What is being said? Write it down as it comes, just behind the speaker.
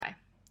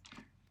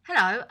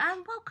Hello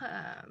and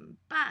welcome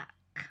back.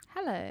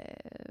 Hello.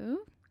 Is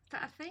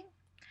that a thing?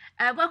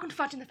 Welcome to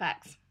Fudging the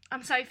Facts.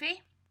 I'm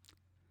Sophie.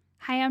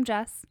 Hi, I'm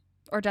Jess.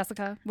 Or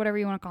Jessica, whatever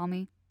you want to call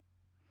me.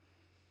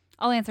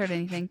 I'll answer to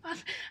anything.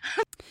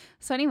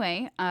 So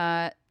anyway,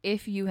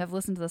 if you have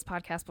listened to this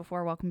podcast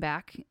before, welcome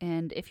back.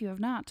 And if you have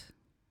not,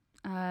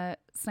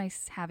 it's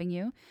nice having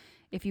you.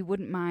 If you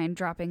wouldn't mind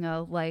dropping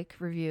a like,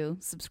 review,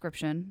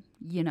 subscription,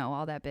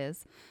 all that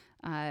biz.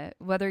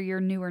 Whether you're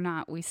new or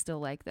not, we still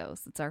like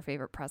those. It's our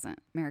favorite present.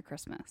 Merry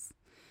Christmas.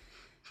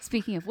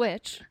 Speaking of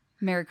which,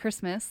 Merry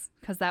Christmas,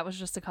 because that was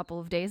just a couple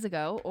of days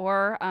ago.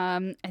 Or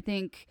I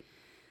think,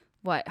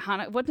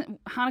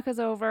 Hanukkah's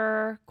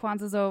over,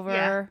 Kwanzaa's over.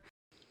 Yeah.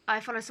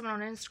 I follow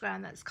someone on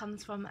Instagram that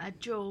comes from a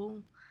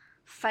dual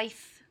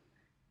faith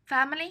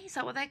family. Is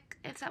that what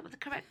the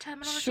correct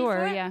terminology Sure,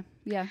 for it?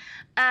 yeah.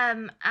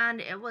 And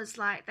it was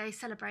like they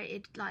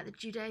celebrated like the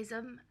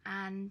Judaism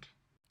and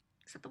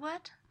is that the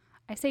word?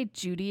 I say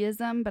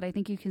Judaism, but I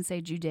think you can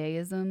say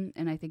Judaism,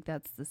 and I think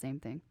that's the same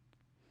thing.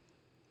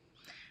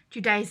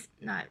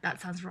 No, that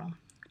sounds wrong.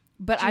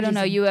 But Judaism. I don't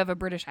know, you have a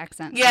British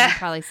accent, so you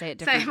probably say it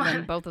different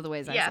than both of the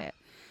ways I say it.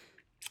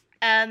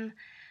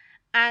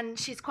 And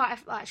she's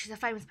she's a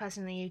famous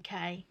person in the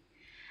UK,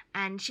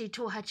 and she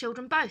taught her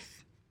children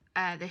both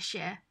this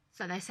year.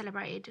 So they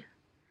celebrated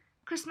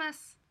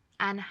Christmas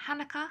and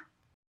Hanukkah.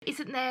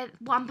 Isn't there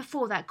one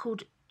before that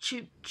called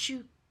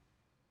Chukana?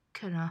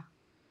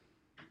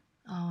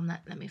 Oh,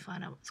 let me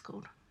find out what it's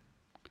called.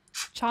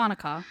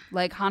 Chanukah,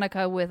 like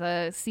Hanukkah with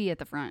a C at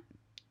the front.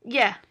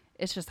 Yeah.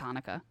 It's just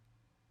Hanukkah.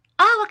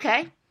 Oh,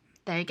 okay.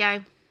 There you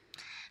go.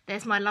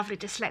 There's my lovely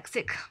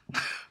dyslexic.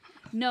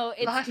 No,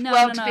 it's life.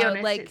 no. To be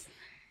honest, like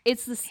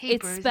it's Hebrew,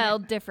 it's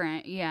spelled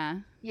different.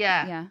 Yeah.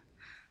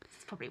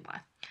 That's probably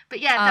why. But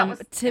yeah, that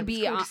was to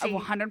be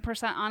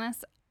 100%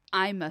 honest.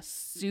 I'm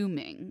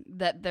assuming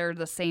that they're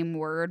the same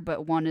word,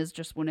 but one is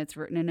just when it's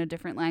written in a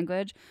different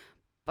language.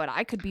 But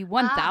I could be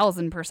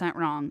 1,000%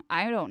 wrong.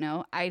 I don't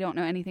know. I don't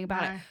know anything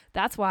about it.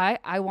 That's why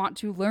I want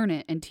to learn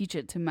it and teach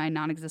it to my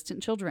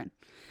non-existent children.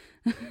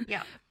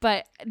 Yeah.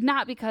 But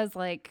not because,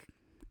 I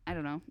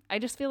don't know. I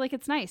just feel like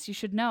it's nice. You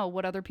should know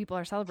what other people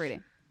are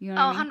celebrating. You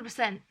know what I mean?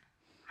 100%.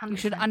 You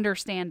should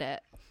understand it.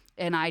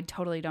 And I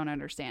totally don't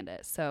understand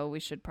it. So we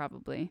should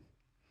probably...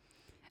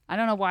 I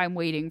don't know why I'm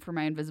waiting for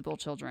my invisible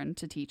children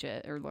to teach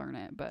it or learn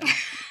it, but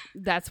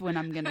that's when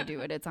I'm going to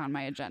do it. It's on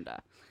my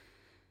agenda.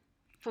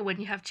 For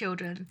when you have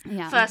children.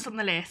 Yeah. First on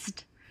the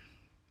list.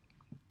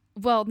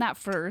 Well, not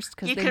first,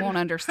 because they won't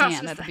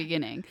understand at the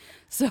beginning.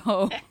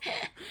 So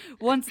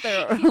once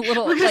they're a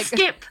little... We're going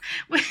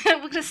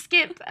to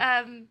skip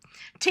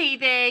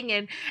teething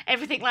and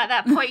everything like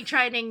that, potty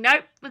training.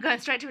 Nope, we're going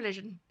straight to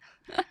religion.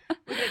 We're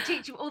going to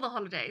teach you all the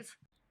holidays.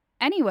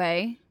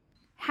 Anyway,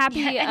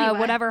 happy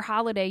whatever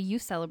holiday you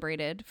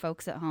celebrated,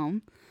 folks at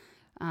home.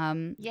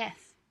 Yes.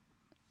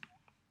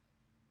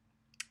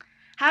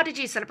 How did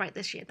you celebrate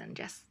this year then,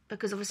 Jess?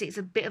 Because obviously it's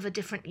a bit of a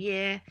different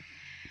year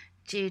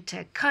due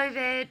to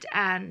COVID.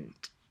 And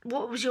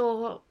what was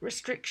your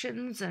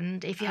restrictions?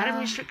 And if you had any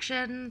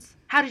restrictions,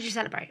 how did you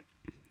celebrate?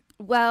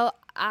 Well,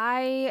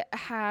 I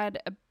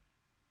had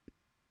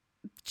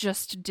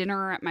just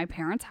dinner at my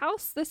parents'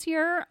 house this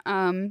year.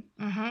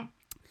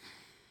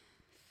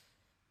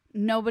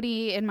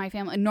 Nobody in my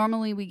family.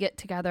 Normally we get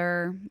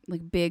together,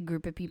 like big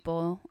group of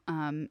people.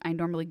 I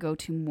normally go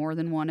to more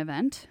than one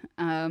event.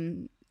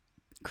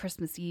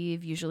 Christmas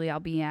Eve, usually I'll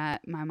be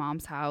at my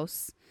mom's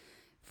house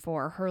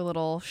for her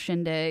little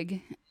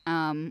shindig,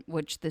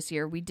 which this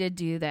year we did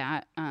do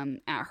that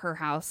at her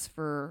house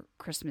for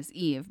Christmas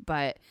Eve,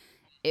 but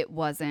it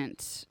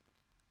wasn't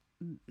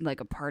like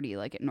a party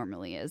like it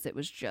normally is. It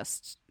was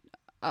just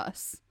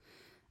us.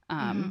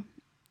 And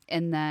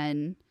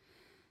then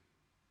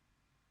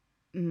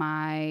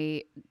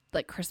my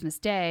Christmas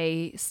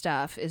Day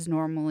stuff is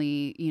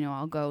normally,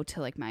 I'll go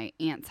to my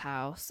aunt's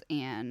house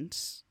and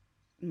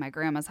my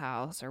grandma's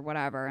house or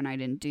whatever, and I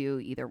didn't do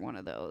either one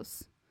of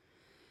those.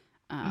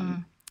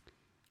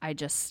 I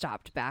just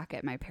stopped back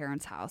at my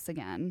parents' house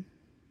again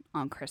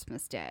on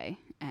Christmas Day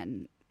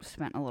and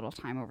spent a little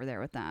time over there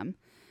with them.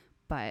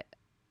 But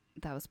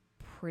that was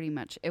pretty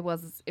much it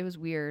was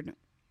weird.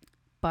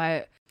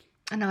 But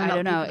I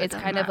don't know. It's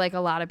kind of like a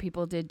lot of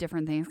people did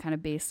different things kind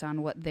of based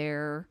on what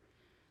their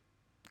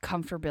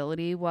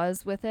comfortability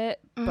was with it.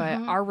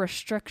 But our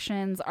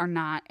restrictions are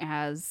not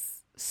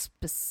as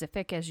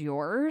specific as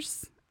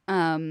yours.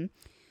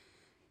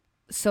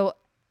 So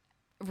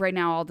right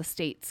now all the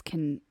states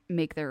can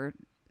make their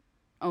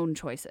own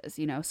choices,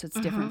 so it's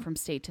different from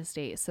state to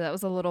state. So that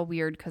was a little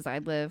weird because I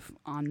live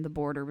on the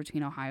border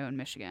between Ohio and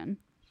Michigan.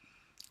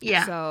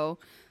 Yeah. So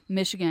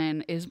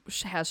Michigan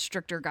has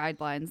stricter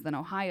guidelines than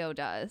Ohio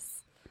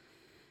does.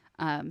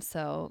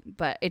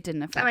 But it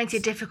didn't affect. That makes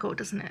it difficult,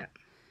 doesn't it?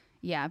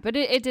 Yeah, but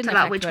it didn't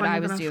affect what I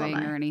was doing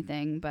or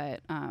anything.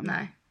 But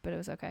no. But it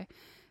was okay.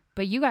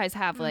 But you guys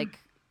have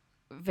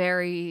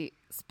very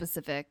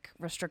specific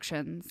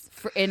restrictions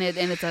and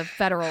it's a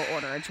federal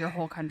order. It's your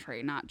whole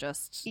country, not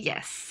just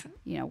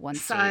one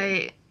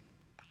state. So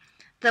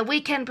the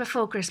weekend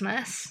before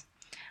Christmas,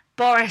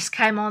 Boris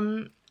came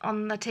on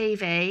the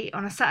TV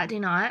on a Saturday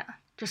night,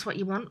 just what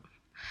you want,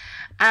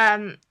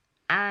 and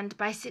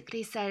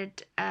basically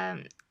said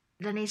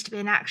there needs to be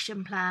an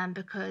action plan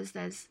because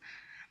there's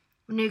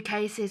new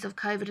cases of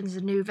COVID and there's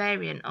a new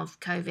variant of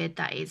COVID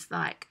that is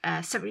like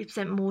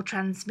 70% more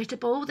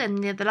transmittable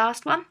than the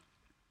last one.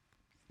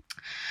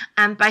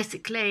 And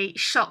basically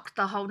shocked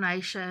the whole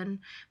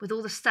nation with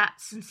all the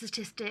stats and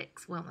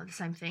statistics. Well, not the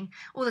same thing.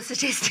 All the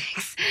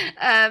statistics.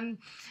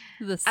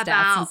 The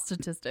stats and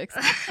statistics.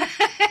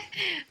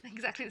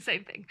 Exactly the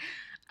same thing.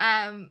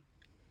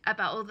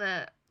 About all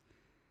the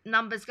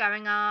numbers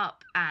going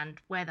up and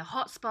where the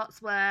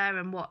hotspots were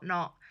and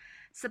whatnot.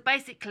 So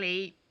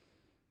basically,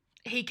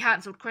 he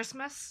cancelled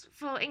Christmas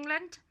for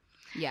England.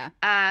 Yeah.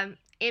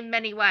 In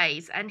many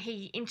ways, and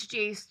he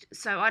introduced.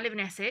 So I live in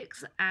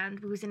Essex, and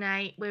we're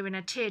in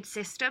a tiered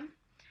system.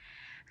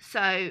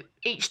 So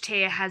each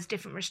tier has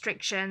different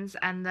restrictions,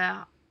 and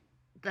the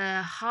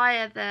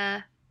lower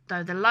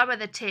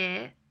the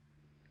tier,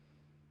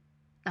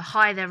 the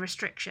higher the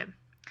restriction.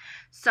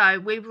 So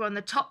we were on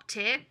the top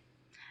tier.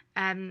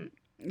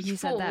 You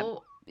said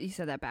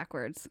that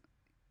backwards.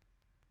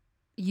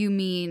 You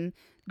mean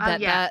that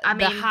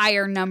the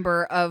higher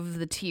number of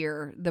the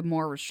tier, the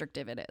more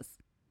restrictive it is.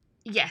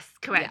 Yes,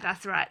 correct. Yeah.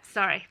 That's right.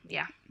 Sorry.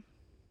 Yeah.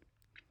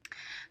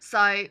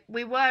 So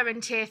we were in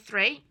tier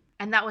 3,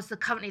 and that was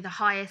currently the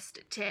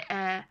highest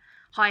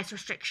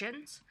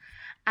restrictions.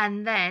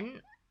 And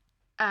then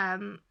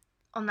on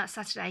that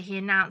Saturday, he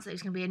announced that it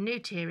was going to be a new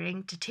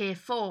tiering to tier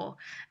 4,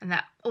 and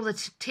that all the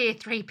tier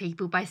 3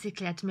 people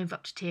basically had to move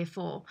up to tier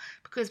 4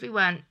 because we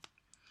weren't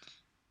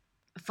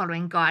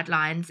following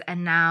guidelines.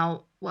 And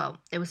now, well,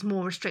 there was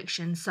more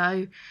restrictions,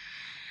 so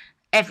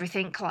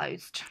everything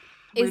closed.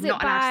 We're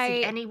not allowed to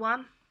see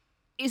anyone.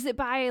 Is it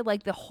by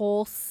like the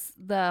whole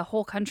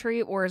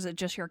country, or is it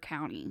just your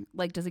county?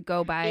 Like, does it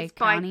go by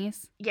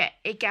counties?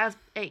 It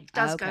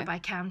does go by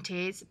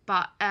counties,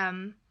 but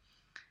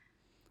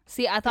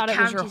see, I thought it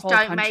was your whole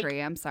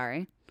country. I'm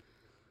sorry.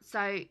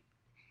 So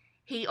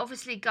he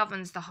obviously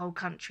governs the whole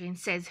country and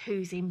says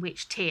who's in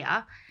which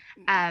tier.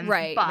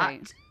 Right.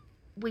 But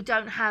we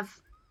don't have.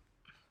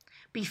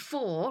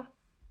 Before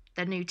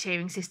the new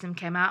tiering system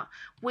came out,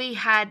 we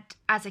had,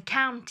 as a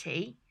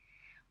county,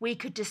 we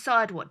could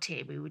decide what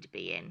tier we would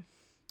be in,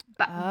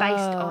 but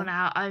based on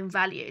our own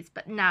values.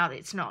 But now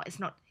it's not.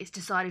 It's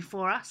decided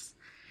for us.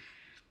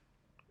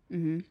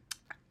 Mm-hmm.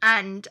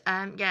 And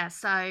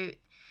so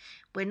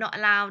we're not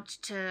allowed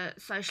to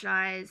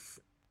socialise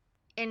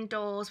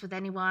indoors with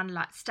anyone.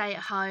 Like, stay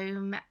at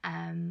home.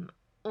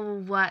 All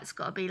work's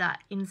got to be like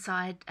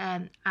inside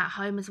at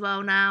home as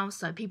well now.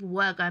 So people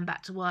were going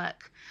back to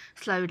work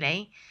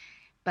slowly,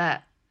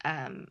 but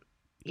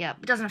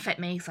it doesn't affect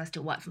me because I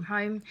still work from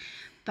home.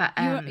 But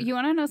you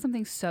want to know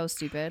something so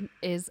stupid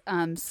is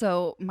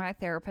so my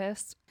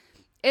therapist,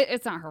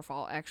 it's not her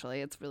fault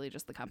actually, it's really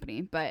just the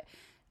company, but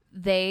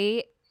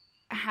they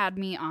had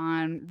me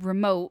on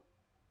remote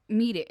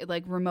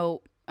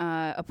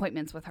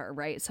appointments with her,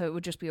 right? So it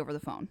would just be over the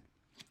phone.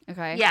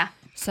 Okay. Yeah.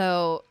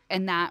 So,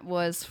 and that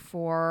was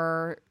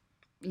for,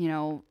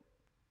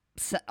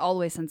 all the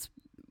way since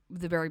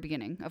the very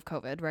beginning of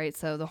COVID, right?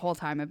 So the whole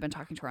time I've been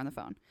talking to her on the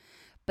phone.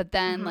 But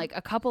then like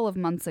a couple of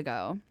months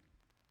ago,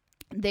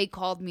 they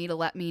called me to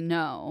let me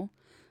know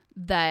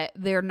that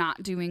they're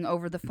not doing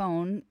over the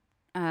phone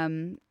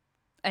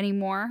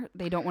anymore.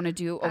 They don't want to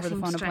do over the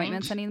phone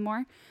appointments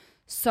anymore.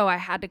 So I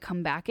had to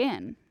come back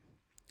in.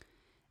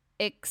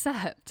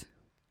 Except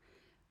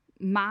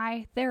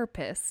my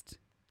therapist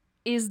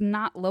is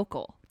not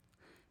local.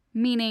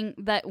 Meaning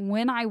that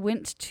when I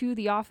went to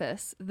the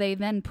office, they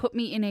then put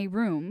me in a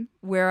room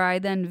where I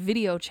then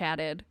video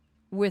chatted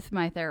with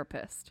my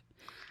therapist.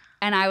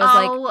 And I was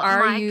like,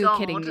 are you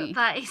kidding me?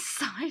 That is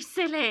so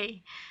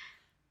silly.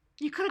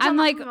 You could have done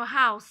that from your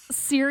house.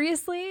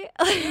 Seriously?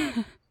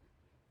 That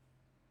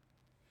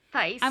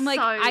is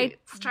so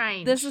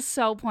strange. This is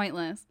so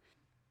pointless.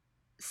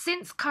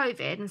 Since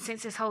COVID and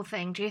since this whole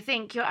thing, do you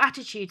think your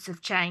attitudes have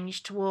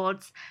changed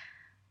towards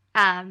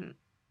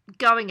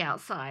going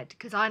outside?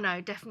 Because I know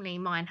definitely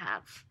mine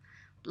have.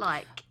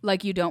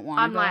 Like you don't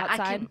want to go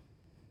outside?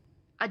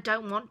 I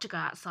don't want to go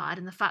outside,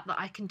 and the fact that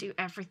I can do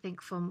everything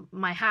from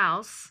my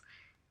house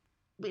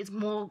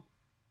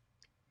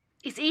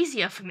it's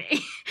easier for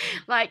me.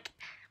 Like,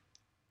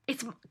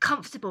 it's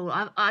comfortable.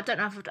 I don't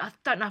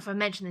know if I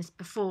mentioned this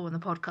before on the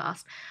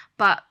podcast,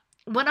 but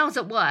when I was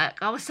at work,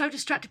 I was so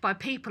distracted by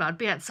people. I'd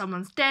be at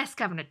someone's desk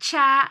having a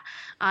chat.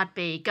 I'd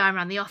be going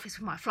around the office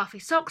with my fluffy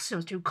socks. It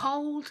was too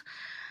cold.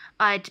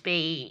 I'd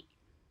be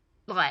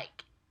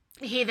like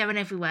here, there, and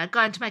everywhere,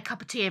 going to make a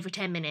cup of tea every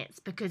 10 minutes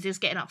because it was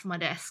getting up from my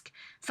desk,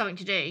 something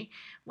to do.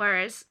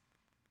 Whereas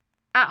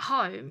at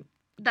home,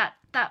 that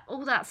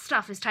all that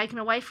stuff is taken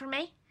away from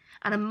me,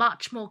 and I'm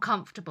much more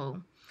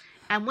comfortable.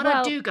 And when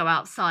I do go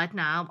outside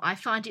now, I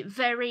find it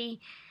very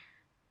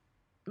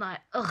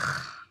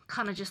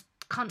kind of just.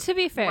 To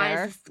be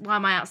fair, why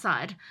am I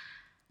outside?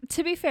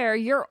 To be fair,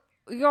 you're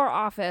your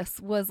office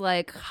was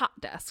like hot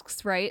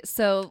desks, right?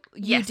 So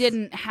you Yes.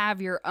 didn't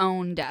have your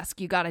own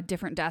desk. You got a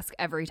different desk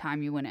every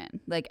time you went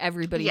in. Like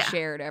everybody Yeah.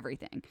 shared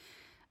everything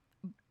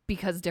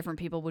because different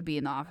people would be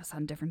in the office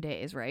on different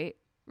days, right?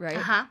 Right.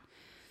 Uh-huh.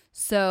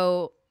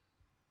 So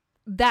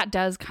that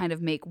does kind of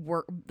make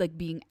work, like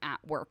being at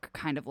work,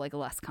 kind of like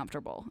less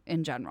comfortable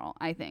in general,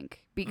 I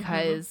think,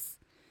 because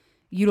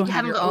you don't You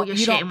have haven't your got own, all your you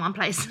shit don't, in one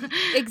place.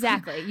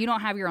 exactly. You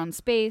don't have your own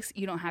space.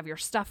 You don't have your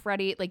stuff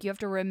ready. Like you have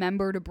to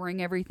remember to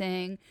bring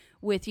everything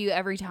with you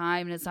every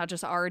time. And it's not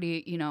just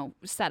already,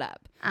 set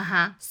up.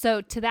 Uh-huh. So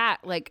to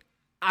that, like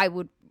I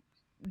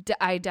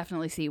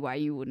definitely see why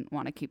you wouldn't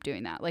want to keep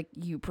doing that. Like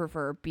you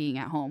prefer being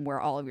at home where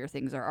all of your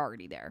things are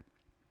already there.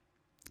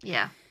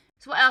 Yeah.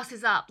 So what else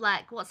is up?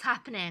 Like, what's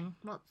happening?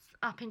 What's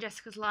up in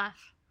Jessica's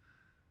life?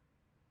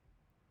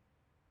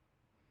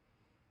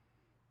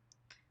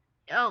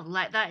 Oh,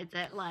 like that is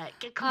it? Like,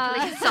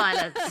 complete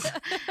silence.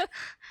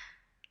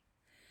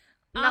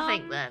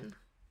 Nothing then.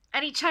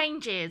 Any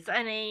changes?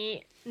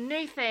 Any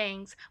new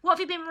things? What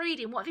have you been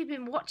reading? What have you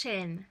been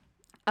watching?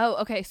 Oh,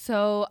 okay.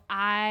 So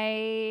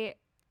I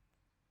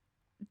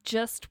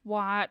just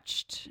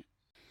watched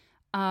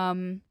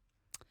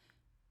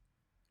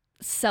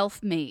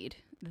Self-Made,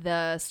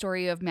 the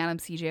story of Madam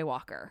C.J.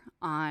 Walker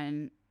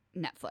on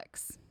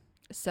Netflix.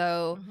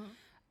 So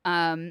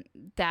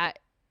that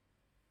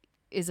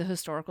is a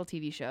historical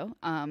TV show.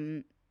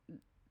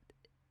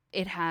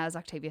 It has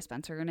Octavia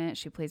Spencer in it.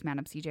 She plays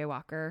Madam C.J.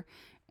 Walker.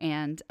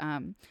 And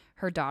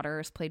her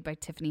daughter is played by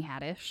Tiffany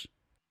Haddish.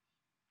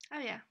 Oh,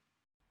 yeah.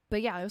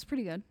 But yeah, it was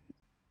pretty good.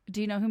 Do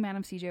you know who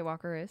Madam C.J.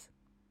 Walker is?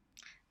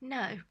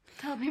 No.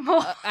 Tell me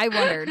more. I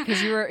wondered,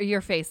 because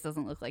your face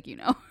doesn't look like you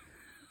know.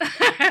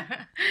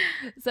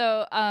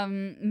 So,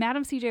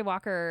 Madam C.J.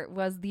 Walker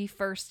was the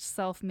first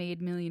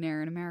self-made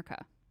millionaire in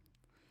America.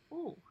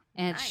 Ooh,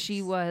 and nice.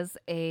 She was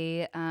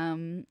a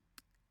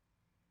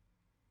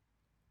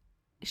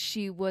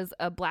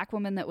black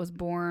woman that was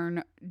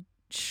born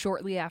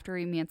shortly after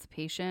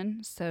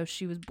emancipation. So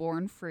she was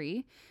born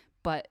free,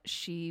 but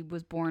she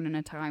was born in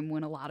a time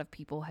when a lot of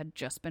people had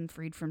just been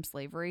freed from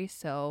slavery.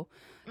 So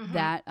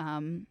that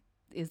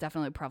is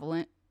definitely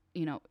prevalent,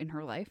 in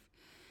her life.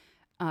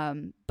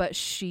 But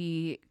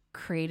she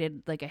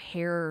created like a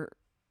hair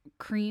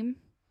cream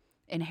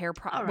and hair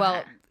All right.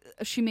 Well,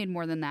 she made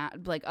more than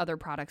that, like other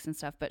products and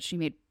stuff, but she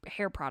made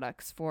hair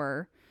products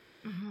for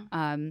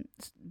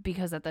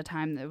because at the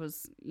time there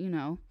was,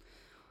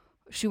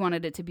 she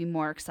wanted it to be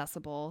more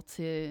accessible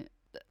to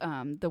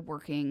the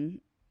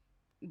working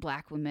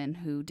black women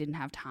who didn't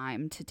have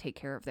time to take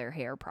care of their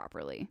hair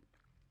properly.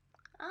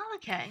 Oh,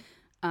 okay.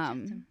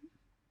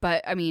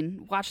 But I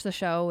mean, watch the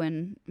show,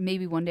 and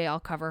maybe one day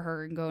I'll cover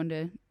her and go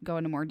into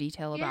more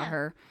detail about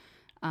her.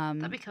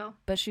 That'd be cool.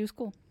 But she was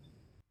cool.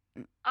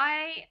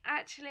 I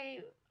actually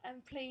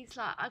am pleased.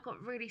 Like, I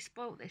got really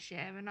spoilt this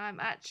year, and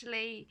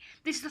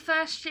this is the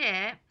first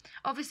year,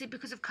 obviously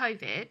because of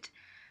COVID,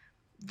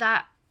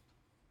 that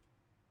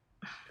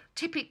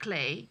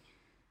typically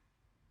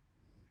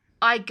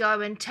I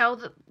go and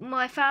tell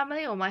my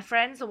family or my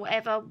friends or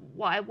whatever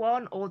what I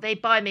want, or they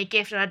buy me a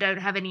gift and I don't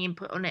have any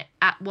input on it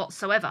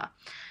whatsoever.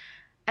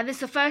 And this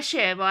is the first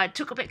year where I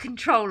took a bit of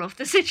control of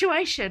the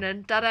situation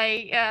and done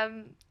a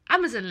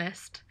Amazon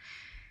list.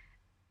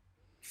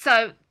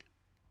 So,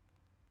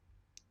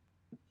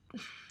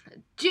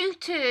 due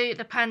to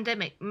the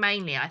pandemic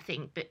mainly, I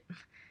think, but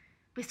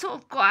we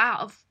sort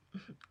of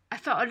I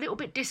felt a little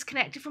bit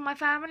disconnected from my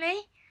family,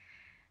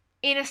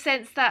 in a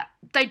sense that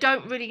they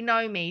don't really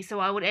know me, so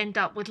I would end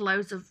up with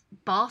loads of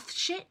bath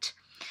shit,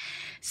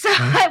 so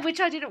which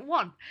I didn't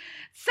want.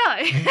 So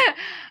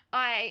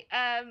I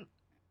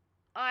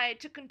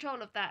took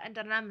control of that and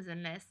done an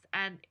Amazon list,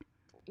 and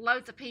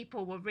loads of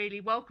people were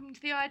really welcome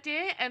to the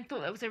idea and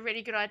thought it was a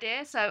really good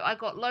idea. So I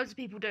got loads of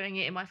people doing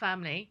it in my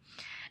family,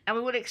 and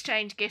we would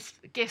exchange gifts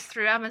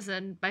through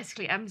Amazon,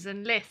 basically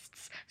Amazon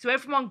lists. So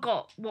everyone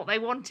got what they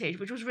wanted,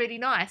 which was really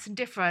nice and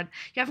different.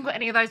 You haven't got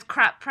any of those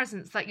crap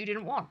presents that you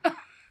didn't want.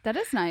 That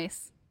is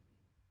nice.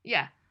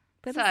 Yeah.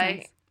 That is so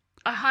nice.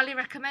 I highly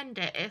recommend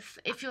it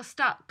if you're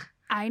stuck.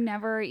 I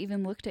never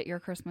even looked at your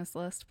Christmas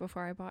list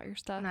before I bought your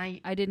stuff. No,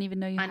 I didn't even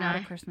know you had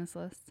a Christmas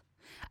list.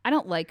 I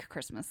don't like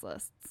Christmas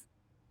lists.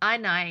 I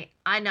know,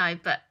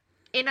 but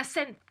in a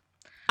sense,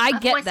 I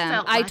I've get always them.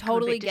 felt I like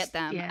totally get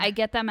them. yeah. I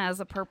get them as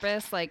a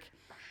purpose. Like,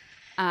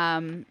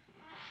 I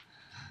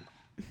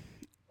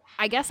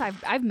guess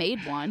I've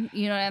made one.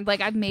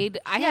 Like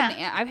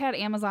I've had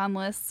Amazon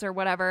lists or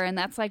whatever, and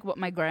that's like what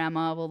my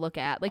grandma will look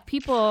at. Like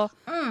people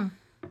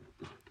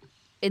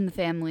in the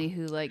family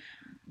who like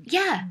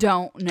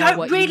don't know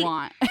what you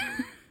want.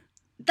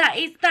 That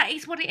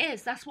is what it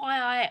is. That's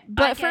why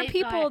But for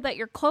people that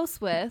you're close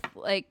with,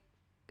 like,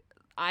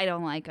 I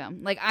don't like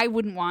them. Like, I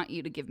wouldn't want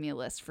you to give me a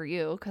list for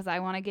you because I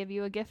want to give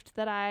you a gift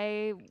that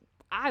I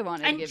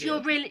want to give you.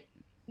 And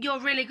you're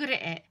really good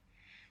at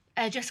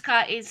it.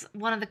 Jessica is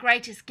one of the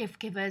greatest gift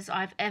givers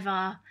I've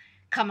ever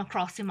come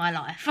across in my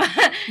life.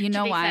 You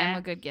know why I'm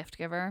a good gift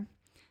giver?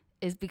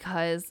 Is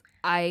because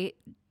I,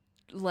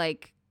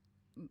 like,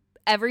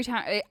 every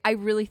time I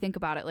really think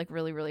about it, like,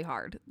 really, really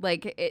hard.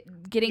 Like,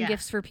 getting Yeah.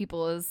 gifts for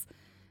people is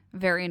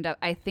very in-depth.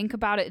 I think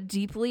about it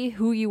deeply,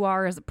 who you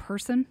are as a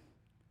person,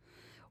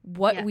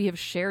 what Yeah. we have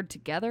shared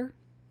together,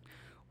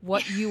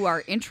 what you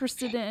are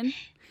interested in,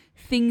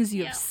 things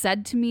you have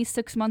said to me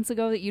 6 months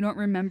ago that you don't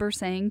remember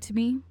saying to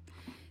me,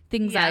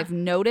 things Yeah. I've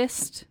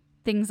noticed,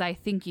 things I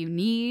think you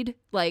need,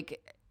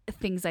 like,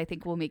 things I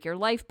think will make your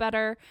life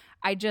better.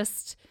 I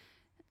don't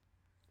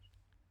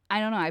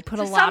know. I put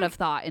a lot of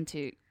thought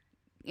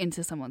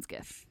into someone's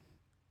gift.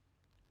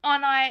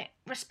 And I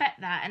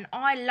respect that, and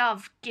I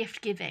love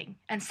gift giving,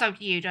 and so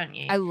do you, don't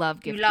you? I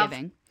love gift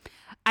giving.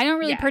 I don't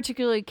really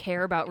particularly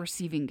care about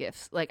receiving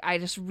gifts. Like, I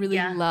just really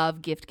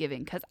love gift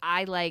giving because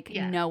I like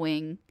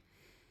knowing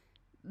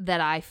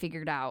that I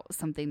figured out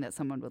something that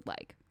someone would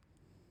like.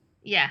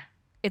 Yeah.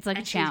 It's like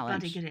a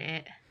challenge. She's bloody good at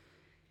it.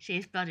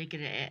 She's bloody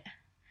good at it.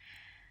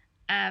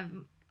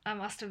 I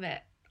must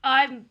admit,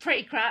 I'm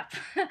pretty crap.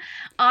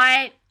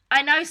 I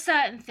know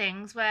certain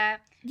things where...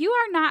 You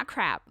are not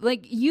crap.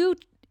 Like,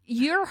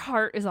 your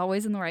heart is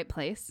always in the right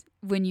place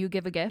when you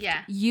give a gift.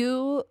 Yeah.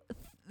 You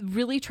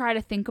really try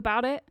to think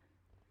about it.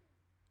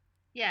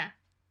 Yeah.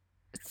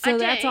 So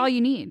that's all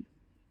you need.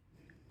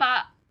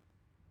 But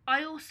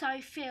I also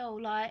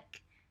feel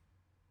like...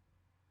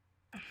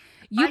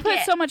 You put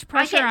so much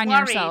pressure on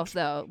yourself,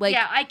 though. Like,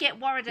 yeah, I get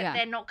worried that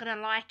they're not going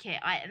to like it.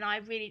 I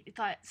really... It's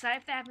like, so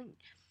if they haven't...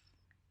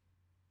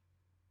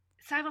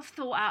 So I've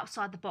thought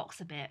outside the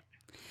box a bit.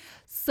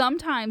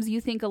 Sometimes you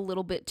think a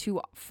little bit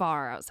too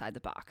far outside the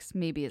box.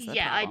 Maybe is the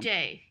problem. I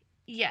do.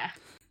 Yeah.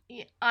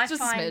 I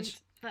Just find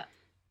that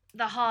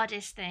the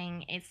hardest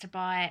thing is to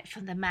buy it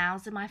from the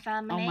males in my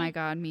family. Oh my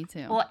God, me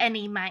too. Or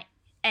any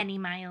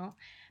male.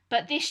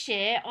 But this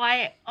year,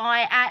 I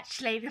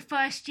actually, the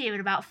first year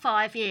in about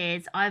 5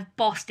 years, I've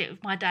bossed it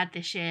with my dad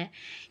this year.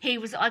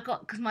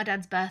 Because my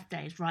dad's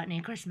birthday is right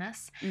near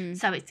Christmas.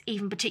 So it's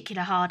even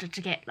particularly harder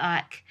to get,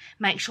 like,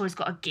 make sure he's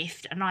got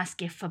a nice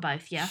gift for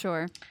both, yeah?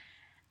 Sure.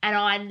 And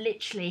I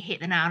literally hit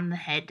the nail on the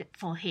head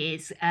for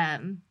his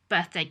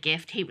birthday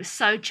gift. He was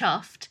so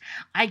chuffed.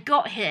 I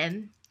got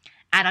him,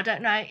 and I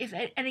don't know if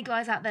any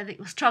guys out there that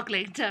were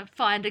struggling to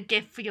find a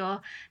gift for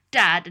your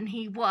dad, and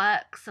he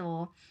works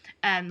or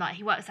like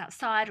he works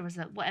outside or as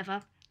a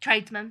whatever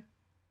tradesman.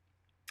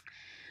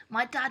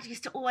 My dad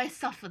used to always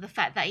suffer the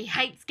fact that he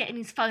hates getting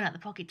his phone out of the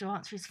pocket to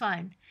answer his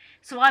phone.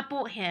 So I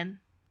bought him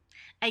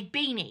a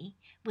beanie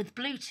with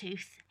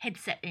Bluetooth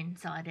headset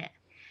inside it,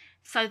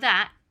 so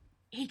that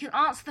he can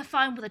answer the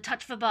phone with a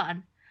touch of a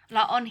button,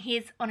 like on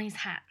his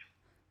hat.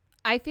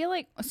 I feel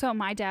like, so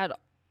my dad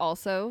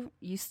also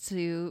used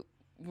to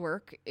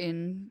work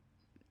in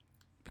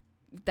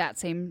that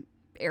same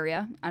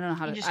area. I don't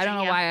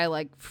know why I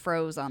like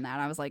froze on that.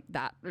 I was like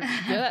that.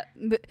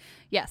 But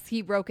yes,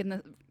 he worked in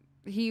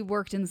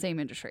the same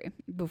industry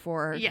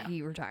before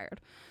he retired.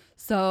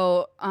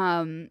 So,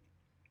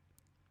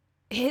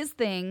 his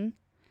thing,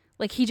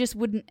 like, he just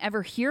wouldn't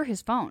ever hear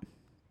his phone.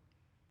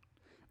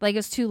 Like,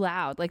 it's too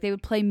loud. Like, they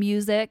would play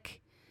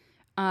music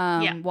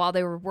while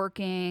they were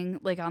working.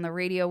 Like, on the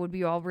radio would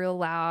be all real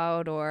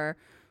loud or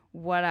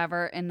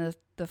whatever. And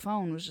the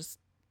phone was just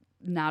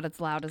not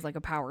as loud as, like,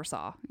 a power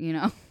saw, you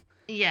know?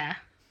 Yeah,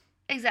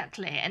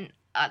 exactly. And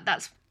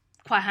that's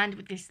quite handy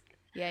with this.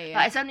 Yeah.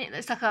 Like,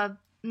 it's like a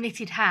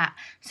knitted hat.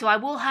 So I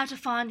will have to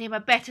find him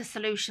a better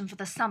solution for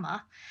the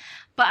summer.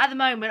 But at the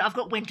moment, I've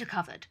got winter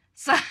covered.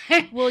 So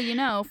well, you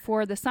know,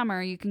 for the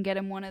summer, you can get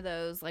him one of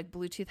those like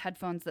Bluetooth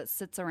headphones that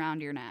sits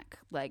around your neck,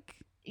 like.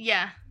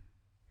 Yeah,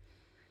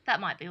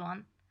 that might be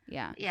one.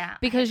 Yeah, yeah.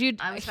 Because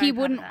he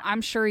wouldn't.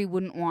 I'm sure he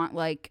wouldn't want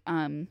like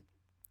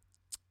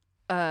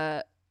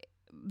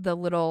the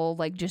little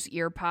like just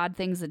ear pod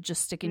things that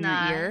just stick in your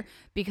ear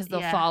because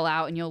they'll fall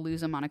out and you'll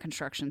lose them on a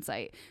construction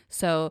site.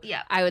 So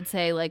I would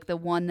say like the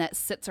one that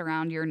sits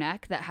around your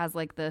neck that has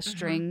like the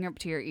string up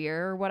to your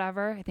ear or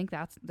whatever. I think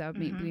that would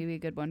be a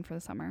good one for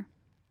the summer.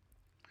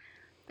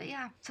 But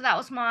yeah, so that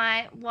was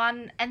my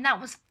one, and that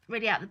was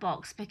really out of the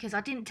box because I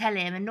didn't tell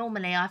him, and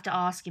normally I have to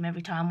ask him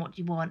every time, what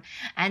do you want?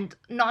 And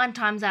 9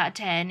 times out of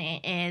 10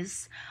 it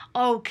is,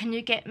 oh, can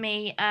you get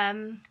me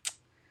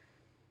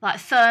like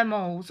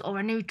thermals or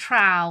a new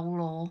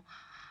trowel or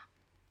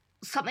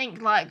something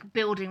like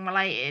building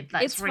related.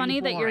 That's it's really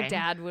funny boring. That your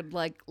dad would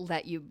like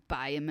let you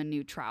buy him a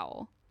new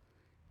trowel.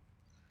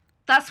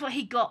 That's what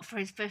he got for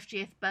his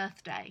 50th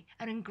birthday,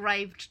 an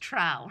engraved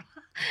trowel.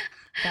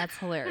 That's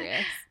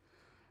hilarious.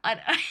 I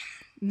know.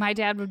 My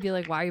dad would be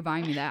like, why are you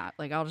buying me that?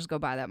 Like, I'll just go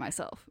buy that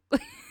myself.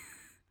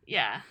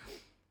 Yeah.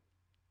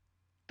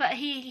 But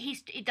he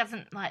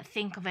doesn't like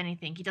think of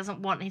anything. He doesn't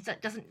want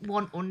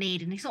or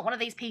need, and he's not one of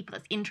these people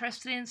that's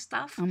interested in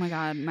stuff. Oh my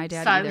God, my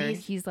dad either.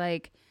 He's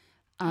like,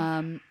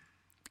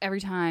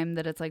 every time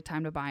that it's like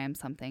time to buy him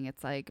something,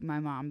 it's like my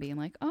mom being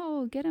like,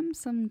 oh, get him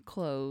some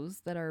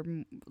clothes that are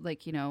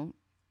like, you know,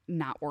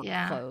 not work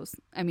clothes.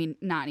 I mean,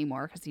 not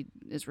anymore because he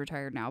is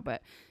retired now,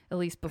 but at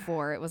least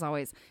before it was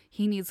always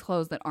he needs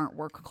clothes that aren't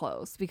work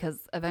clothes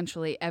because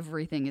eventually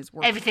everything is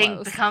work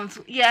clothes. Becomes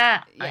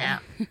yeah.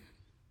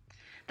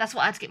 That's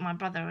what I had to get my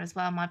brother as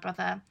well. My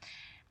brother,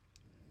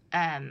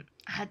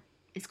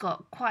 it's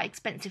got quite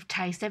expensive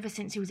taste ever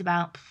since he was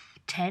about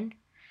 10.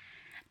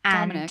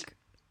 And Dominic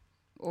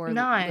or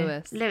no,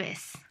 Lewis?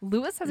 Lewis.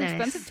 Lewis has Lewis.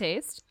 expensive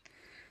taste?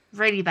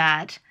 Really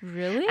bad.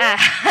 Really?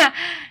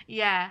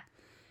 Yeah.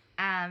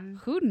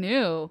 Who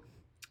knew?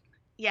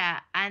 Yeah,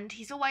 and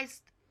he's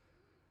always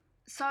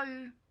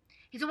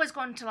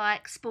gone to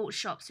like sports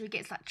shops, so he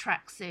gets like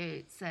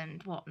tracksuits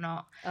and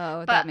whatnot. Oh,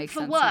 But that makes for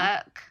sense.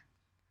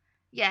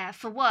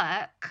 for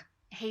work,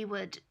 he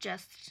would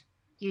just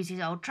use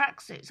his old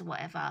tracksuits or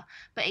whatever.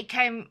 But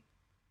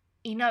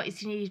he noticed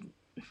he needed,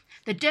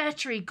 the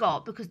dirtier he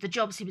got, because the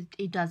jobs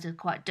he does are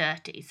quite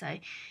dirty, so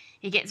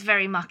he gets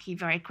very mucky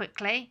very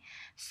quickly.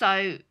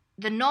 So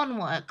the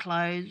non-work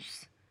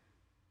clothes,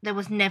 there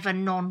was never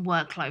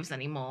non-work clothes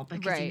anymore,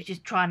 because he was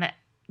just trying to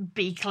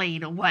be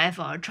clean or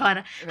whatever,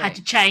 and had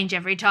to change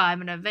every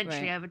time, and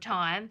eventually over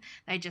time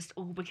they just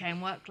all became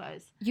work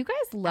clothes. You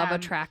guys love a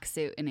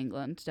tracksuit in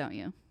England, don't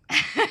you?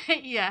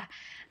 Yeah.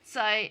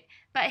 So,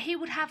 but he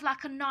would have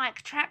like a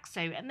Nike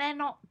tracksuit, and they're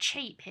not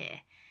cheap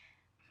here.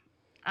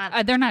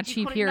 They're not do you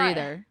cheap call it here Nike?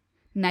 either.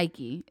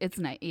 Nike. It's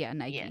Nike. Yeah,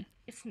 Nike. Yeah.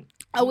 It's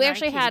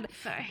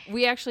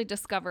We actually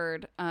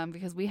discovered,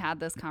 because we had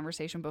this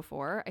conversation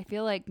before. I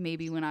feel like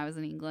maybe when I was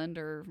in England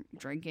or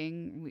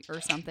drinking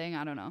or something,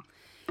 I don't know.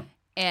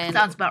 And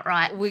sounds about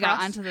right. We for got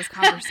us. onto this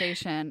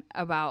conversation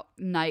about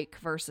Nike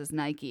versus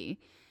Nike.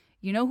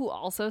 You know who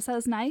also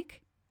says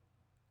Nike?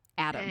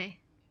 Adam. Okay.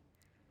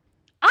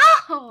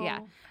 Oh! Yeah.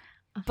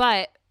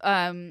 But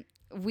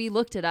we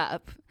looked it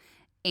up,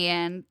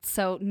 and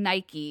so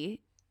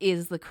Nike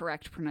is the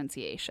correct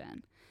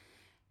pronunciation.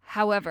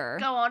 However,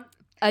 Go on.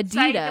 Adidas.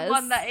 Say the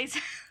one that is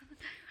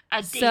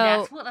Adidas.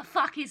 So- What the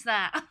fuck is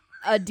that?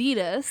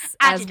 Adidas,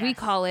 as we Adidas.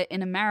 call it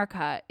in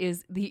America,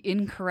 is the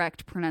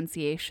incorrect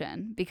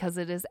pronunciation because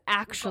it is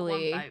actually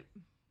We've got one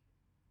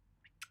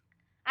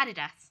vote.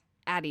 Adidas.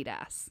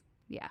 Adidas.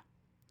 Yeah.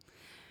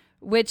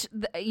 Which,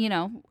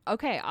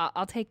 okay,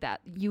 I'll take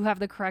that. You have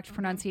the correct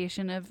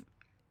pronunciation of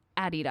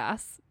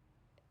Adidas,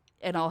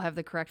 and I'll have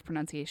the correct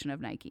pronunciation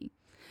of Nike.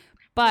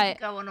 We But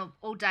could go on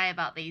all day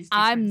about these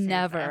I'm differences,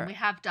 never- and we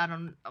have done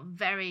on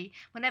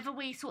whenever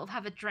we sort of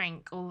have a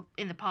drink, or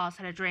in the past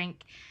had a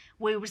drink,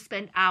 we would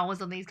spend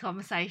hours on these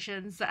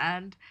conversations,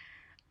 and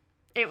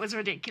it was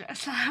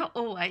ridiculous.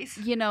 Always.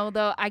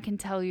 though, I can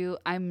tell you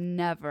I'm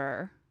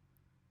never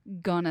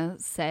gonna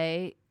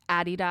say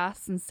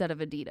Adidas instead of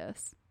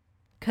Adidas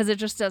because it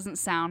just doesn't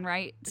sound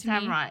right to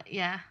me. Right,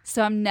 yeah.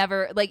 So I'm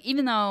never, like,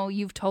 even though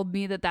you've told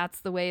me that that's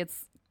the way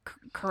it's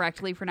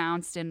correctly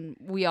pronounced and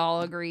we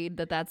all agreed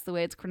that that's the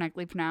way it's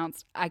correctly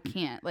pronounced, I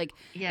can't. Like,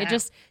 Yeah. it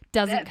just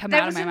doesn't come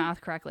There out of was my a-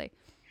 mouth correctly.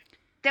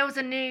 There was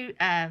a new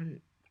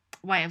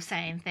way of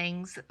saying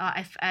things,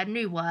 a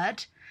new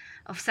word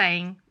of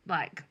saying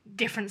like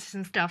differences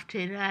and stuff to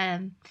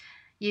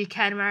UK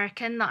and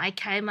American that I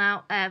came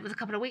out with a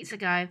couple of weeks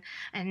ago,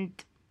 and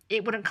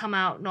it wouldn't come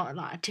out, not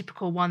like a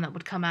typical one that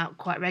would come out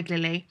quite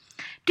regularly.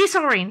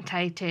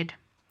 Disorientated.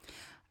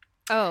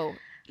 Oh,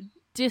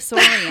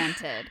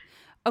 disoriented.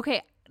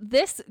 Okay,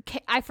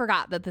 I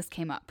forgot that this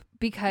came up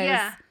because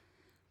Yeah.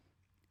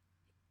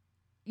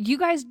 you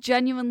guys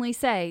genuinely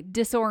say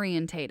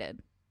disorientated.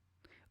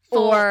 For-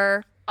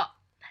 Or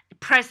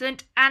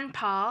Present and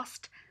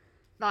past,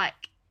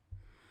 like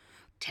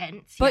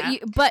tense. but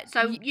yeah.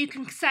 So you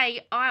can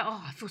say,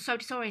 I feel so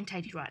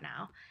disorientated right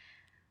now.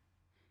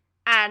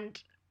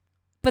 And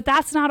but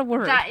that's not a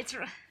word.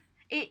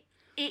 it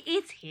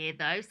is here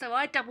though, so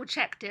I double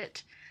checked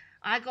it.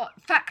 I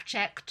got fact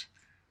checked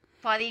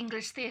by the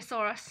English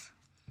thesaurus,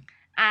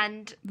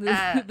 and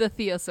the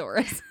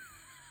thesaurus.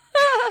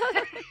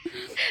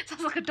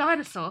 sounds like a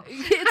dinosaur.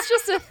 It's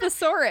just a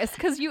thesaurus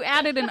because you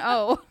added an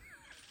O.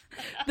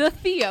 The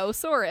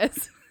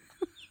theosaurus.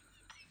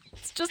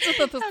 It's just a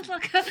Sounds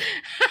like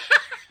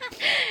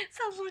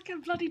a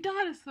bloody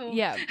dinosaur.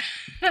 yeah.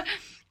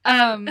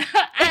 and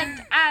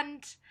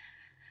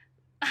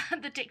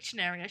the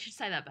dictionary, I should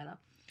say that better.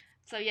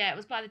 So yeah, it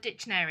was by the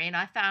dictionary, and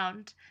I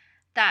found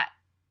that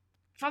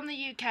from the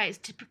UK it's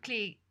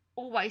typically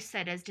always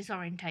said as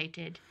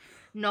disorientated,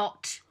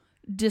 not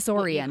what you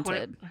call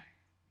Disoriented. it.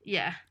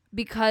 Yeah,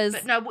 Because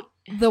but no,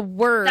 the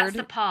word that's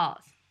the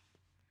part.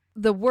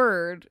 the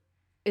word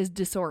is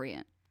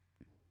disorient.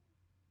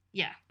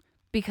 Yeah,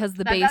 Because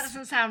the that base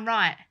doesn't sound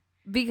right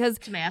because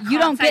to me. I you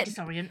can't don't say get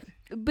disorient.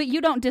 but you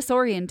don't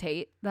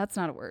disorientate. That's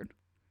not a word.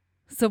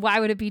 So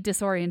why would it be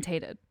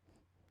disorientated?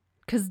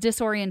 Because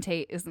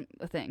disorientate isn't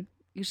a thing.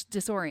 You should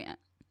disorient.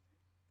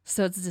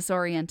 So it's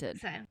disoriented.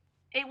 So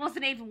it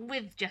wasn't even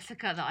with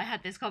Jessica that I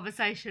had this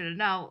conversation, and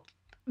now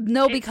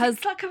No, because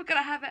it's like I'm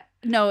gonna have it.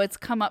 no, it's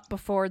come up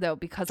before though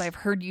because I've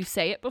heard you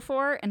say it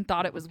before and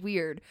thought it was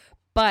weird.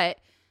 But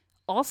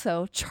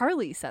also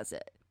Charlie says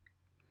it.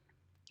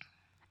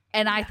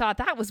 And I thought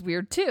that was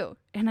weird too.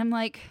 And I'm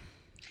like,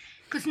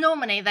 Because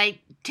normally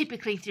they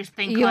typically just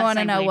think you want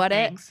to know what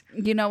things.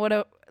 You know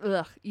what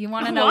you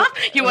want to know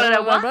What? You wanna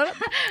know what?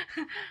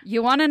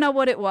 You want to know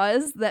what it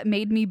was that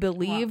made me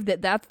believe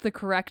that that's the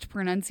correct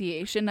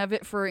pronunciation of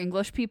it for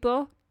English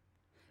people?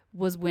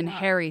 Was when What?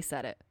 Harry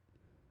said it.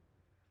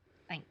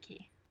 Thank you.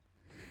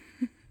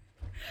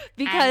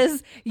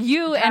 Because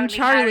you and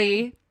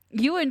apparently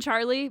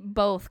Charlie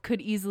both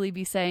could easily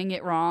be saying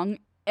it wrong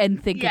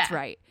and think it's Yeah.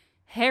 right.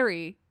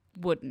 Harry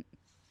wouldn't.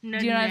 No,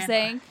 Do you know what I'm never.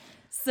 saying?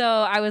 So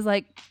I was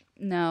like,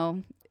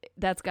 no,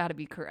 that's got to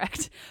be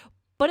correct.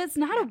 But it's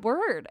not a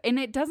word, and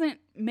it doesn't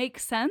make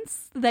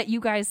sense that you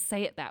guys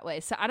say it that way.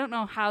 So I don't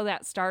know how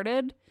that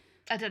started.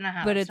 I don't know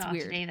how But it it's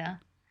started weird. either.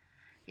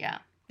 Yeah. You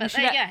But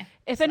should there you a- go.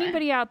 If So,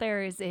 anybody out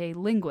there is a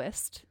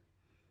linguist,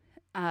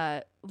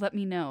 let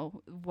me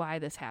know why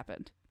this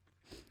happened.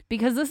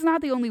 Because this is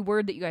not the only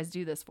word that you guys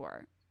do this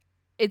for.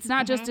 It's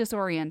not just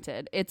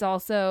disoriented. It's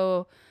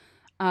also,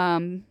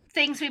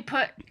 things we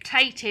put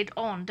tated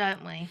on,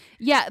 don't we?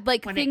 yeah,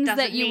 like When things it doesn't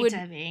that you need would.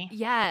 to be.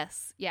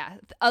 Yes, yeah.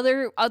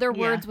 Other Yeah.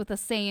 words with the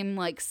same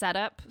like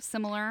setup,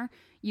 similar.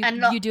 You And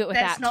not, you do it with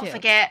let's that not too.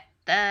 forget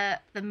the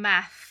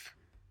math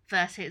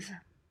versus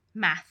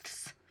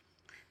maths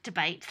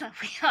debate that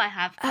I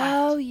have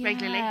quite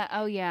regularly.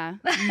 Oh yeah,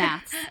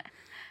 maths.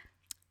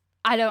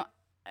 I don't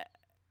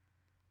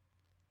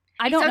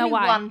It's know only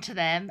why. one to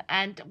them,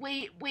 and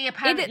we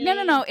apparently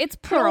No. It's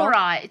plural.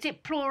 Plurite. Is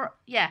it plural?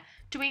 Yeah.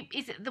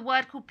 Is it the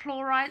word called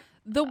plurite?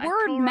 The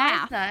word Plurite?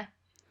 math. No.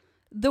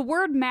 The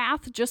word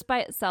math just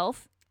by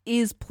itself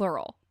is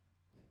plural.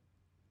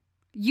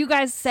 You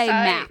guys say So-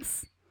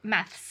 maths.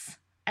 Maths,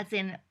 as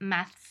in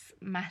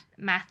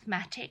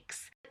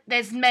mathematics.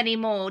 There's many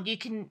more. You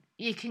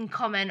can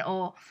comment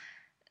or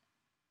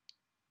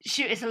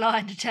shoot us a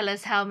line to tell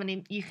us how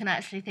many you can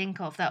actually think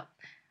of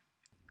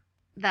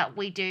that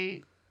we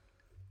do,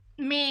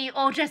 me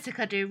or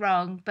Jessica do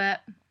wrong,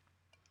 but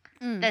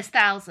there's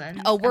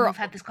thousands. Oh, and we've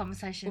had this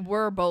conversation.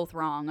 We're both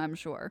wrong, I'm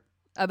sure,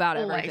 about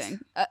Always. everything.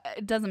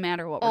 It doesn't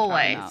matter what we're talking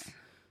Always. about.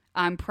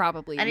 I'm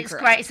probably And it's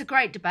incorrect. great. It's a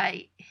great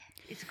debate.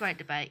 It's a great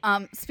debate.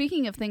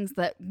 Speaking of things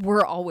that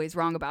we're always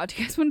wrong about, do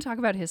you guys want to talk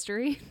about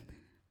history?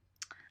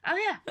 Oh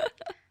yeah,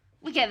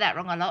 we get that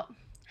wrong a lot.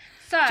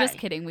 So Just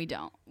kidding, we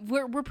don't.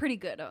 We're pretty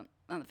good on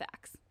the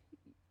facts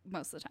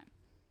most of the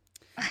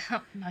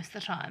time. most of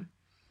the time.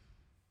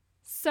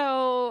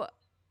 So,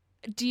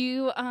 do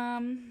you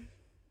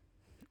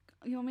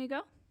you want me to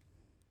go?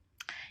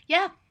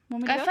 Yeah,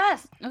 Want me go to go?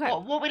 first. Okay.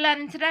 What we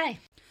learning today?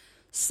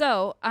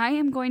 So, I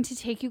am going to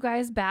take you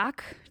guys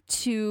back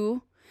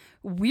to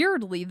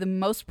weirdly the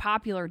most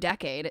popular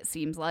decade, it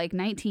seems like,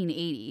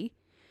 1980.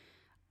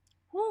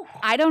 Ooh,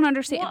 I don't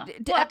understand.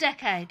 what a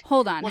decade.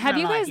 Hold on. Wasn't Have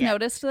you alive guys yet.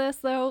 noticed this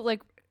though?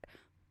 Like,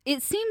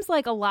 it seems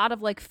like a lot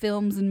of like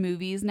films and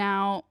movies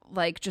now,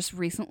 like just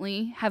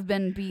recently, have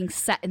been being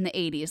set in the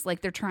 80s.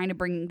 Like they're trying to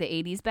bring the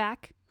 80s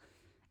back.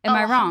 Am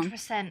I wrong?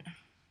 100%.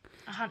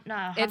 No,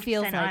 100%. It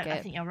feels like I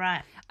it. think you're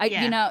right.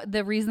 You know,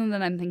 the reason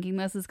that I'm thinking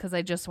this is because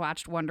I just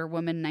watched Wonder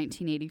Woman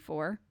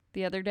 1984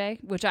 the other day,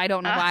 which I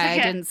don't know why I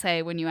okay. didn't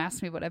say when you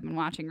asked me what I've been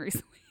watching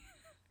recently.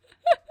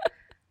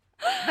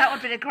 That would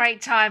have been a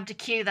great time to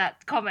cue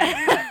that comment.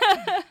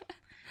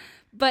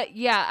 But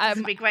yeah, This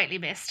would be greatly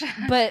missed.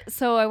 but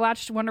so I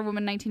watched Wonder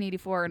Woman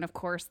 1984, and of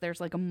course there's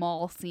like a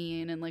mall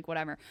scene and like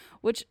whatever.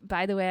 Which,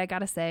 by the way, I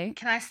gotta say,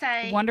 Can I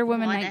say Wonder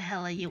Woman why night- the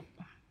hell are you...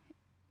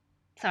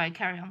 Sorry,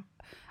 carry on.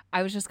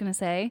 I was just gonna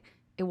say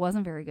it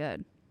wasn't very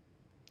good.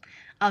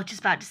 I was just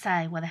about to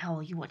say, why the hell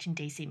are you watching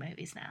DC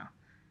movies now?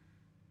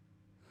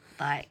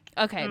 Like,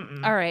 Okay,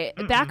 all right,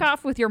 back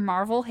off with your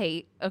Marvel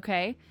hate,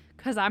 okay?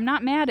 Because I'm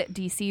not mad at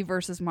DC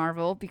versus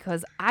Marvel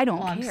because I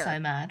don't I'm care. so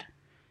mad.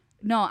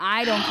 No,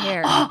 I don't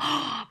care.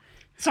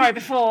 Sorry,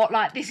 before,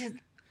 like, this is...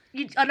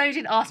 I know you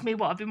didn't ask me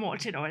what I've been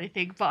watching or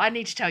anything, but I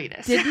need to tell you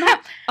this. Didn't I?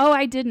 Oh,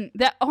 I didn't.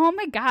 Oh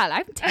my god,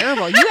 I'm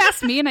terrible. You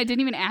asked me and I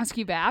didn't even ask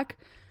you back.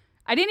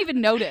 I didn't even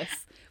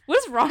notice.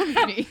 What's wrong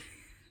with me?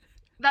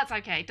 That's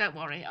okay, don't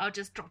worry. I'll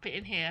just drop it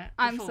in here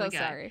I'm before so we go.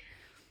 sorry.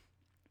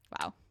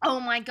 Wow. Oh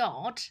my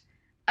god.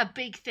 A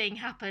big thing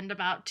happened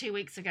about 2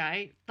 weeks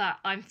ago that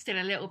I'm still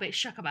a little bit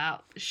shook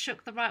about.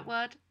 Shook the right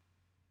word?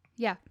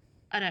 Yeah.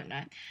 I don't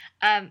know.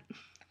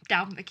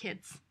 Down with the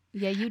kids.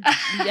 Yeah,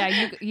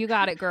 you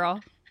got it, girl.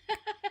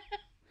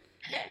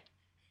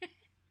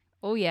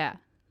 Oh yeah.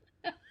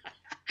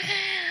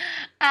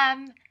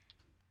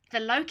 The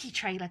Loki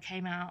trailer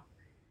came out.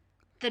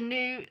 The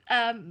new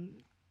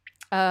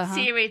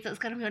series that's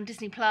going to be on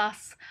Disney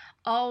Plus.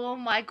 Oh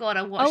my god,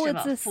 I watched it it's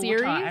about a 4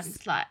 series?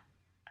 times. Like,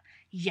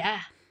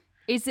 yeah.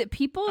 Is it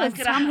people? I'm Is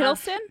gonna Tom have-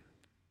 Hiddleston?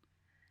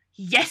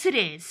 Yes, it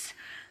is.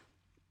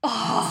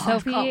 Oh, I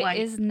Sophie can't wait.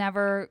 is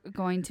never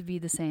going to be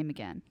the same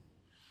again.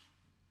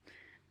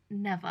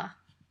 Never.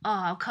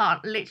 Oh,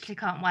 literally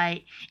can't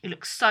wait. It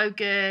looks so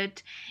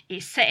good.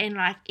 It's set in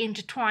like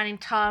intertwining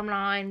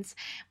timelines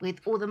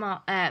with all the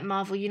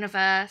Marvel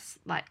universe,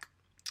 like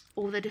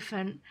all the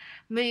different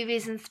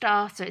movies and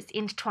stuff. So it's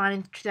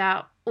intertwining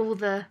throughout all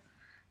the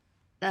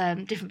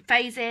different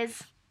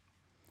phases.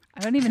 I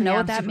don't even know Yeah,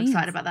 what I'm that super means.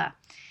 excited about that.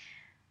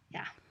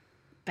 Yeah,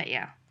 but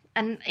yeah,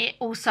 and it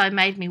also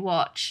made me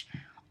watch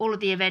all of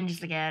the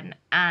Avengers again,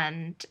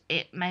 and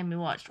it made me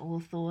watch all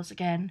of Thor's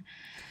again,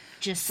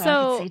 just so I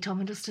So, could see Tom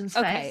Hiddleston's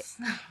okay. face.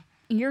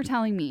 You're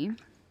telling me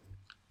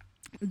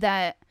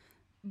that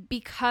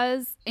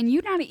because, and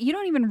you don't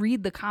even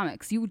read the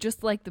comics. You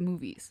just like the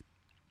movies,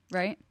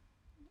 right?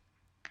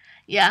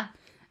 Yeah.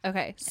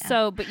 Okay. Yeah.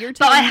 So, but you're But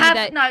telling I me have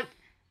that no.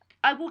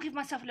 I will give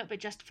myself a little bit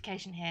of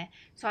justification here.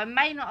 So I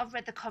may not have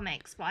read the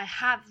comics, but I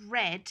have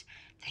read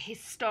the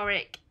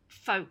historic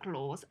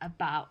folklores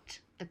about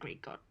the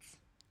Greek gods.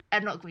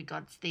 Not Greek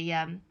gods. The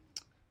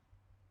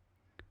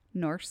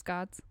Norse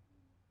gods.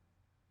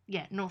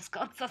 yeah, Norse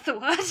gods. That's the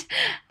word.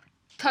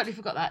 Totally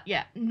forgot that.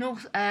 Yeah,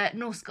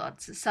 Norse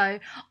gods. So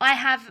I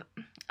have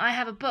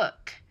a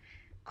book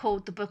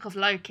called The Book of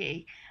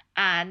Loki,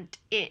 and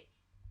it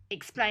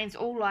explains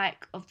all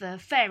like of the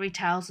fairy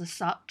tales as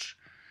such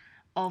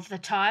of the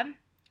time,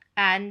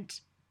 and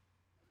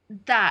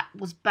that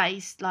was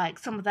based, like,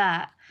 some of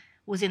that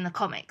was in the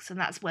comics, and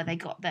that's where they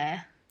got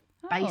their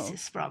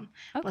basis from,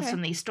 was Okay.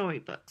 from these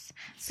storybooks.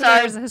 So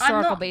there's a I'm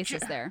historical not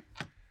basis there.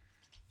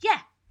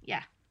 Yeah.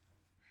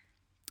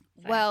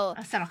 So, Well,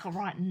 I sound like a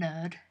right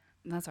nerd.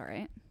 that's all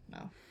right.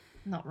 No,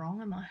 not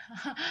wrong, am I?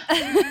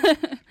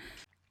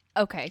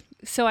 Okay,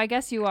 so I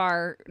guess you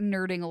are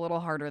nerding a little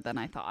harder than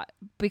I thought,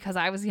 because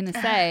I was going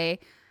to say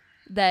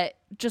that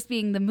just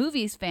being the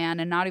movies fan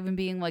and not even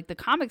being like the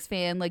comics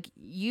fan, like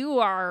you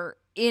are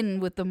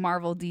in with the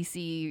Marvel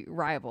DC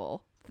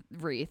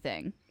rivalry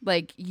thing.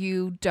 Like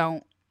you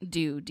don't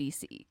do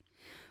DC,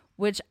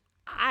 which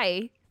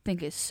I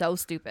think is so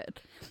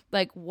stupid.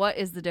 Like, what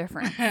is the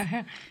difference?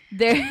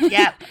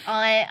 Yep,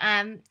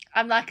 I'm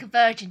like a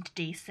virgin to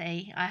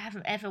DC. I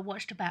haven't ever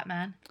watched a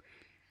Batman.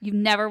 You've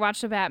never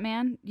watched a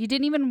Batman? You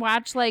didn't even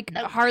watch like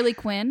Nope. Harley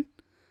Quinn?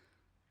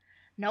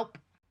 Nope.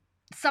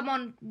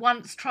 Someone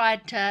once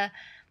tried to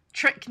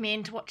trick me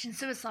into watching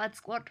Suicide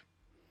Squad,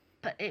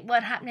 but it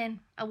weren't happening.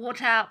 I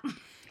walked out.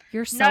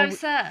 You're so No,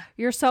 sir.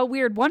 You're so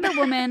weird. Wonder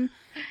Woman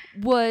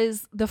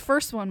was the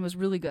first one was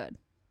really good.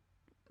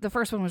 The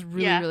first one was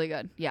really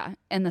good. Yeah.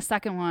 And the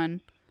second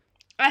one,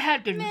 I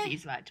heard good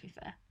reviews about it, to be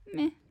fair.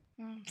 meh.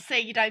 See,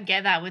 you don't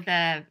get that with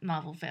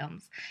Marvel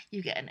films.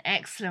 You get an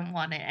excellent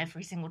one in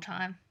every single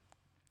time.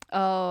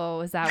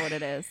 Oh, is that what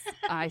it is?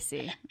 I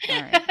see.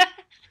 All right.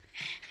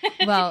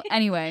 Well,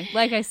 anyway,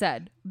 like I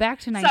said, back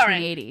to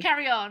 1980. Sorry,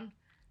 carry on.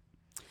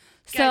 Go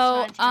So,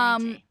 to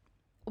 1980.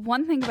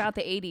 one thing about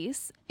the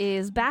 80s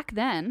is back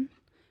then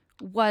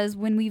was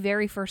when we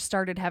very first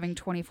started having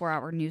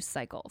 24-hour news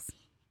cycles.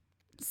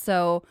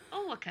 So,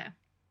 Oh, okay.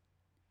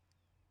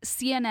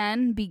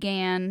 CNN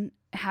began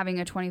having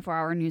a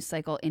 24-hour news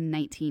cycle in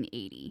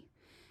 1980.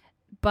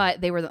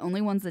 But they were the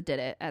only ones that did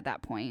it at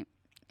that point,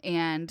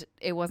 and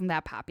it wasn't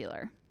that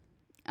popular.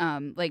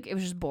 Like, it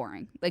was just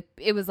boring. Like,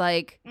 it was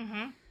like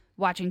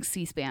watching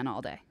C-SPAN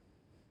all day,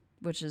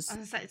 which is... I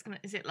was gonna say,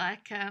 is it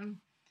like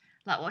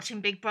watching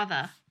Big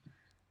Brother?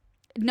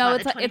 No,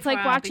 Like the it's like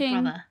 24-hour Big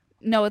watching... Brother?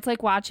 No, it's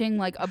like watching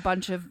like a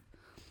bunch of...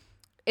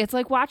 It's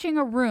like watching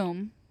a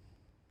room.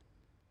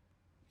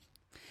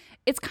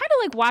 It's kind of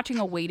like watching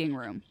a waiting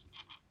room.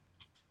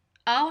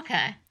 Oh,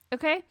 okay.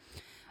 Okay?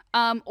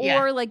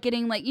 Or like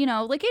getting like, you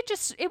know, like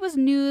it was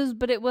news,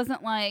 but it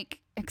wasn't like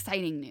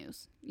exciting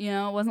news. You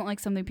know, it wasn't like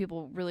something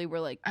people really were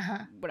like,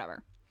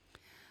 whatever.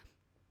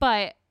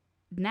 But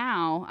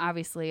now,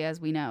 obviously, as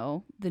we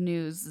know, the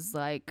news is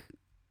like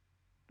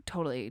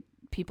totally,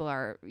 people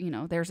are, you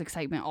know, there's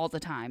excitement all the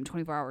time,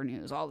 24-hour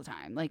news all the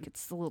time. Like,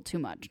 it's a little too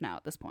much now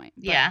at this point.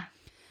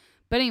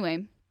 But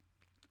anyway,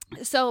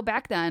 so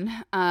back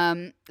then,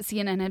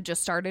 CNN had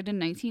just started in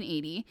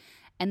 1980,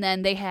 and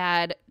then they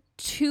had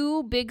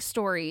two big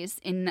stories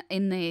in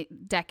the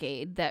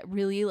decade that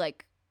really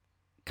like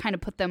kind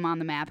of put them on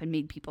the map and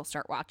made people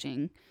start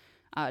watching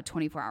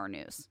 24-hour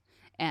news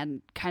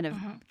and kind of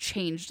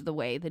changed the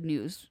way the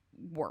news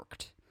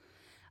worked.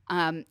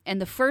 And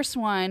the first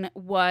one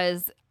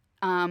was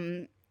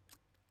on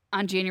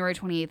January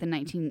 28th in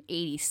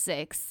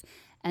 1986,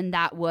 and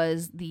that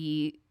was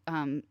the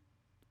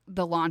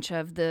launch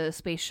of the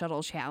Space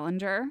Shuttle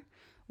Challenger,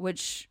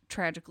 which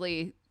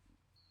tragically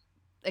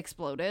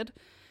exploded.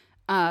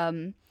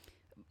 Like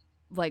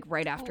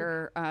right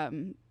after,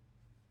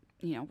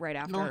 right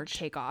after launch.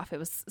 takeoff. It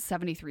was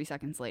 73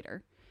 seconds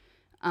later.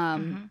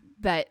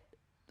 But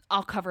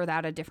I'll cover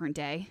that a different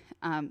day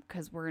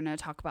because we're going to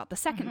talk about the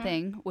second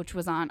thing, which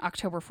was on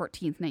October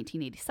 14th,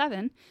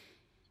 1987,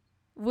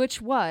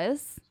 which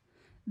was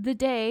the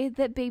day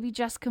that baby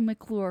Jessica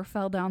McClure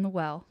fell down the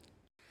well.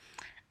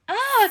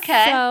 Oh,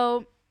 okay.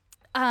 So,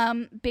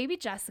 baby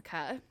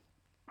Jessica,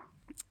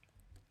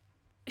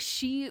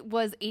 she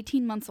was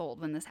 18 months old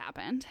when this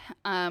happened.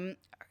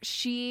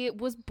 She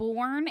was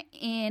born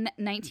in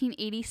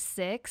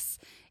 1986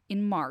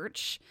 in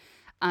March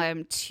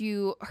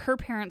to her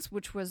parents,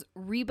 which was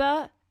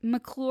Reba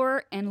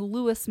McClure and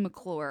Louis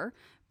McClure,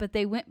 but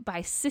they went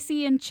by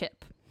Sissy and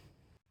Chip.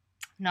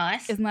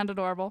 Nice. Isn't that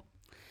adorable?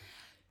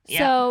 Yeah.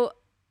 So,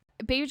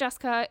 baby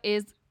Jessica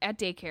is at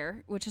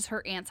daycare, which is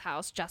her aunt's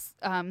house.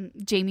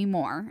 Jamie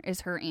Moore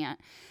is her aunt.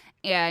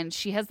 And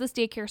she has this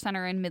daycare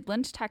center in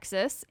Midland,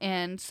 Texas.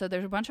 And so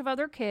there's a bunch of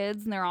other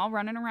kids, and they're all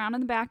running around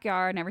in the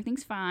backyard, and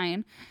everything's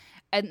fine.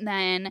 And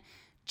then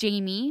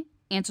Jamie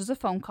answers a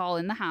phone call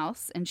in the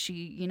house, and she,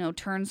 you know,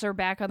 turns her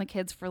back on the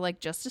kids for like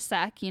just a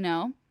sec, you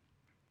know.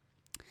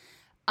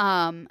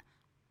 And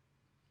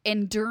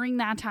during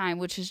that time,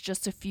 which is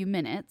just a few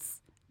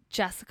minutes,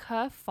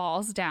 Jessica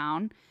falls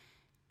down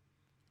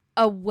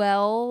a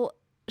well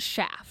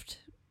shaft,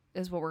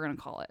 is what we're going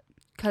to call it,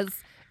 because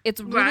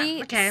it's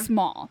really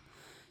small.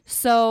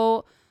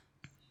 So,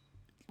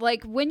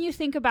 like, when you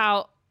think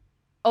about,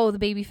 oh, the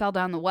baby fell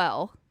down the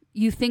well,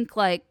 you think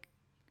like,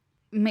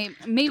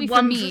 maybe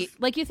for me,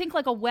 like, you think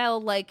like a well,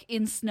 like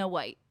in Snow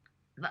White.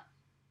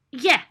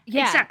 Yeah,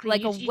 exactly.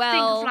 Like you a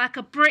well. Think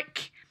of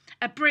like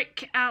a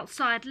brick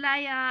outside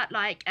layer,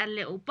 like a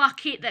little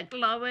bucket that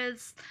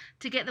lowers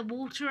to get the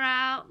water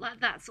out, like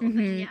that sort of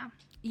thing, yeah.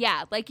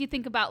 Yeah, like you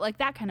think about like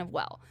that kind of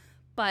well,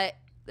 but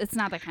it's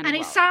not that kind of well.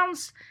 And it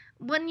sounds,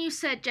 when you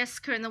said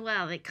Jessica in the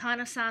well, it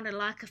kind of sounded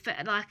like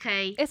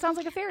it sounds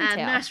like a fairy tale.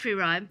 Nursery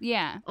rhyme.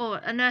 Yeah. Or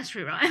a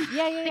nursery rhyme.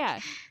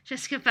 Yeah.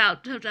 Jessica fell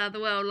down the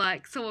well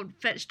like someone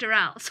fetched her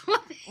out.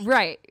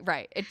 Right.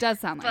 It does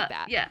sound like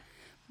that. Yeah.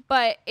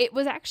 But it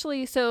was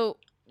actually, so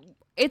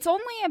it's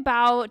only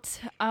about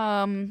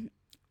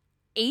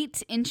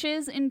 8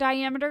 inches in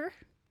diameter.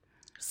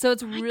 So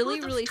it's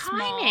really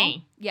small.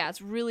 Tiny. Yeah,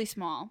 it's really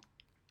small.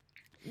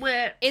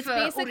 It's for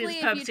basically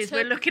audience purposes,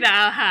 we're looking at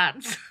our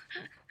hands.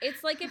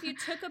 It's like if you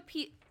took a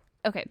piece.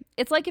 Okay,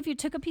 it's like if you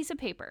took a piece of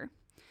paper,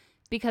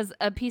 because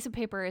a piece of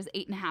paper is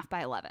 8.5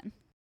 by 11.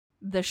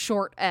 The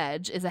short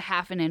edge is a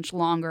 1/2 inch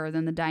longer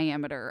than the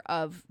diameter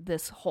of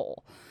this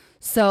hole.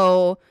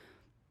 So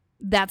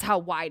that's how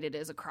wide it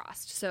is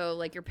across. So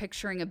like you're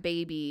picturing a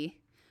baby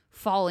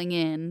falling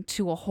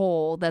into a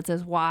hole that's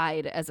as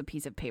wide as a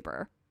piece of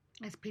paper.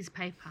 It's a piece of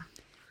paper.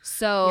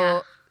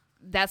 So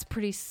that's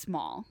pretty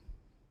small.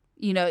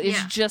 You know,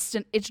 it's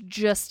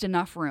just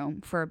enough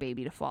room for a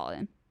baby to fall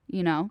in,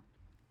 you know?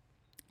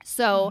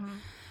 So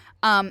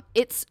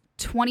it's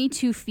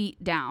 22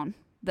 feet down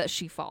that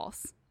she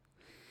falls.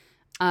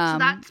 So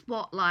that's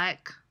what,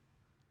 like?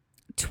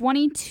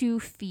 22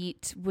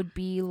 feet would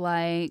be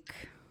like...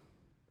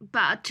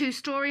 About a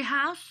 2-story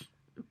house?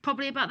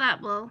 Probably about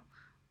that. Well,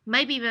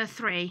 maybe even a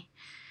 3.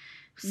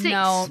 6.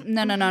 No,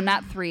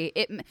 not 3.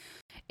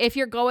 If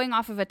you're going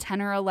off of a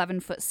 10 or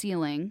 11 foot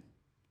ceiling,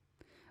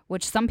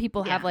 which some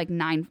people have like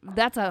 9,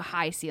 that's a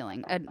high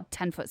ceiling. A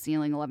 10 foot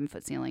ceiling, 11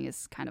 foot ceiling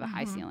is kind of a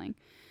high ceiling.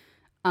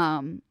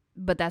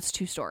 But that's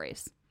 2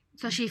 stories.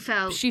 So she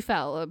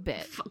fell a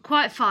bit.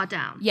 Quite far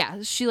down. Yeah,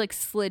 she like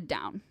slid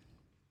down.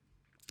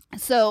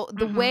 So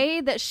the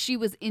way that she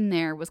was in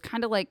there was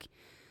kind of like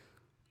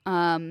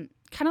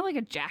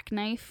a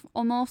jackknife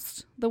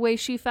almost, the way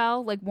she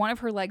fell. Like one of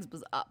her legs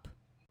was up.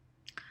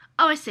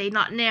 Oh, I see.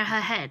 Not near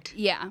her head.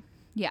 Yeah.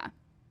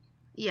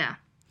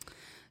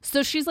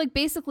 So she's like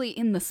basically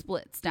in the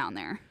splits down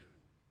there.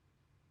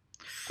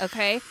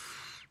 Okay.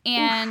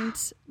 And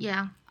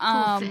yeah,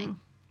 poor thing.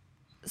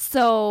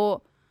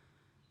 So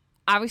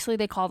obviously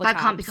they call the cops.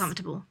 That can't be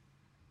comfortable.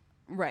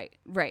 Right,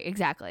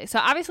 exactly. So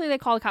obviously they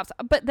call the cops.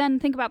 But then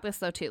think about this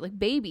though too. Like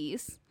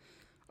babies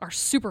are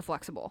super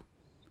flexible.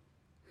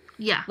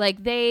 Yeah.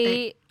 Like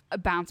they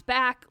bounce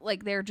back.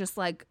 Like they're just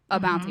like a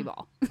bouncy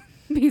ball.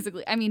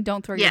 Basically. I mean,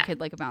 don't throw your kid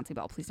like a bouncy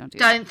ball. Please don't do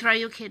that. Don't throw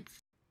your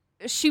kids.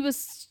 She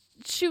was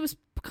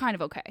kind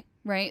of okay,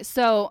 right?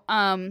 So,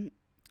 but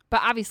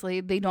obviously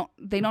they don't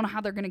know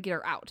how they're going to get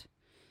her out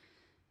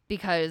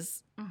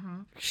because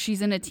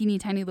she's in a teeny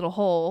tiny little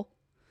hole,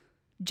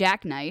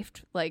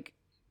 jackknifed. Like,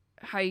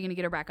 how are you going to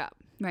get her back up,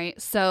 right?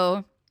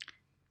 So,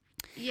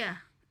 yeah,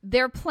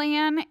 their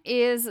plan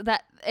is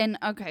that, and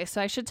okay,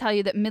 so I should tell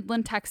you that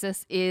Midland,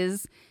 Texas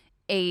is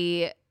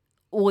a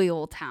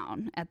oil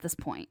town at this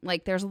point.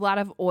 Like there's a lot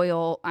of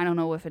oil. I don't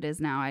know if it is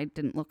now. I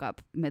didn't look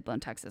up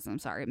Midland, Texas. I'm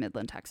sorry,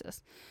 Midland,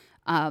 Texas.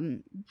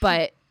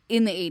 But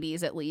in the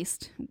 80s, at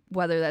least,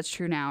 whether that's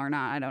true now or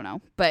not, I don't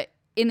know. But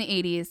in the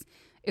 80s,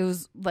 it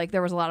was like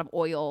there was a lot of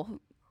oil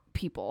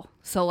people.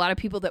 So a lot of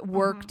people that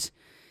worked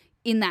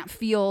in that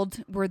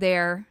field were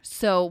there.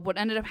 So what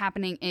ended up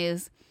happening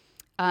is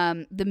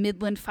the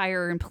Midland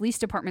Fire and Police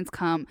departments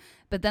come,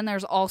 but then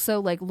there's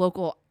also like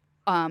local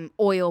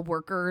oil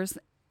workers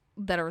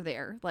that are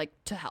there like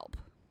to help.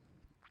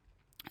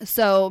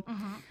 So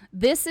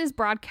this is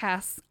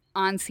broadcast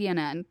on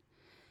CNN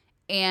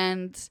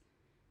and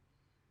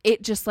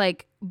it just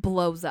like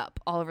blows up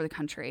all over the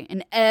country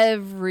and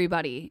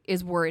everybody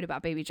is worried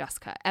about baby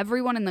Jessica.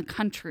 Everyone in the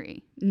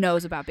country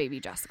knows about baby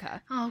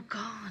Jessica. Oh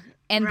God.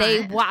 And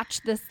they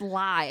watch this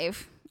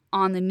live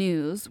on the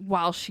news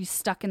while she's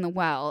stuck in the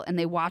well and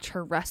they watch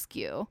her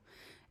rescue.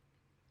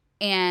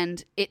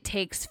 And it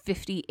takes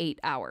 58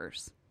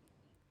 hours.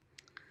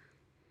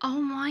 Oh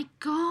my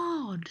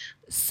God.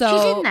 So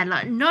she's in there,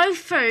 like, no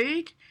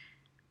food.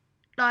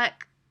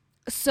 Like.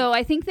 So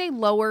I think they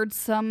lowered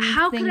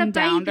something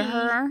down to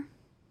her.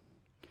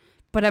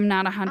 But I'm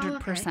not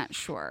 100%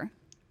 sure.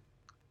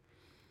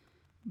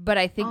 But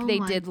I think they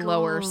did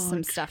lower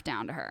some stuff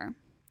down to her.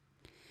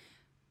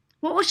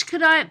 What was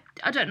I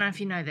don't know if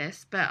you know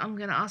this, but I'm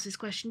going to ask this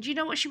question. Do you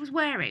know what she was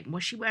wearing?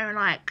 Was she wearing,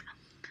 like,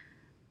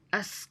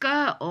 a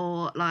skirt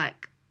or,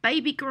 like,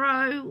 baby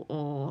grow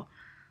or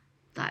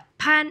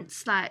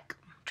pants, like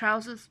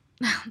trousers.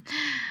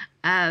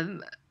 I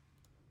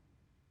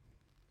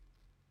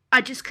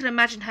just can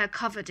imagine her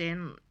covered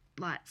in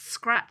like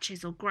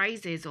scratches or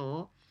grazes,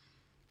 or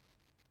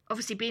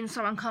obviously being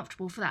so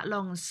uncomfortable for that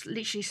long,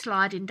 literally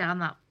sliding down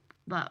that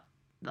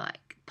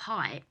like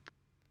pipe.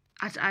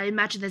 I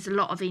imagine there's a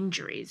lot of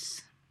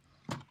injuries.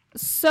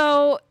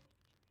 So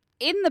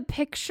in the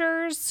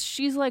pictures,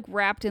 she's like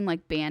wrapped in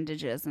like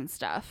bandages and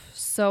stuff.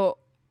 So,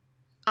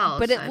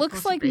 but it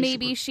looks like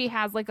maybe she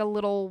has like a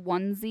little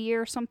onesie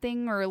or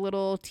something, or a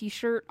little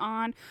t-shirt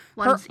on.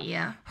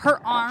 Yeah. Her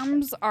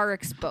arms are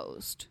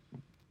exposed.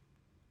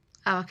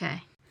 Oh,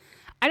 okay.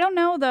 I don't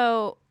know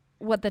though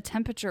what the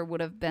temperature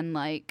would have been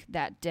like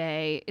that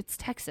day. It's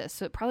Texas,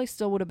 so it probably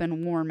still would have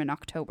been warm in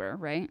October,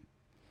 right?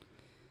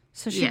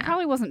 So she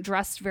probably wasn't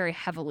dressed very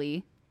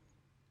heavily.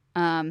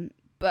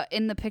 But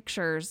in the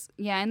pictures,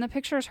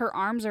 her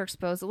arms are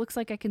exposed. It looks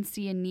like I can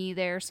see a knee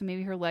there, so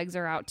maybe her legs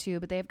are out too,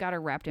 but they've got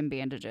her wrapped in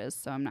bandages,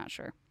 so I'm not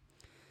sure.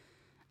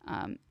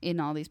 In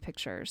all these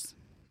pictures.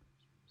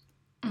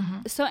 Mm-hmm.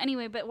 So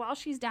anyway, but while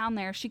she's down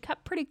there, she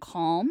kept pretty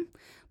calm.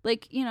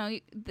 Like, you know,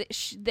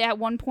 at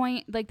one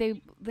point, like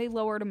they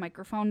lowered a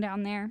microphone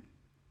down there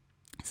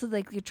so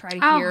they could try to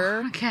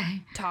hear her,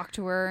 talk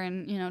to her,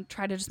 and, you know,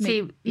 try to just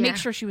make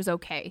sure she was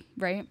okay,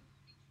 right?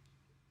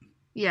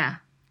 Yeah.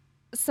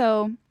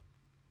 So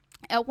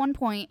at one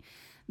point,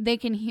 they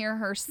can hear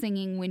her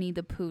singing Winnie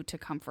the Pooh to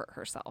comfort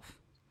herself.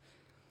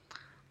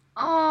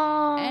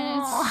 Oh.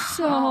 And it's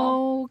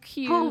so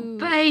cute. Poor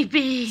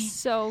baby.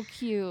 So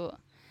cute.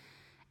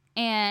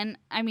 And,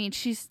 I mean,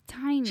 she's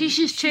tiny.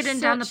 She's chilling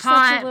down the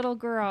pipe. Such a little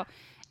girl.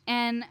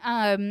 And,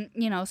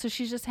 you know, so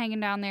she's just hanging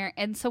down there.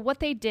 And so what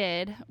they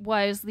did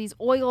was these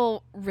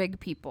oil rig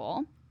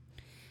people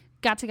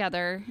got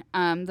together,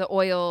 the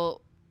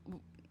oil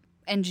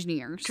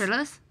engineers.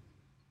 Drillers?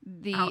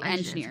 The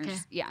engineers, okay.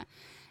 Yeah.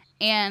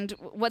 And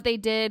what they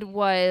did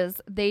was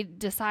they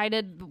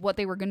decided what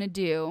they were going to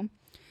do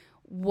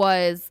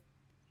was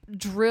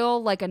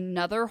drill like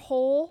another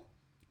hole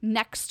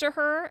next to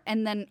her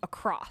and then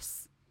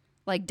across,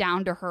 like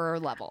down to her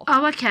level.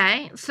 Oh,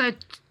 okay. So,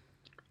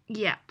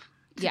 yep.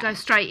 To go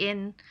straight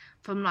in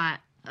from like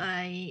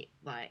a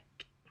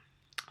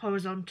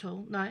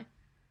horizontal,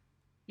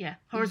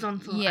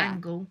 horizontal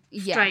angle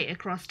straight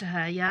across to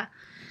her,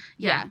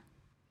 yeah.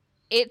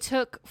 It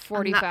took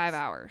 45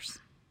 hours.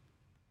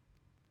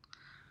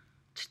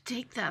 To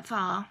dig that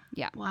far?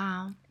 Yeah.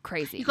 Wow.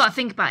 Crazy. You got to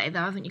think about it,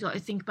 though. I think you got to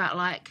think about,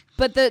 like...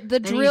 But the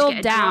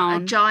drill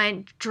down... A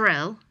giant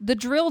drill. The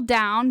drill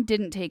down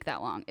didn't take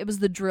that long. It was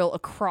the drill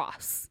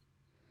across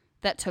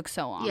that took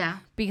so long. Yeah.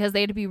 Because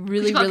they had to be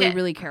really,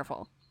 really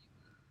careful.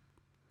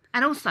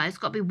 And also, it's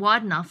got to be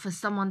wide enough for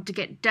someone to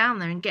get down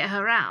there and get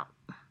her out.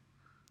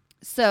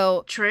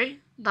 So... True.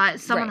 Like,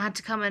 someone had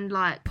to come and,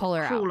 like, pull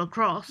her crawl out.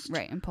 Across.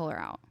 Right, and pull her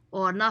out.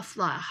 Or enough,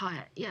 like,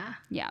 height, yeah.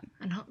 Yeah.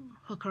 And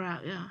hook her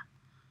out, yeah.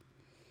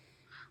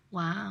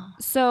 Wow.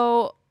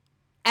 So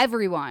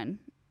everyone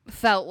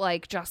felt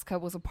like Jessica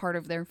was a part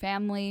of their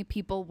family.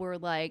 People were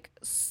like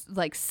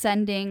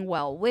sending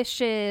well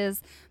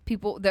wishes.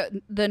 People,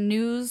 the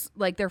news,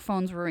 like their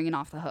phones were ringing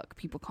off the hook.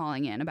 People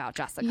calling in about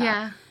Jessica.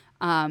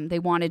 Yeah. They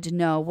wanted to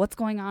know what's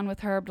going on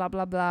with her. Blah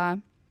blah blah.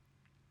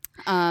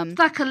 It's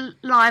like a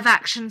live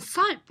action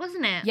soap,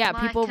 wasn't it? Yeah.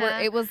 Like people were.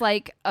 It was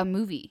like a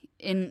movie.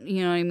 You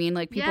know what I mean?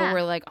 Like people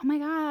were like, oh my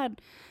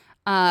god.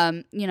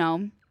 You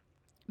know.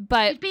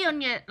 But you'd be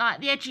on your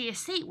the edge of your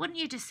seat, wouldn't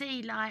you, to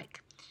see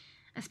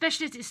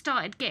especially as it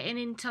started getting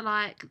into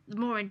like the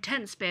more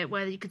intense bit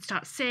where you could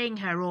start seeing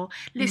her or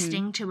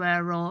listening to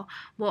her or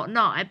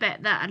whatnot. I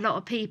bet that a lot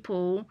of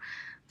people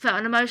felt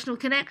an emotional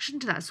connection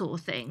to that sort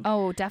of thing.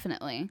 Oh,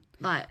 definitely.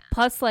 Like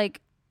plus,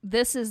 like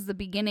this is the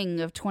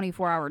beginning of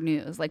 24-hour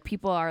news. Like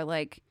people are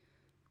like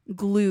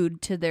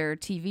glued to their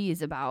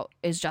TVs about,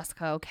 is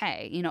Jessica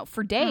okay? You know,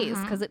 for days,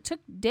 because it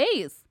took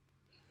days.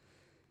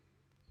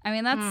 I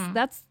mean,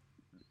 that's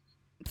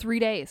 3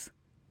 days,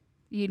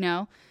 you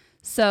know.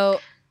 So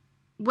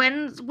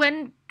when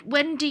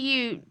do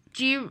you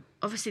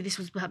obviously this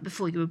was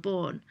before you were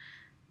born,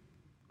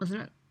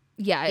 wasn't it?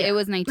 Yeah. It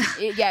was 19.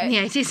 Yeah,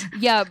 it is.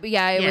 Yeah,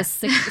 it was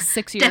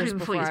six years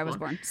before I was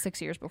born.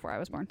 6 years before I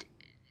was born.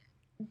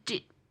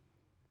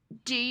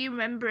 Do you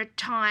remember a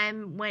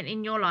time when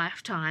in your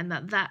lifetime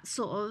that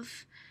sort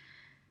of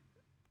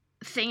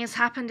thing has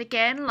happened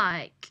again,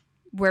 like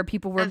where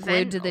people were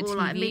glued to the TV?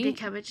 Like media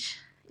coverage?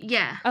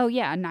 Yeah. Oh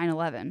yeah,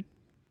 9/11.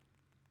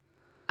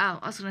 Oh,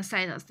 I was going to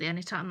say that's the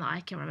only time that I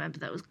can remember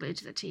that was glued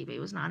to the TV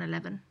was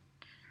 9/11.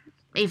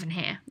 Even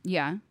here.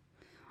 Yeah.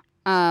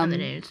 On the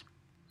news.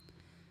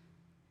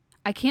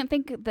 I can't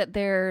think that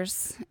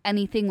there's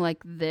anything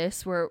like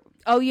this where,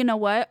 oh, you know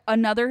what?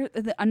 Another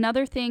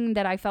thing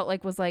that I felt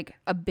like was like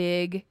a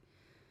big,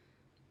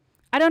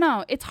 I don't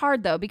know. It's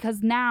hard though,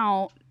 because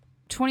now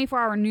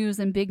 24-hour news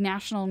and big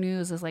national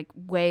news is like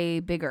way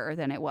bigger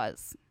than it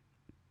was.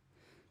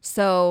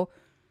 So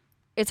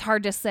it's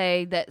hard to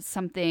say that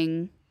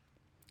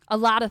a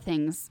lot of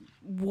things,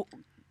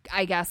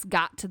 I guess,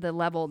 got to the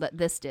level that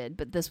this did,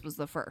 but this was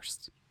the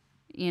first,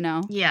 you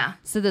know? Yeah.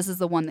 So this is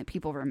the one that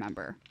people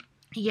remember.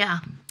 Yeah.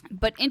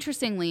 But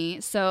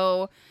interestingly,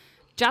 so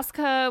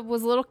Jessica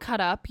was a little cut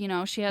up, you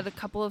know, she had a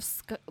couple of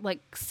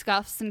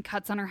scuffs and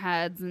cuts on her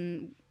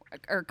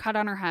cut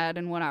on her head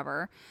and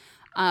whatever.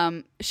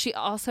 She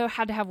also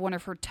had to have one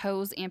of her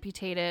toes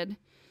amputated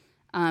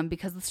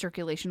because the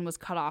circulation was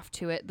cut off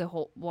to it the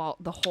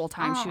whole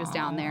time she was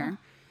down there.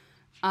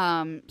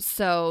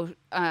 So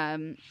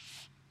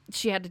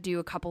she had to do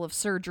a couple of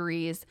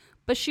surgeries,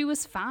 but she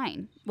was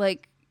fine.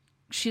 Like,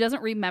 she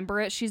doesn't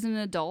remember it. She's an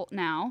adult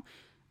now,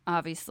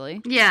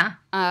 obviously. Yeah.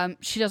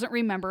 She doesn't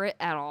remember it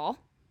at all.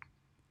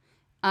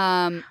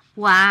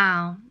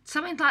 Wow.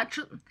 Something like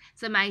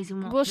it's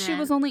amazing. Well, she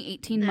was only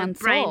 18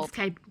 months old.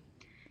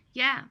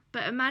 Yeah,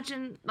 but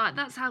imagine, like,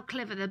 that's how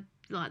clever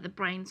the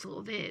brain sort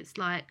of is.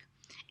 Like,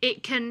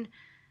 it can,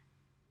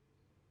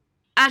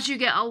 as you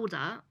get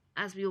older,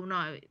 as we all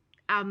know,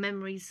 our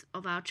memories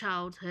of our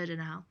childhood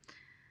and our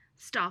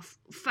stuff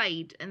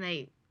fade and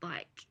they,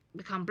 like,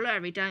 become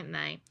blurry, don't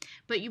they?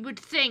 But you would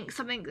think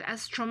something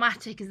as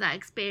traumatic as that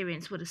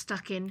experience would have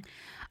stuck in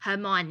her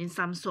mind in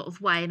some sort of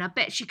way, and I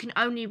bet she can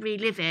only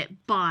relive it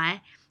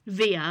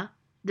via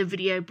the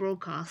video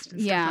broadcast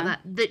and stuff like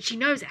that she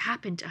knows it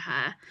happened to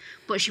her,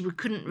 but she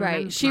couldn't remember.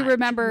 Right, she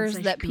remembers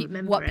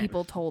what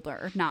people told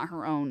her, not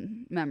her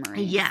own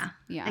memory. Yeah,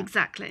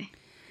 exactly.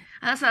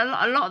 And that's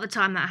a lot of the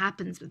time that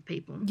happens with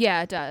people.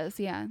 Yeah, it does.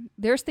 Yeah,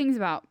 there's things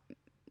about,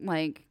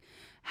 like,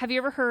 have you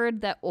ever heard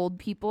that old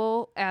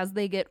people, as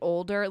they get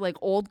older, like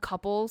old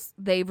couples,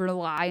 they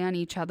rely on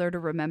each other to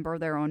remember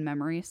their own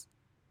memories?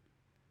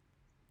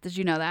 Did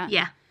you know that?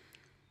 Yeah.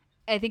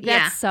 I think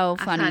that's so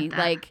funny.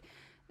 Like,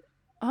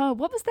 oh,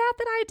 what was that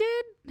I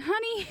did,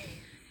 honey?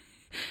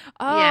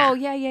 Oh,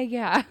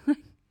 yeah.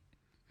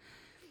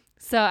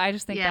 So I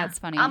just think that's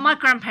funny. My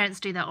grandparents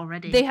do that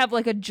already. They have,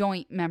 like, a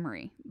joint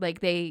memory.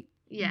 Like, they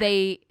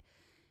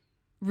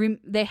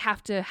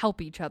have to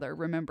help each other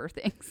remember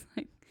things.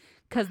 Like,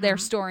 because they're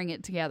storing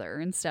it together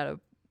instead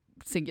of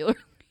singular.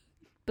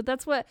 But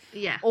that's what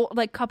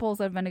like couples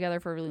that have been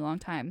together for a really long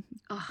time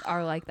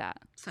are like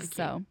that. So cute.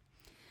 So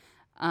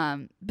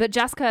but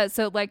Jessica,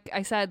 so like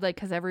I said, like,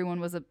 because everyone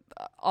was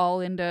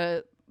all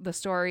into the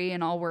story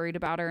and all worried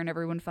about her and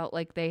everyone felt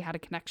like they had a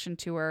connection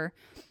to her.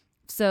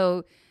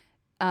 So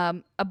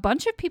a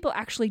bunch of people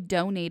actually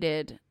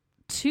donated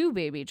to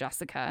baby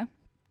Jessica.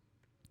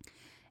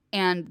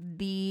 And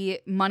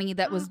the money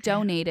that was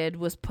donated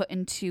was put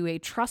into a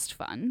trust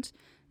fund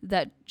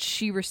that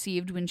she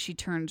received when she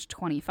turned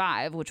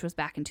 25, which was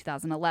back in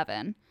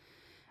 2011.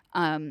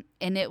 And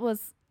it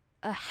was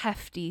a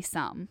hefty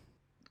sum.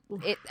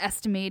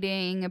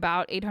 Estimating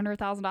about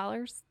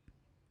 $800,000.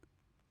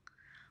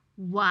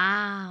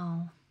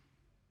 Wow.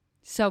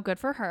 So good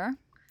for her.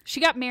 She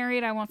got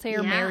married. I won't say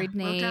her married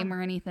name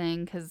or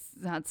anything because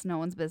that's no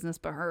one's business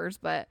but hers.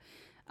 But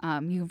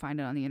you can find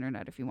it on the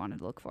internet if you wanted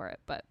to look for it.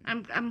 But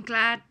I'm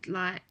glad,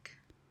 like,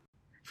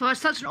 for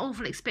such an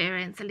awful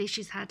experience, at least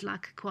she's had,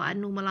 like, quite a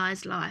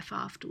normalised life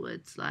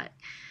afterwards. Like,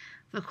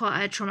 for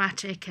quite a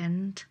traumatic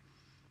and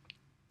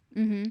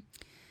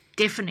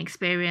different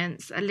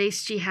experience, at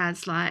least she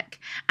has, like,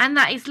 and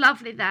that is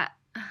lovely that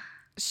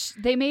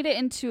they made it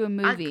into a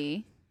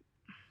movie.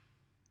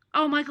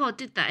 Oh my God,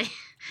 did they?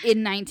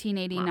 In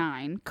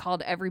 1989,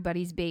 called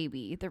Everybody's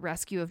Baby: The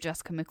Rescue of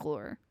Jessica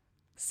McClure.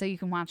 So you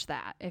can watch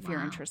that if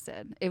you're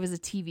interested. It was a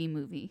TV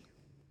movie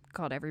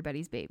called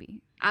Everybody's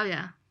Baby. Oh,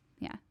 yeah.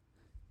 Yeah.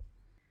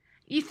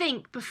 You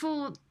think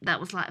before that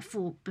was, like,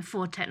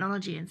 before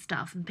technology and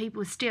stuff, and people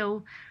were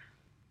still,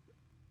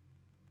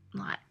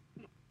 like,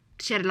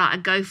 she had, like,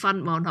 a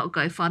GoFundMe, well, not a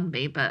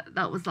GoFundMe, but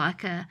that was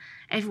like I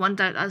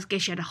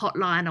guess she had a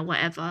hotline or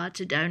whatever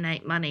to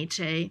donate money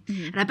to.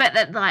 And I bet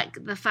that,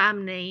 like, the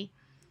family,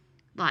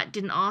 like,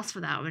 didn't ask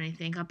for that or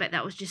anything. I bet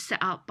that was just set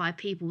up by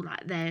people,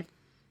 like, they're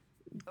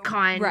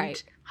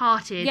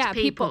kind-hearted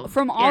people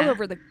from all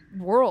over the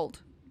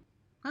world.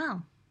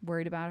 Wow.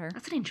 Worried about her.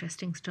 That's an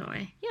interesting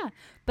story. Yeah.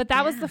 But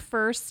that was the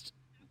first,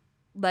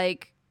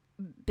 like,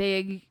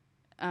 big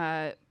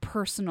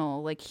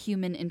personal, like,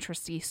 human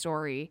interesty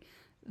story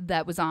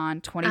that was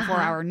on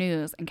 24-hour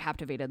news and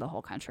captivated the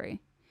whole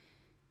country.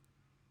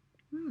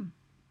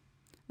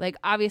 Like,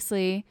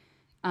 obviously,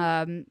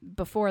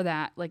 before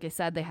that, like I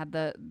said, they had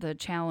the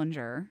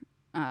Challenger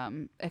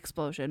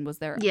explosion was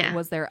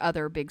their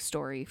other big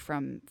story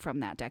from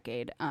that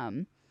decade.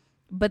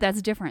 But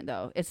that's different,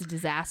 though. It's a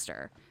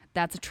disaster.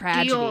 That's a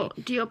tragedy.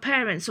 Do your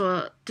parents,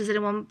 or does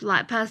anyone,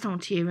 like, personal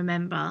to you,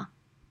 remember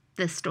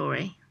this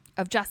story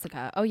of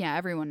Jessica? Oh yeah,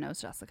 everyone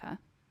knows Jessica.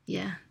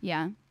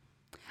 Yeah.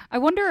 I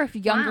wonder if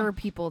younger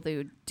people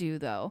do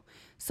though.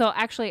 So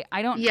actually,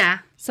 I don't. Yeah.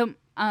 So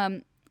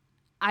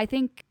I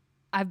think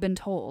I've been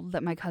told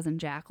that my cousin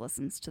Jack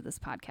listens to this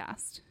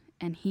podcast,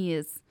 and he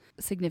is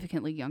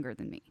significantly younger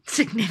than me.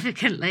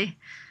 Significantly.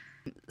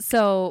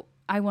 So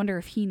I wonder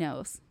if he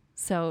knows.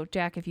 So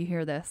Jack, if you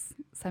hear this,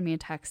 send me a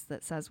text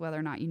that says whether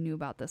or not you knew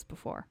about this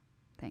before.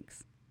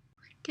 Thanks.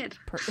 Good.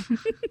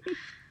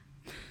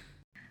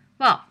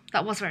 Well,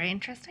 that was very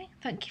interesting.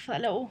 Thank you for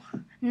that little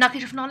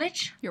nugget of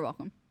knowledge. You're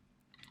welcome.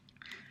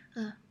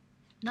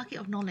 Nugget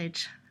of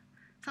knowledge.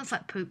 Sounds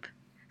like poop.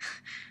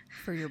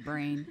 For your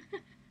brain.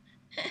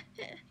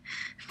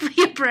 For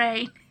your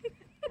brain.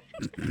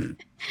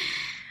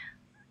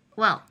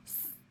 Well,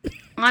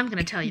 I'm going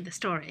to tell you the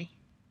story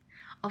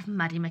of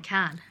Maddie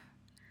McCann.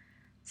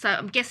 So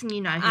I'm guessing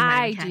you know who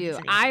Maddie McCann is.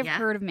 I've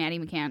heard of Maddie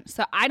McCann.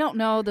 So I don't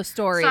know the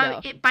story, so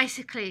though. It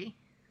basically...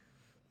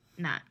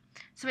 No.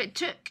 So it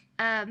took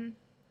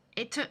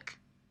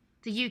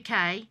the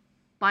UK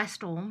by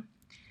storm.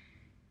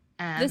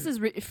 This is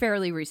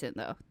fairly recent,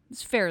 though.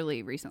 It's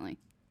fairly recently.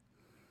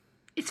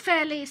 It's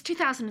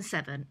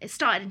 2007. It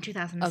started in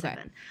 2007.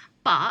 Okay.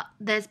 But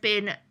there's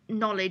been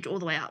knowledge all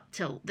the way up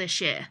till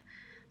this year.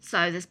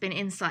 So there's been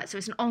insight. So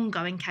it's an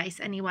ongoing case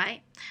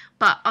anyway.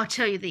 But I'll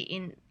tell you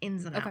the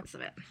ins and outs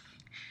of it.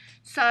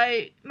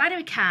 So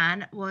Maddie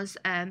McCann was,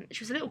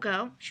 she was a little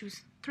girl. She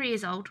was 3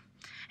 years old.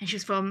 And she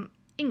was from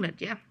England,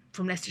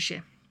 from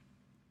Leicestershire.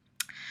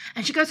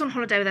 And she goes on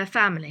holiday with her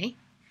family,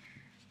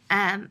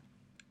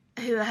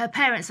 who her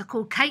parents are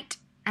called Kate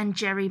and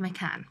Jerry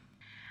McCann.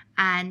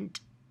 And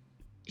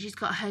she's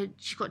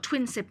got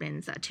twin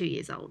siblings that are 2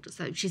 years old,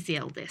 so she's the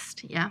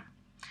eldest,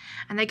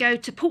 And they go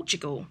to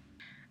Portugal,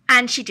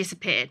 and she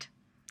disappeared.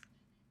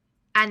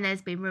 And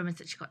there's been rumours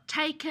that she got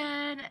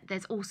taken.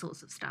 There's all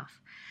sorts of stuff.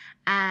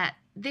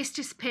 This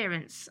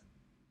disappearance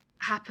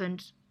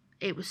happened.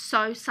 It was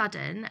so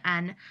sudden,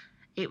 and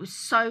it was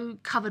so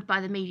covered by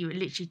the media. It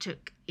literally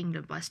took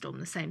England by storm.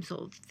 The same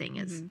sort of thing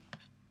as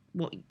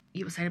what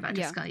you were saying about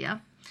Jessica,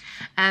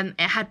 It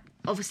had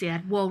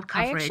world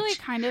coverage. I actually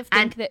kind of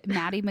think that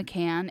Maddie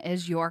McCann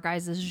is your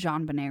guys'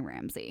 JonBenet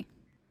Ramsey.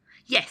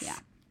 Yes. Yeah.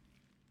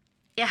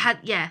 It had.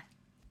 Yeah,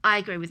 I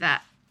agree with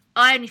that.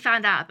 I only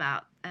found out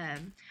that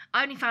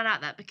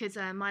because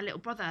my little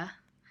brother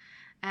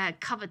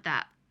covered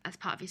that as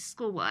part of his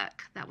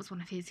schoolwork. That was one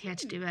of his. He had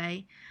to do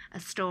a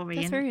story.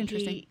 That's very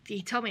interesting.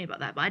 He told me about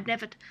that, but I'd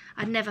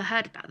never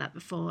heard about that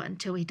before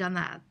until he'd done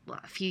that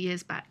a few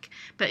years back.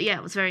 But yeah,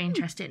 it was very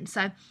interesting.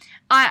 So,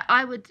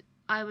 I would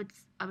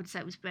say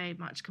it was very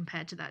much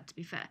compared to that, to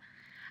be fair.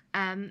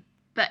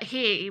 But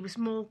here it was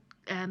more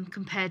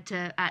compared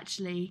to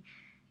actually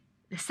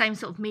the same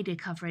sort of media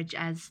coverage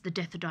as the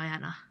death of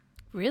Diana.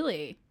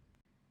 Really?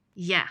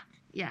 Yeah.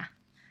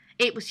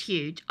 It was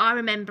huge. I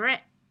remember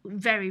it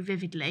very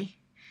vividly.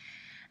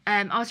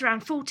 I was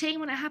around 14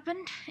 when it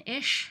happened,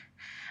 ish.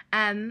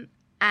 And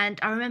I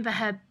remember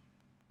her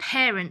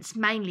parents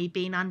mainly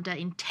being under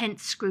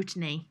intense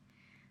scrutiny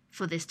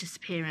for this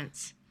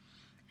disappearance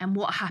and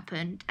what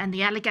happened and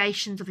the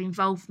allegations of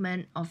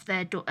involvement of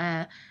her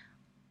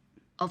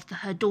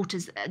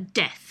daughter's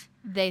death.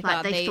 They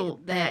thought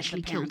they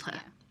actually killed her.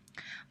 Yeah.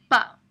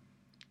 But,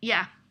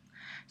 yeah.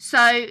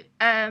 So,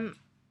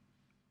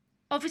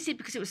 obviously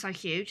because it was so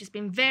huge, there's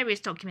been various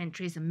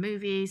documentaries and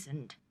movies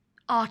and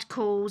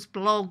articles,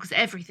 blogs,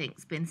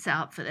 everything's been set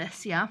up for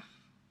this,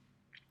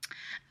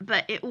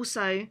 But it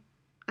also,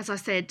 as I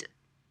said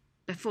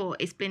before,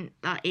 it's been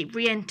it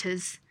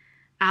re-enters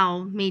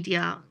our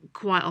media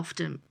quite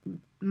often,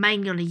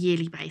 mainly on a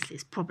yearly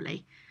basis,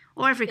 probably,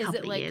 or every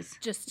couple of years.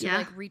 Just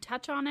to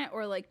retouch on it,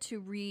 or to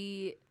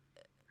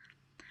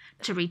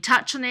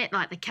retouch on it,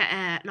 like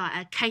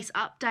a case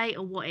update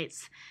or what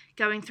it's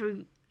going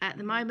through at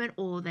the moment,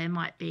 or there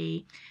might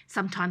be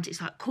sometimes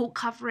it's like court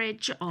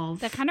coverage of.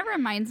 That kind of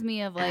reminds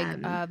me of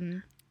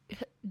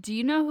do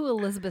you know who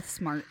Elizabeth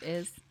Smart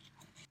is?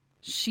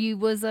 She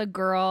was a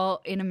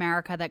girl in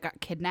America that got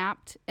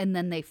kidnapped, and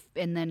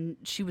then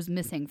she was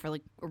missing for a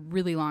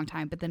really long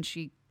time, but then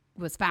she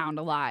was found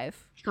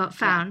alive. She got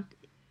found.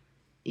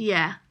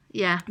 Yeah.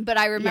 But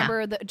I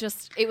remember that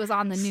it was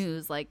on the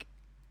news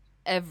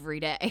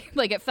every day.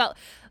 It felt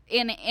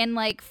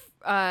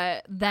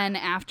then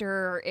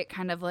after it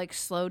kind of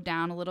slowed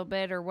down a little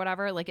bit or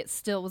whatever, it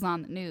still was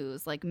on the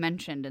news,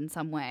 mentioned in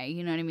some way.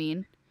 You know what I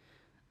mean?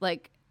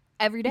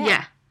 Every day.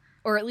 Yeah.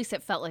 Or at least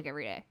it felt like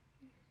every day.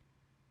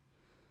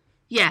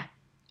 Yeah.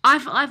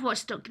 I've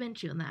watched a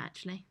documentary on that,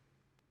 actually.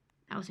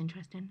 That was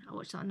interesting. I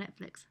watched it on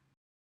Netflix.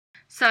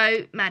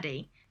 So,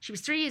 Maddie, she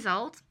was 3 years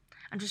old.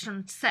 I'm just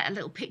trying to set a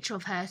little picture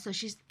of her. So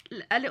she's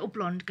a little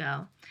blonde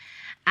girl.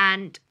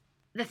 And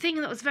the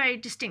thing that was very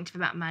distinctive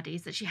about Maddie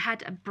is that she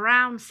had a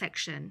brown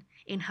section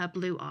in her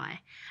blue eye.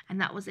 And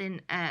that was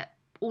in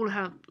all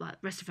her,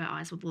 rest of her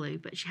eyes were blue.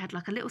 But she had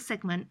a little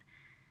segment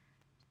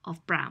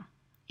of brown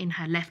in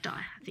her left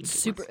eye, I think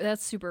it was.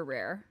 That's super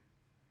rare.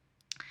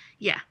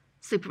 Yeah,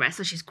 super rare.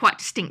 So she's quite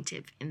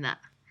distinctive in that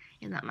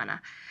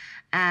manner.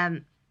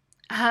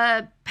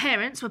 Her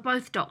parents were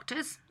both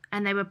doctors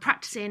and they were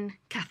practicing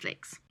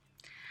Catholics.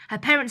 Her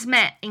parents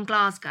met in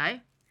Glasgow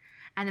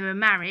and they were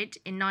married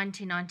in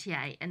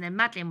 1998, and then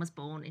Madeleine was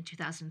born in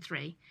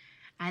 2003.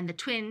 And the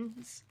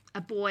twins,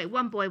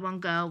 one boy,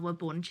 one girl, were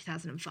born in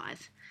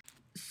 2005.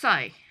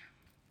 So,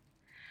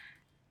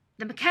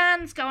 the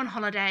McCanns go on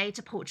holiday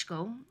to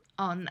Portugal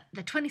on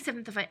the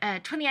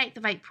 28th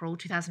of April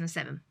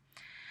 2007.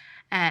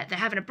 They're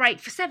having a break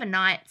for 7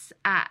 nights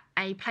at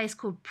a place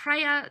called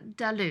Praia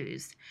da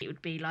Luz. It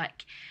would be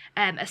like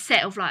a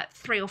set of like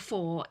 3 or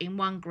 4 in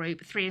one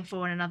group, 3 and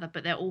 4 in another,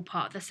 but they're all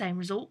part of the same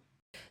resort.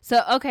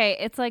 So, okay,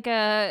 it's like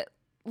a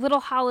little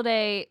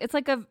holiday. It's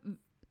like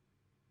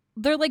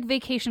they're like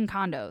vacation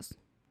condos.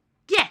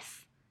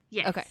 Yes.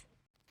 Okay.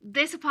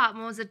 This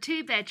apartment was a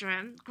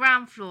 2-bedroom,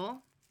 ground floor.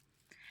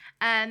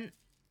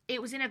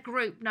 It was in a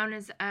group known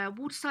as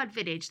Waterside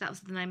Village. That was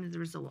the name of the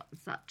resort and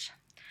such.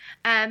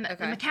 The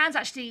McCanns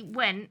actually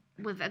went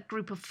with a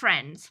group of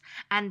friends,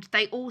 and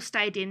they all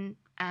stayed in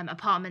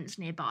apartments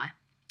nearby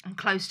and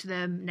close to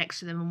them, next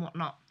to them and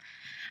whatnot.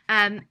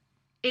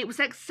 It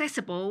was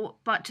accessible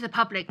but to the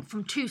public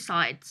from 2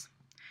 sides.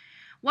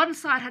 One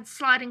side had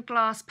sliding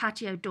glass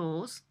patio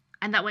doors,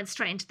 and that went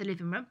straight into the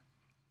living room.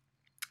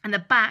 And the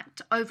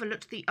back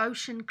overlooked the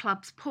Ocean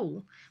Club's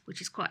pool,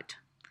 which is quite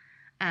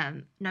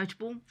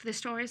notable for this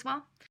story as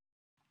well.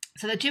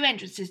 So the 2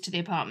 entrances to the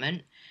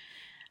apartment,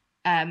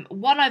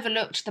 one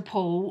overlooked the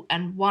pool,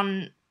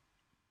 and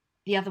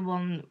the other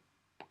one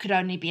could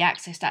only be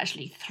accessed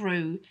actually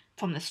through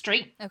from the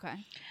street.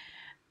 Okay.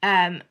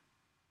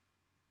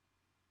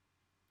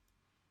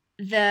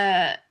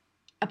 The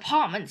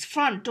apartment's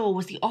front door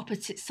was the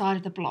opposite side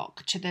of the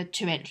block to the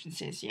 2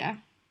 entrances, yeah?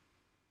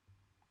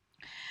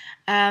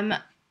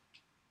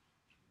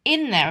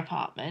 In their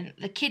apartment,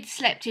 the kids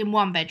slept in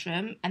one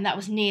bedroom, and that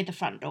was near the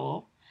front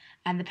door,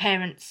 and the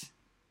parents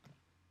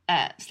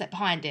slept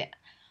behind it,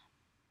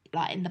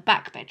 like in the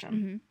back bedroom.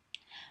 Mm-hmm.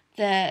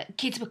 The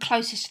kids were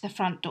closest to the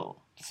front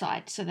door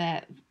side, so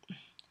they're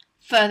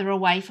further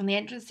away from the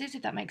entrances,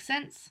 if that makes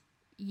sense.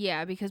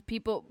 Yeah, because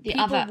people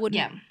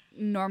wouldn't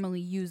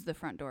normally use the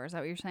front door. Is that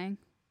what you're saying?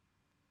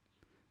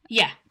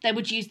 Yeah, they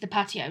would use the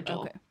patio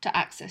door to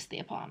access the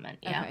apartment,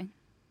 yeah. Okay.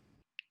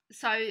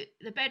 So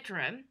the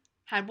bedroom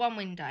had one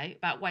window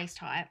about waist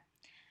height,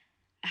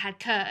 it had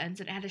curtains,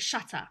 and it had a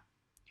shutter.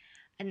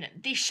 And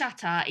this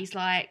shutter is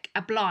like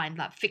a blind,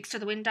 like fixed to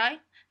the window.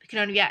 It can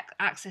only be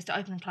accessed to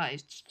open and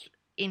closed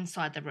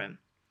inside the room.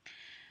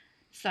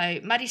 So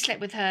Maddie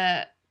slept with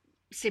her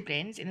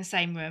siblings in the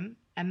same room,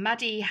 and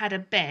Maddie had a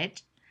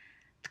bed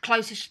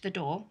closest to the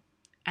door,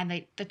 and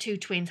the 2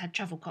 twins had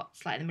travel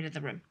cots like in the middle of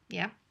the room.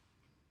 Yeah.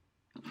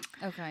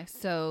 Okay,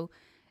 so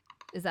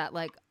is that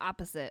like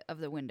opposite of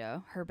the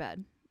window? Her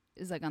bed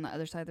is like on the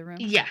other side of the room?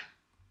 Yeah.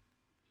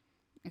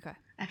 Okay.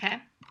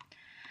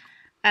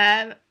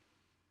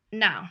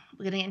 Now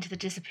we're going to get into the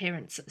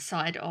disappearance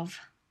side of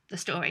the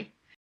story.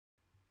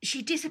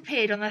 She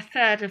disappeared on the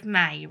 3rd of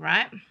May,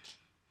 right?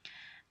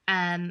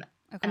 And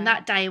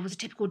that day was a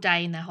typical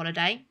day in their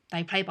holiday.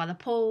 They play by the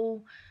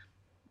pool,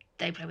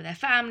 they play with their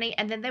family,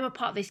 and then they were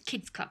part of this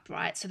kids club,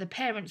 right? So the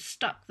parents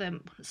stuck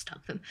them.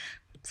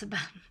 It's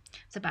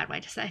a bad way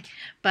to say,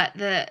 but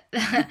the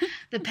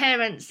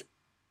parents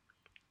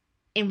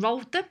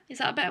enrolled them. Is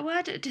that a better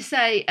word to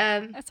say?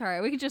 That's all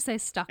right. We could just say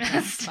stuck them.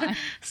 It's fine.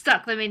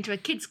 Stuck them into a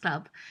kids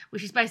club,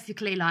 which is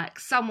basically like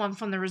someone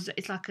from the resort.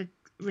 It's like a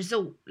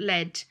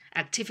resort-led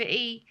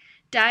activity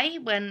day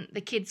when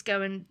the kids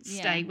go and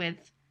stay with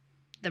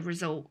the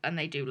resort, and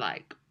they do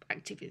like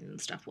activities and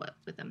stuff, work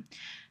with them.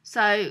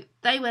 So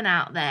they went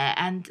out there,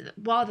 and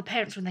while the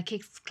parents were in the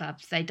kids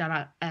clubs, they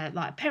done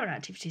like parent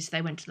activities. So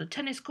they went to the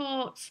tennis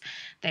courts,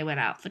 they went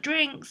out for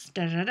drinks,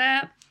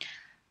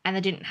 and they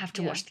didn't have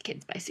to watch the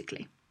kids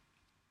basically.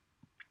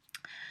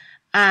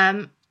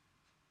 Around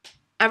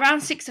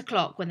 6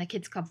 o'clock when the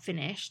kids club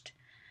finished,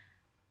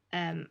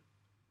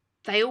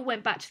 they all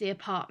went back to the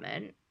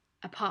apartment,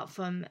 apart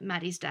from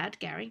Maddie's dad,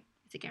 Gary.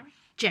 Is it Gary?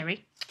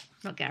 Jerry,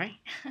 not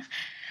Gary.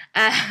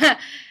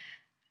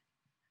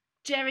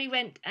 Jerry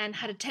went and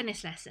had a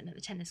tennis lesson at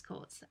the tennis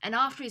courts. And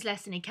after his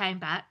lesson, he came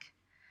back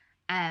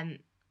and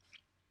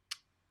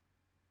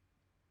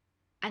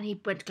he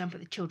went to go and put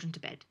the children to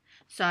bed.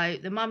 So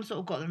the mum sort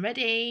of got them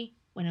ready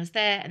when he was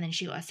there, and then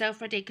she got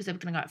herself ready because they were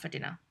going to go out for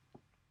dinner.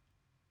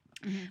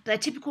 Mm-hmm. But their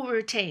typical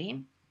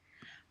routine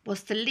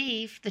was to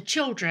leave the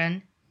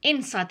children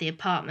inside the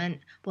apartment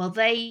while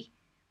they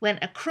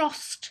went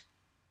across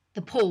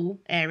the pool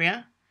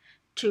area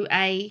to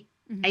a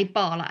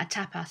bar, like a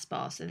tapas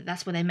bar. So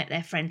that's where they met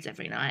their friends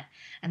every night,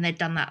 and they'd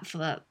done that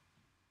for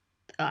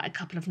a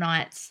couple of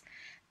nights.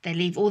 They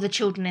leave all the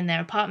children in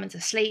their apartments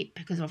asleep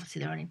because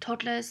obviously they're only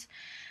toddlers,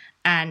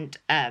 and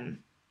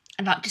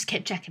like just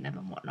kept checking them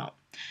and whatnot.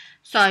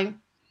 So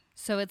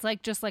it's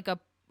like just like a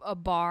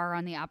bar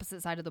on the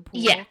opposite side of the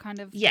pool, kind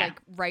of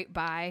like right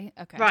by.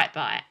 Okay, right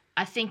by.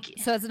 I think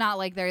so. It's not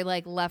like they're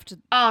like left.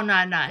 Oh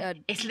no!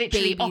 It's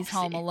literally baby's opposite.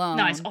 Home Alone.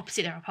 No, it's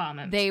opposite their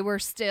apartment. They were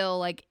still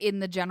like in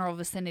the general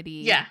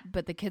vicinity. Yeah,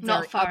 but the kids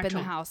not are up in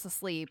the house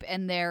asleep,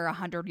 and they're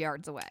 100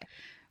 yards away,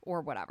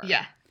 or whatever.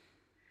 Yeah.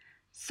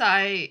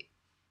 So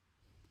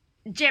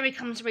Jerry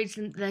comes, reads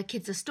the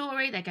kids a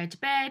story. They go to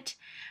bed.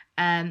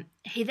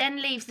 He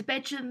then leaves the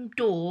bedroom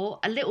door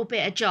a little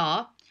bit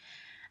ajar,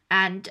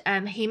 and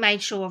he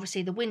made sure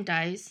obviously the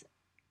windows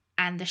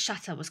and the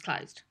shutter was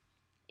closed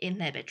in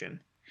their bedroom.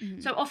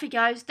 Mm-hmm. So off he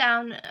goes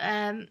down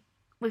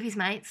with his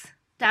mates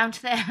down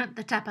to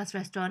the tapas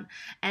restaurant,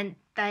 and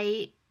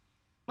they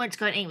went to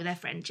go and eat with their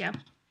friend, yeah.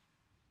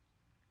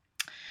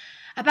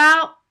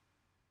 About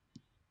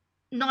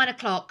 9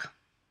 o'clock,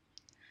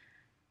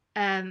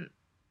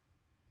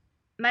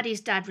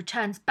 Maddie's dad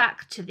returns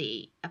back to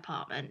the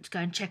apartment to go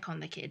and check on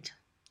the kids,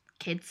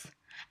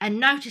 and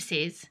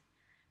notices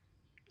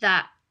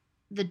that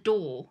the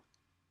door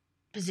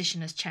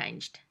position has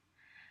changed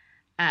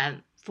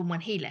from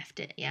when he left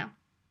it, yeah?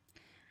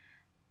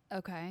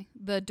 Okay.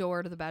 The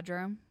door to the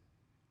bedroom?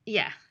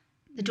 Yeah.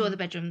 The door of the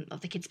bedroom, of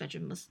the kids'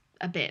 bedroom, was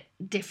a bit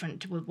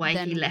different to the way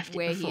he left it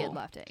before. He had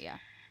left it, yeah.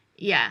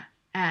 Yeah.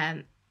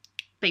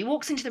 But he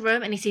walks into the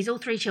room and he sees all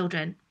 3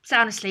 children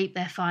sound asleep.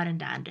 They're fine and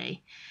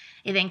dandy.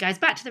 He then goes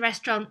back to the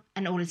restaurant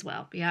and all is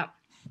well. Yeah.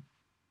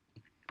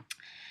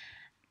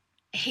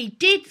 He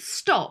did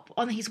stop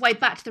on his way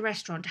back to the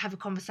restaurant to have a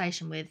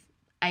conversation with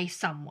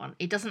someone.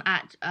 It doesn't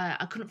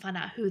I couldn't find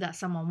out who that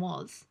someone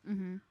was.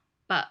 Mm-hmm.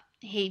 But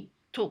he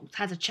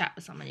has a chat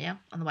with someone, yeah,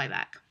 on the way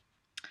back.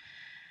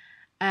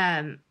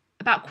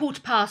 About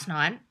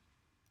 9:15,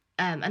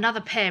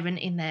 another parent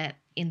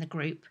in the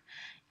group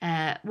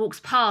walks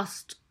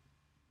past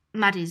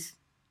Maddie's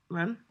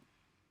room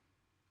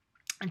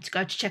and to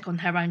go to check on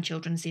her own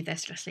children, see if they're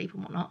still asleep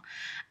and whatnot.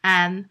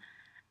 And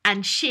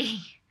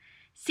she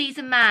sees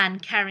a man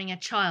carrying a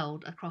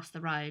child across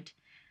the road.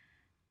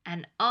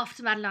 And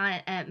after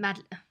her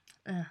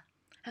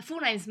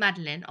full name's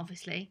Madeline,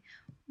 obviously,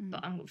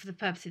 but for the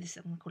purpose of this,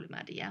 I'm going to call it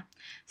Maddie, yeah?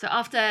 So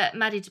after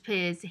Maddie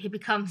disappears, he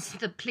becomes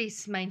the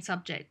police's main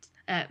suspect.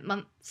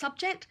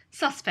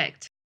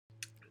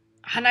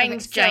 Her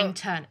name's Jane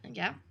Turner,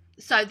 yeah?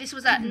 So this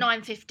was at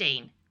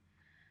 9:15.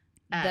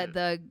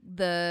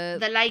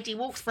 The lady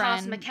walks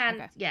past McCann.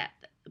 Okay. Yeah,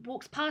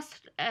 walks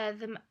past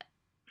the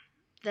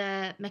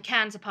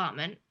McCann's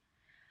apartment,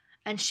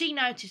 and she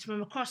noticed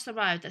from across the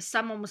road that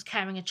someone was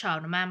carrying a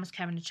child. A man was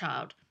carrying a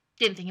child.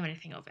 Didn't think of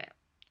anything of it.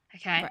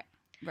 Okay.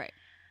 Right.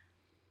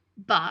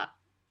 But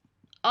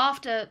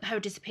after her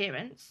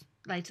disappearance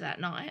later that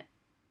night,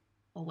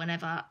 or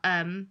whenever,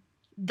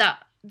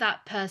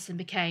 that person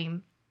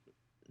became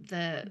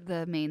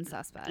the main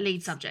suspect,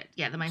 lead subject.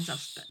 Yeah, the main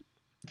suspect.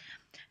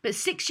 But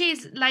 6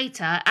 years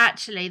later,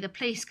 actually, the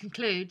police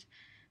conclude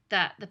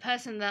that the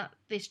person that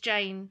this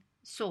Jane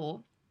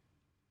saw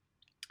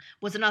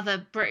was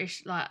another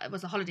British,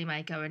 was a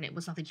holidaymaker, and it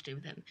was nothing to do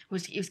with him.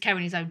 He was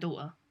carrying his own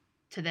daughter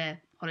to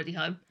their holiday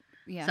home.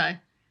 Yeah. So,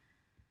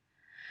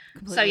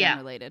 completely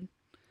unrelated.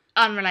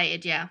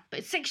 Unrelated, yeah.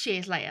 But 6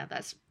 years later,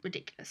 that's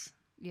ridiculous.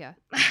 Yeah.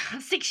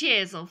 6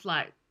 years of,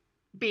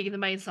 being the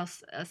main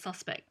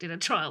suspect in a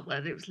trial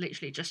where it was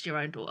literally just your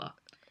own daughter.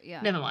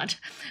 Yeah. Never mind.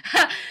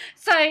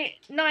 So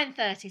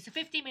 9:30. So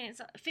 15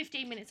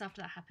 minutes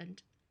after that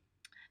happened,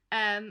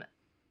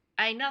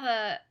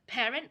 another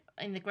parent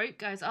in the group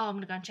goes, "Oh, I'm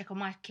going to go and check on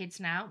my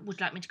kids now. Would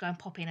you like me to go and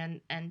pop in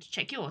and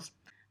check yours?"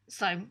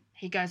 So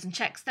he goes and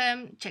checks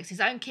them, checks his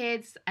own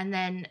kids, and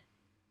then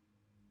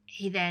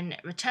he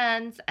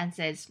returns and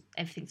says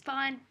everything's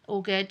fine,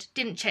 all good.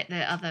 Didn't check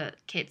the other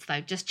kids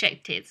though, just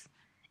checked his.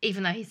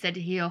 Even though he said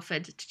he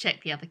offered to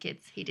check the other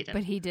kids, he didn't.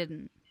 But he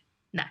didn't.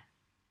 No.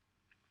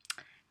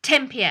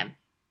 10 p.m.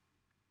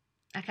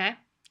 Okay,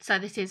 so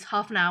this is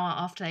half an hour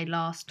after they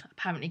last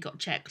apparently got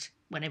checked,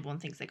 when everyone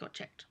thinks they got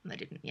checked, and they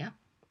didn't, yeah?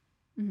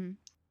 Mm-hmm.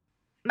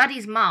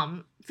 Maddie's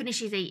mum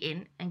finishes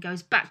eating and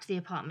goes back to the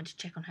apartment to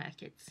check on her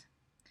kids.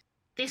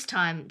 This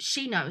time,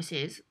 she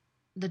notices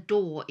the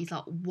door is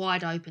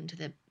wide open to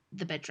the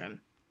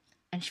bedroom,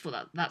 and she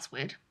thought that's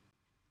weird.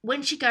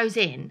 When she goes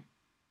in,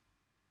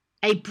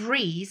 a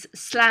breeze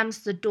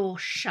slams the door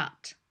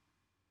shut.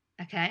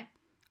 Okay?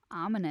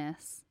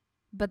 Ominous.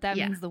 But that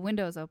means the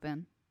window's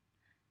open.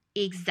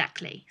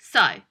 Exactly.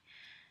 So,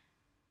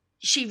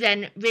 she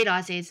then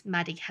realises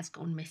Maddie has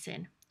gone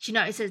missing. She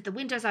notices the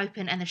window's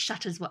open and the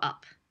shutters were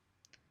up.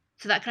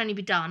 So that can only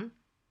be done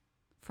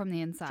from the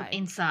inside. From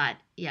inside,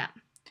 yeah.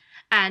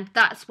 And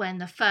that's when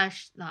the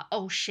first,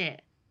 oh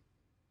shit,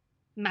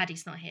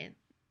 Maddie's not here,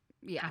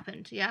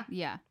 happened, yeah?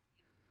 Yeah.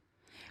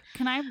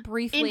 Can I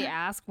briefly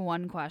ask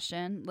one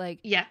question?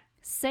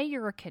 Say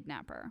you're a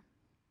kidnapper.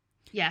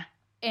 Yeah.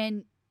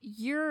 And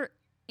you're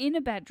in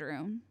a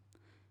bedroom,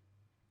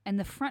 and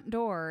the front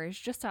door is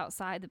just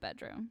outside the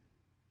bedroom.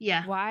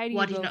 Yeah. Why do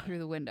you go through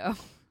the window?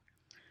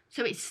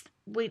 So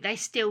they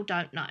still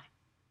don't know.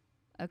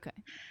 Okay.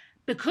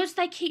 Because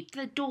they keep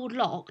the door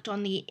locked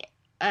on the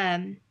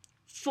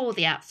for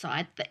the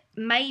outside, that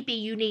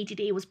maybe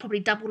it was probably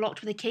double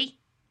locked with a key.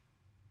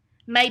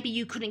 Maybe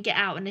you couldn't get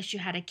out unless you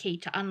had a key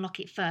to unlock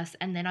it first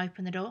and then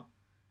open the door.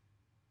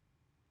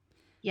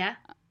 Yeah?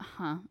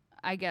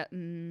 I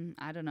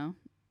don't know.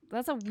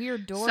 That's a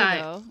weird door,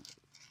 though.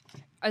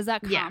 Is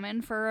that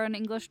common for an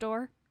English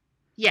door?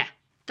 Yeah.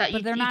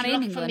 But they're not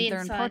in England.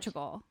 They're in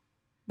Portugal.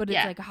 But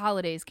it's like a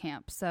holidays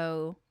camp,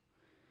 so...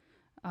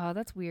 Oh,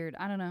 that's weird.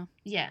 I don't know.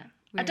 Yeah.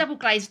 Weird. A double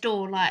glazed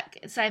door,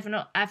 say if an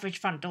average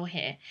front door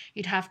here,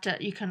 you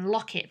can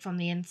lock it from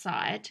the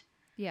inside.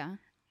 Yeah.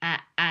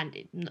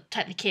 And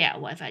take the key out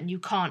or whatever, and you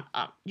can't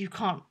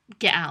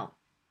get out.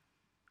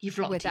 You've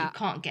locked it, you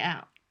can't get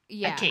out.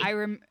 Yeah,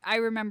 I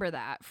remember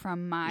that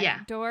from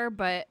my door,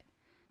 but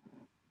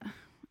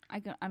I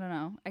don't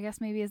know. I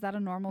guess maybe is that a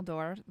normal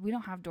door? We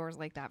don't have doors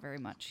like that very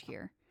much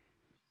here.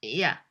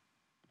 Yeah.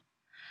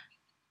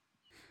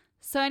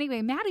 So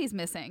anyway, Maddie's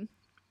missing.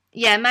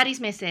 Yeah, Maddie's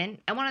missing.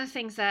 And one of the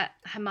things that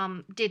her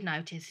mum did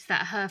notice is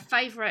that her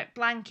favourite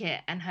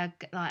blanket and her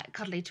like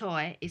cuddly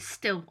toy is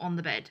still on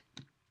the bed.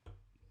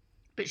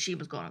 But she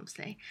was gone,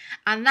 obviously.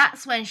 And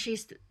that's when she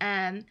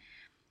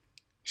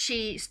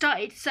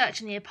started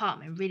searching the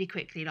apartment really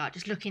quickly, like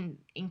just looking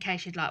in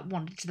case she'd like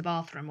wandered to the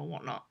bathroom or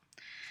whatnot.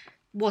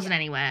 Wasn't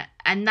anywhere.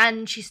 And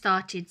then she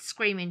started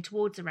screaming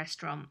towards the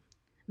restaurant,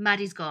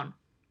 Maddie's gone.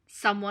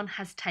 Someone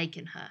has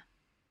taken her.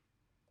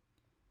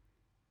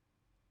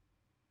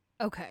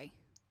 Okay.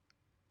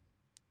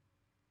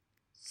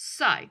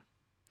 So,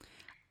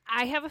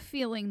 I have a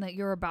feeling that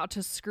you're about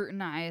to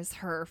scrutinize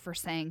her for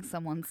saying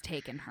someone's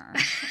taken her.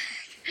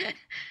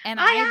 And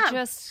I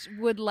just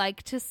would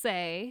like to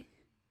say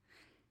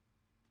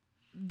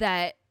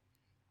that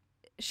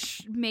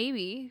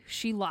maybe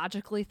she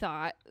logically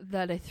thought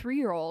that a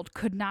 3-year-old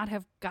could not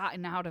have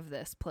gotten out of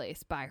this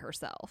place by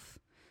herself.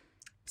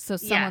 So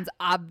someone's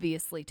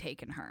obviously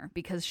taken her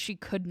because she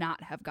could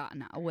not have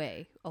gotten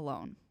away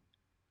alone.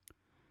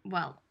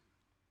 Well,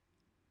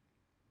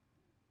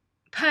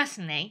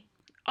 personally,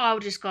 I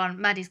would just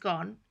gone, Maddie's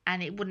gone,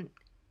 and it wouldn't.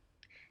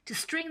 To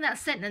string that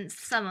sentence,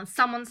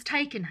 someone's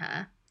taken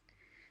her,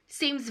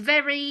 seems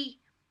very.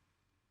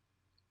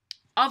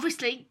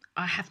 Obviously,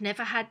 I have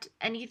never had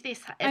any of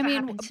this happen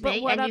to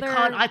me, and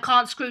I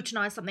can't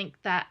scrutinise something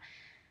that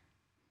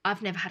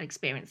I've never had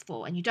experience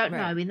for, and you don't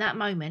know in that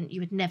moment.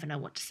 You would never know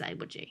what to say,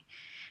 would you?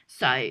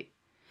 So.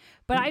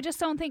 But I just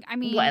don't think,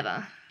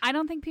 whatever. I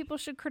don't think people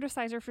should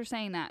criticize her for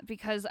saying that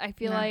because I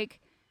feel like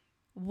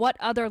what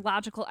other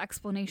logical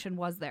explanation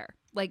was there?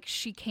 Like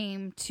she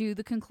came to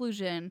the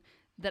conclusion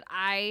that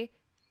I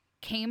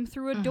came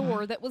through a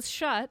door that was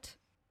shut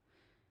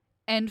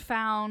and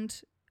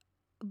found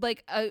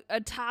like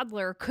a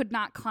toddler could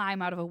not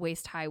climb out of a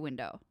waist-high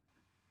window.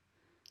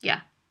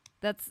 Yeah.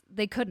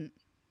 They couldn't.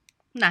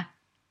 No.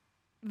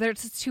 They're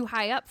just too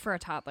high up for a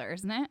toddler,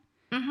 isn't it?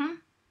 Mm-hmm.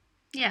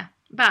 Yeah.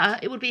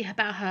 It would be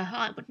about her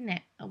height, wouldn't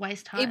it? A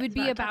waist height. It would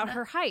be about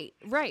her height,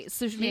 right?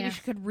 So maybe she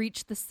could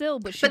reach the sill,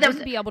 but she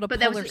wouldn't be able to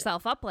pull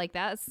herself up like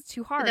that. It's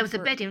too hard. But there was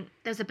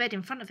a bed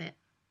in front of it,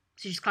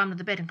 so she just climbed on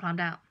the bed and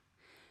climbed out.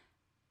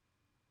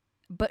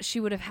 But she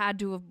would have had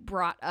to have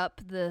brought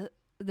up the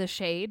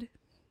shade.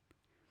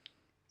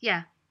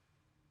 Yeah.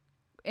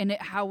 And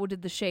how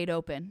did the shade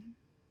open?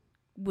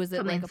 Was it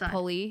from like inside. A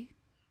pulley?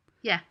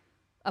 Yeah.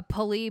 A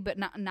pulley, but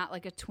not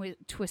like a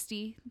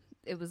twisty.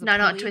 It was no,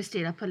 not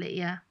twisted. A pulley.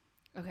 Yeah.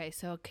 Okay,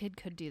 so a kid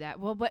could do that.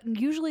 Well, but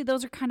usually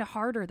those are kind of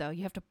harder, though.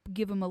 You have to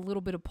give them a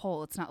little bit of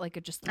pull. It's not like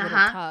just a little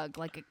tug.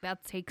 Like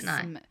that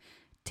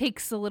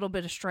takes a little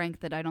bit of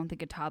strength that I don't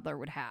think a toddler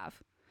would have.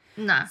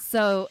 No.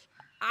 So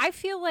I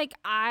feel like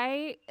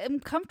I am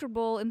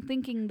comfortable in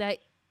thinking that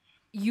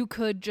you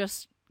could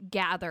just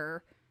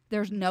gather.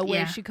 There's no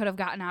way she could have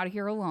gotten out of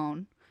here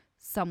alone.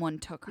 Someone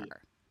took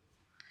her.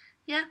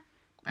 Yeah.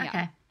 Okay.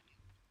 Yeah.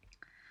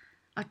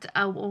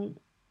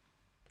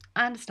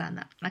 I understand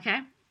that. Okay.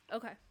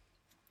 Okay.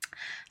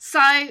 So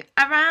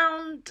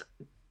around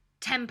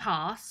 10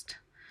 past,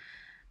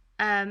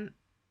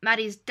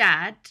 Maddie's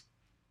dad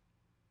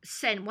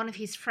sent one of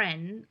his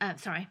friends.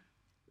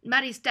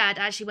 Maddie's dad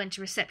actually went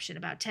to reception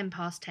about 10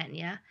 past 10.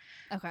 Yeah.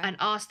 Okay. And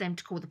asked them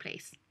to call the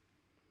police.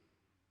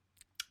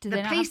 Did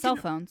they not have cell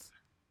phones?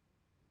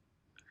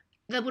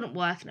 They wouldn't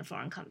work in a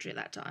foreign country at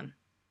that time.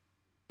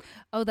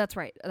 Oh, that's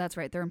right. That's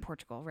right. They're in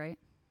Portugal, right?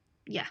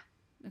 Yeah.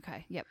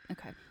 Okay. Yep.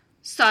 Okay.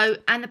 So,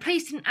 and the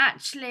police didn't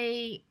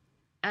actually.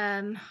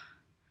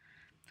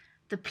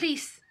 The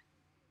police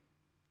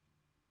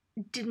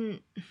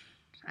didn't.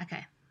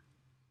 Okay.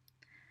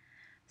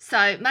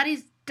 So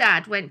Maddie's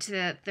dad went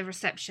to the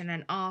reception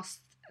and asked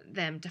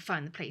them to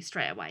phone the police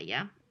straight away.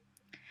 Yeah.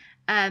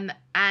 And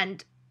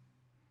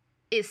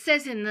it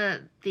says in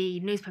the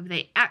newspaper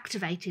they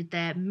activated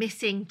their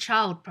missing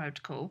child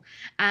protocol,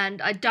 and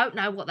I don't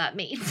know what that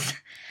means.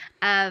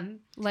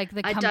 Like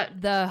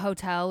the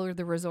hotel or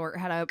the resort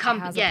has a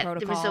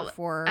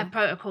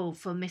protocol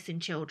for missing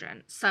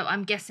children. So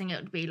I'm guessing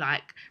it would be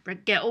like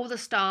get all the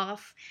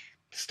staff,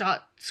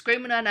 start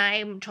screaming her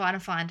name, trying to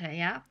find her.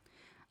 Yeah,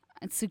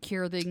 and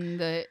securing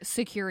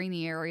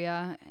the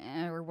area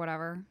or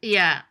whatever.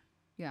 Yeah.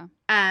 Yeah.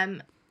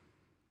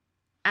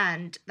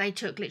 And they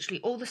took literally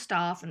all the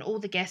staff and all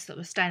the guests that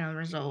were staying on the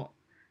resort,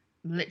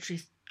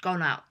 literally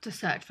gone out to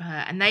search for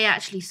her. And they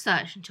actually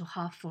searched until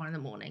 4:30 in the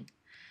morning.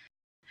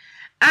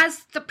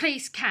 As the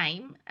police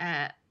came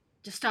to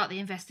start the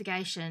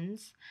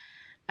investigations,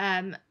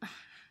 on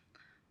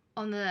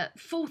the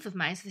 4th of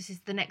May, so this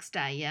is the next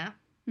day, yeah?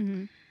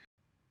 Mm-hmm.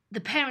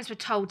 The parents were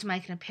told to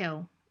make an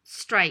appeal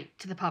straight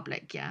to the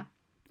public, yeah?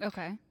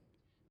 Okay.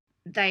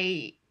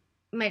 They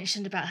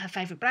mentioned about her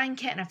favourite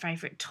blanket and her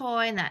favourite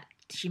toy and that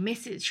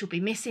she'll be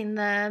missing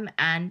them,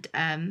 and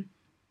the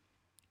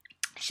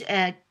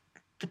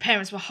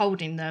parents were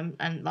holding them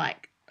and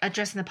like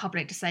addressing the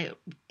public to say,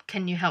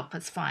 can you help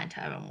us find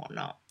her and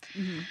whatnot.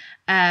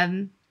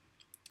 Mm-hmm.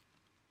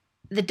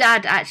 the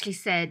dad actually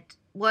said,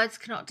 "Words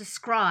cannot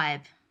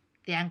describe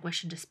the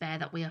anguish and despair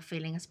that we are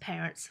feeling as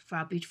parents for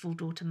our beautiful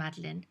daughter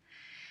Madeleine.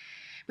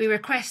 We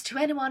request to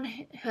anyone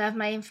who have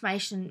made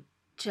information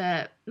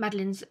to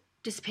Madeleine's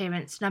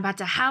disappearance, no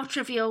matter how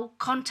trivial,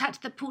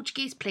 contact the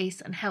Portuguese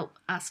police and help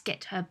us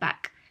get her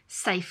back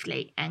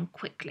safely and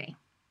quickly."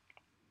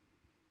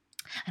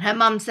 And her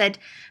mum said,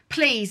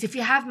 "Please, if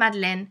you have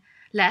Madeleine,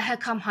 let her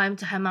come home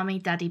to her mummy,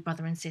 daddy,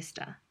 brother and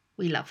sister.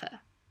 We love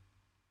her."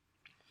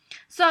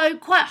 So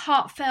quite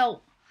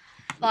heartfelt,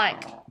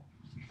 like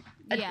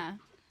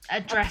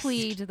addressed, a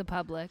plea to the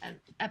public.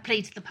 A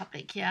plea to the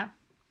public, yeah.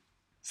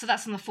 So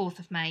that's on the 4th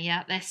of May,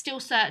 yeah. They're still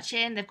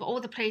searching. They've got all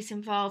the police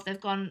involved. They've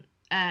gone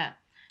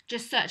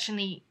just searching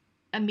the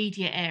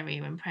immediate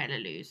area in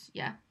Père-la-Luz,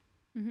 yeah.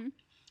 Mm-hmm.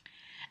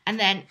 And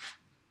then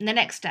the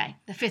next day,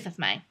 the 5th of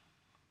May,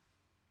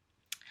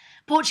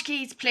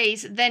 Portuguese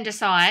police then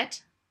decide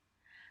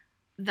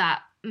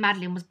that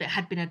Madeleine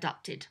had been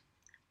abducted,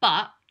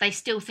 but they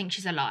still think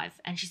she's alive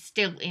and she's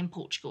still in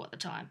Portugal at the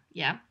time,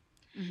 yeah.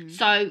 Mm-hmm.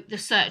 So the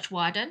search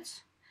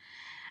widens,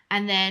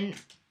 and then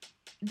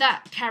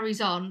that carries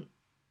on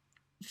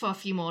for a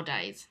few more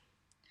days.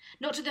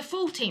 Not to the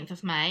 14th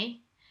of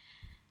May,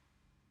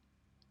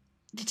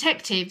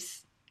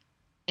 detectives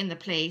in the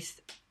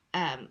police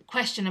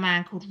question a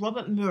man called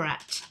Robert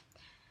Murat,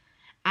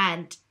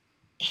 and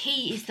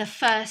he is the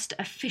first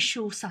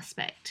official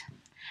suspect,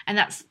 and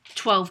that's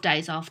 12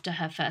 days after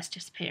her first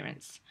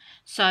disappearance.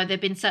 So they've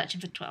been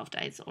searching for 12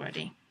 days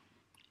already.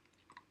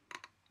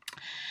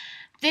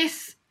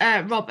 This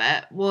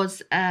Robert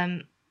was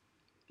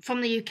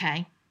from the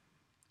UK,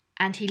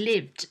 and he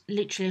lived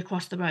literally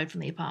across the road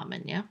from the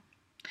apartment, yeah?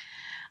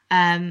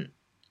 I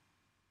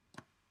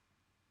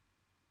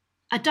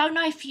don't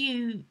know if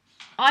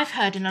I've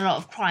heard in a lot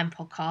of crime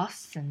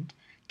podcasts and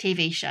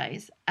TV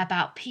shows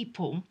about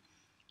people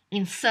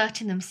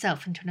inserting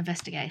themselves into an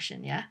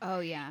investigation, yeah? Oh,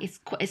 yeah.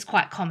 It's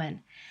quite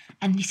common.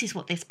 And this is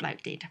what this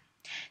bloke did.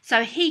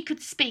 So he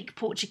could speak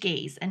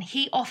Portuguese, and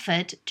he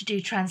offered to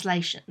do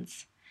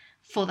translations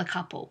for the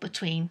couple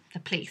between the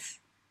police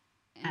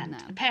and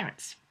the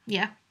parents,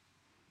 yeah?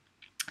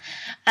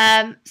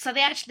 So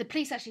the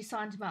police actually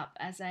signed him up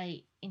as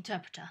a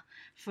interpreter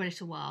for a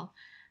little while.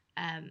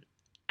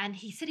 And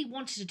he said he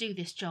wanted to do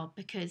this job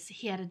because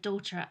he had a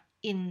daughter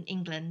in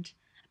England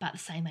about the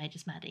same age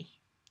as Maddie.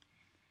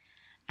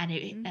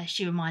 And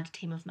she reminded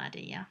him of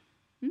Maddie, yeah.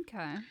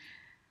 Okay.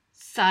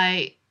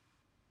 So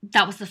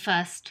that was the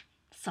first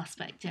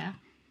suspect, yeah.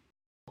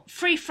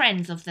 3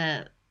 friends of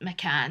the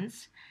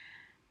McCanns,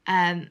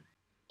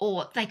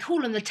 or they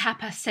call them the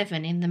Tapa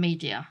 7 in the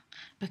media,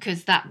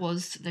 because that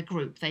was the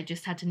group. They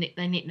just had to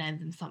they nicknamed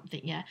them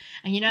something, yeah.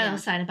 And they were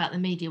saying about the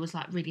media was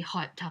like really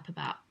hyped up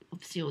about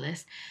obviously all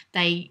this.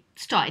 They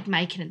started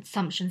making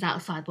assumptions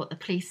outside what the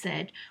police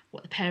said,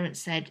 what the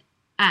parents said,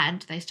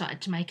 and they started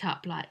to make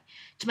up, like,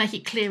 to make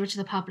it clearer to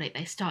the public,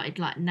 they started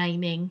like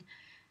naming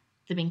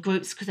them in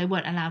groups because they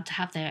weren't allowed to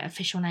have their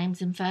official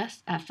names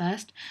at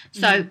first.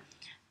 So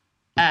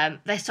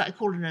they started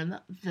calling them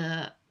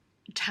the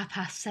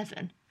Tapas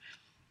 7.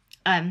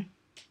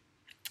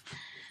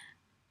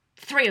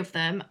 3 of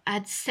them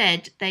had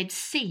said they'd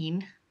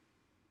seen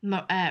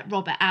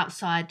Robert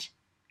outside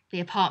the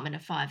apartment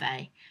of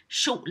 5A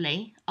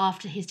shortly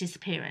after her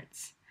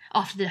disappearance,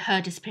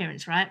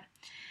 right?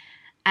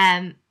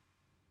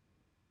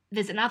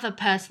 There's another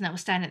person that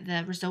was staying at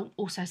the resort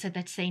also said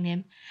they'd seen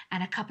him,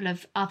 and a couple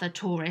of other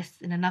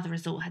tourists in another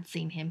resort had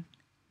seen him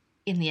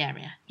in the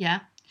area, yeah?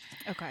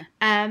 Okay.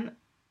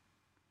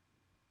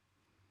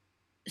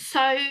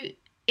 So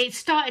it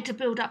started to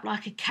build up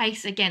like a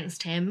case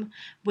against him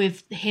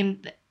with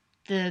him,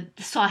 the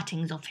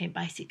sightings of him,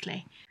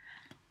 basically.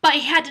 But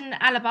he had an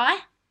alibi.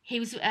 He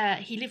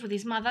lived with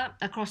his mother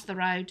across the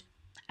road,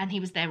 and he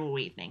was there all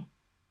evening.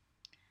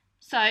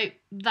 So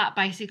that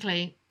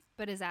basically...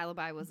 But his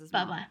alibi was his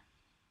mom. Bye-bye.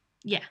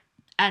 Yeah.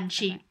 And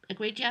she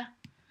agreed, yeah.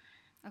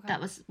 Okay. That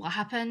was what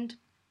happened.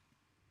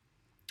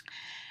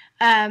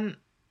 On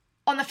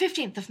the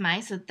 15th of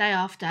May, so the day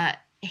after,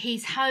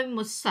 his home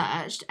was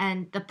searched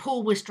and the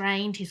pool was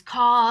drained, his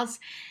cars,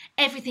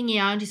 everything he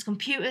owned, his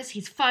computers,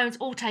 his phones,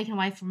 all taken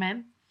away from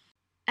him,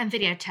 and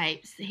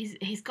videotapes.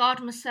 His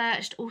garden was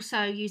searched,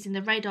 also using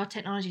the radar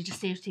technology to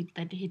see if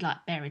he'd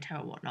like buried her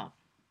or whatnot.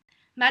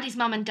 Maddie's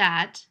mum and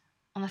dad,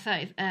 on the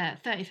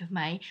 30th of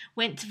May,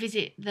 went to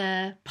visit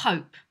the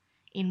Pope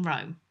in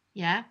Rome,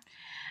 yeah?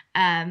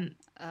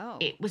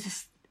 It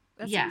was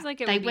That seems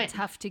like it would be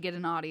tough to get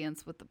an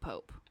audience with the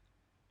Pope.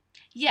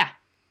 Yeah.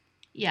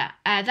 Yeah.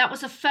 That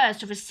was the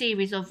first of a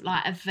series of,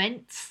 like,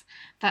 events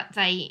that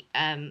they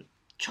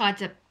tried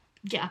to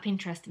get up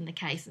interest in the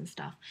case and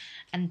stuff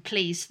and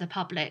please the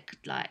public,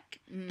 like,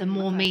 the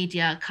more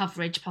media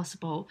coverage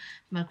possible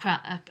from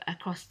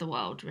across the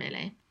world,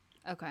 really.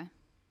 Okay.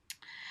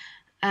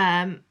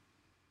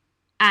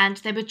 And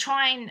they were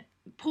trying...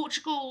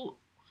 Portugal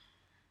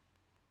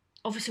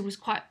obviously was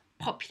quite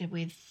popular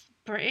with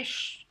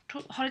British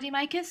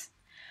holidaymakers,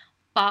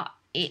 but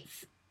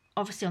it's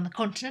obviously on the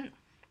continent.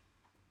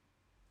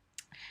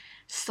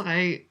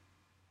 So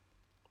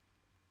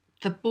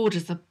the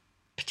borders are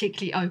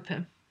particularly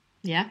open.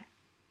 Yeah.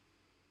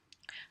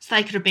 So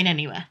they could have been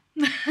anywhere.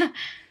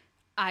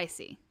 I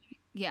see.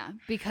 Yeah,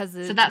 because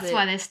so that's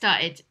why they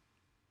started.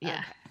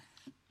 Yeah.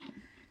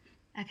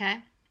 Okay.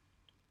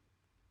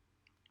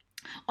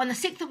 On the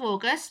 6th of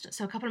August,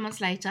 so a couple of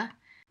months later,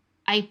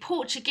 a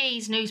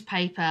Portuguese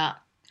newspaper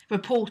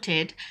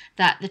reported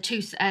that the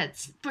two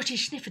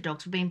British sniffer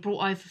dogs were being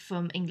brought over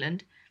from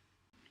England.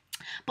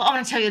 But I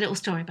want to tell you a little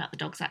story about the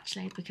dogs,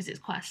 actually, because it's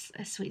quite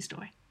a sweet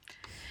story.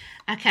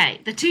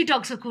 Okay, the two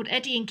dogs were called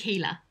Eddie and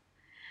Keela,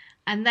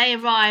 and they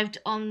arrived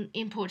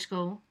in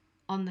Portugal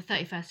on the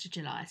 31st of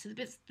July. So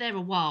they're there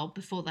a while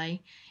before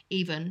they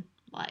even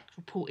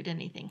reported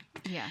anything.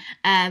 Yeah.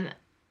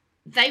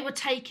 They were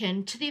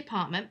taken to the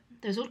apartment.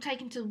 They was all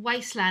taken to the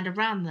wasteland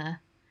around the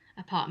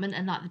apartment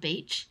and the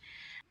beach.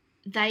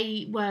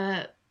 They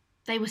were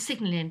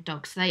signalling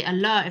dogs. So they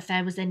alert if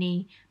there was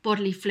any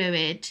bodily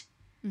fluid,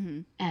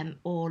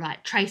 or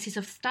traces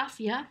of stuff.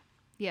 Yeah.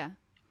 Yeah.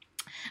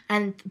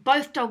 And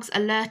both dogs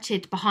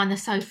alerted behind the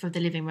sofa of the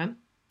living room.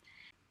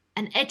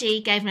 And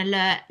Eddie gave an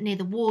alert near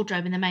the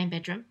wardrobe in the main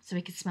bedroom so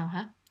he could smell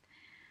her.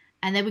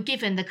 And they were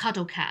given the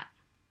cuddle cat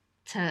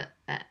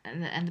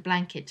and the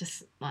blanket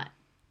just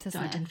to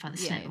identify the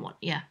scent and what.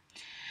 Yeah.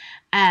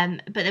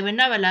 But there were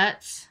no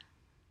alerts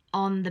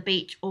on the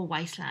beach or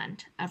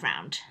wasteland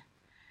around.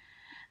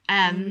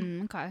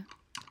 Okay.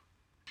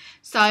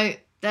 So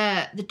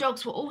the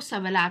dogs were also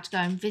allowed to go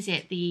and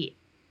visit the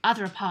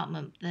other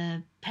apartment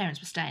the parents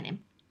were staying in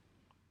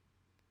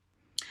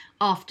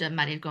after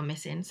Maddie had gone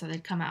missing. So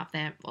they'd come out of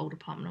their old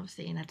apartment,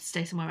 obviously, and had to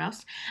stay somewhere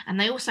else. And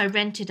they also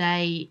rented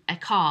a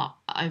car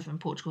over in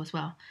Portugal as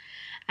well.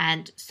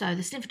 And so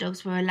the sniffer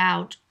dogs were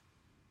allowed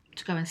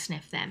to go and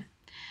sniff them.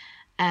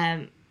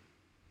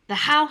 The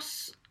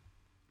house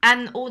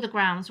and all the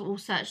grounds were all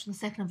searched on the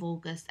 2nd of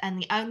August, and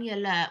the only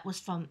alert was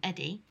from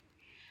Eddie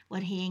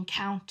when he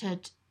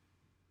encountered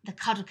the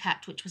cuddle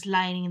cat, which was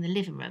laying in the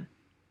living room.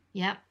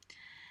 Yeah.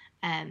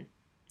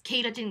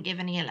 Keela didn't give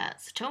any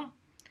alerts at all.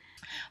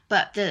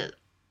 But the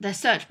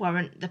search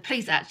warrant, the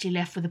police actually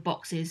left with the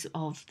boxes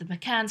of the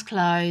McCann's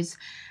clothes.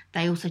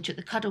 They also took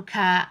the cuddle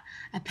cat,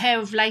 a pair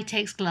of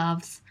latex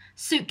gloves,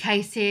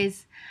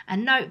 suitcases, a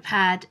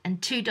notepad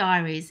and 2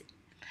 diaries.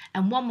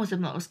 And one was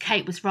them that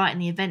Kate was writing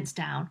the events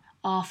down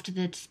after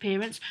the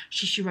disappearance.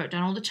 She wrote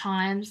down all the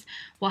times,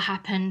 what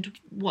happened,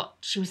 what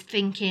she was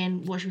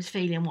thinking, what she was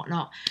feeling,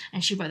 whatnot.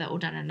 And she wrote that all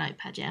down in a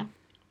notepad, yeah?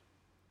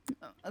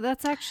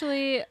 That's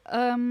actually,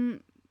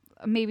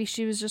 maybe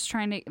she was just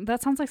trying to,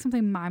 that sounds like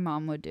something my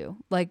mom would do.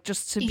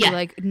 Just to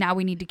be now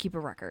we need to keep a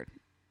record.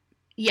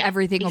 Yeah,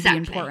 everything will be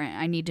important.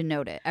 I need to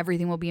note it.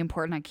 Everything will be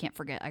important. I can't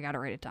forget. I got to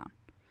write it down.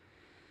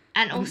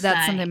 And also,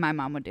 that's something my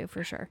mom would do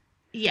for sure.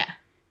 Yeah.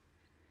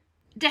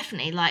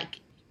 Definitely,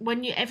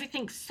 when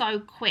everything's so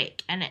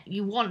quick and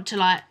you want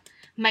to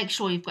make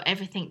sure you've got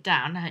everything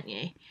down, don't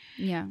you?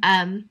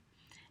 Yeah.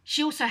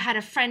 She also had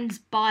a friend's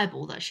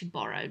Bible that she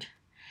borrowed,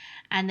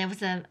 and there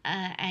was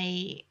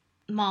a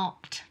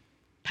marked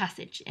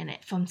passage in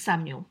it from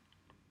Samuel.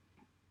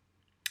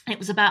 It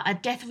was about a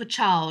death of a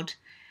child,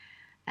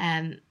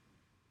 and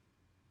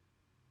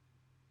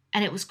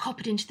it was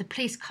copied into the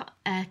police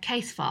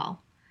case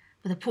file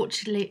with a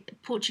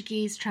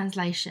Portuguese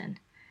translation,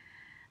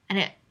 and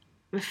it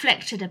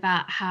reflected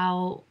about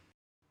how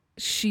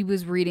she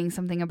was reading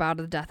something about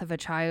the death of a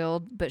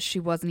child, but she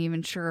wasn't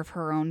even sure if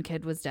her own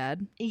kid was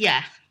dead.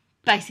 Yeah,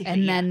 basically.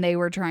 And then they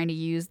were trying to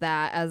use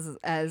that as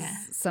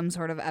some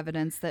sort of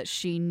evidence that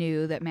she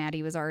knew that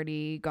Maddie was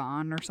already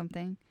gone or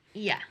something.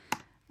 Yeah.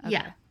 Okay.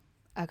 Yeah.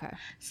 Okay.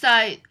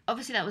 So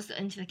obviously that was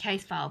into the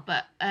case file,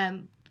 but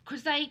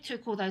because they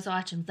took all those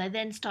items, they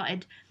then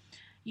started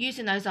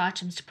using those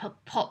items to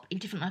pop in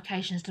different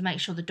locations to make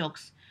sure the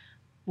dogs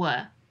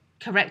were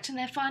correct in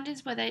their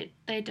findings where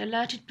they'd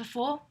alerted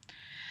before.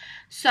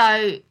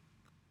 So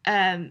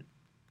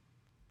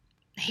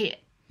here,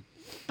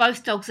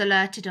 both dogs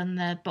alerted on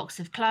the box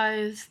of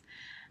clothes,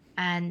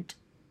 and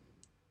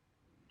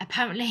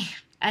apparently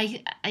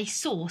a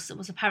source that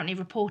was apparently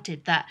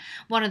reported that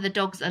one of the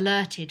dogs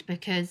alerted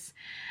because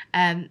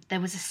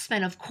there was a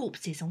smell of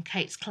corpses on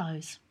Kate's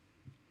clothes.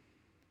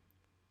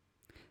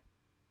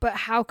 But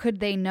how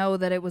could they know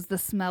that it was the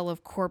smell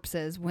of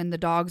corpses when the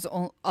dogs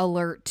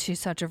alert to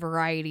such a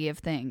variety of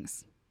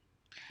things?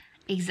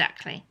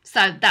 Exactly.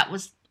 So that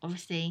was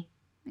obviously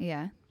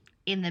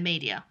in the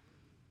media.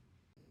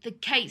 The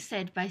Kate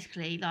said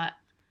basically,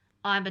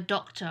 I'm a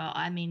doctor,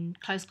 I'm in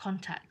close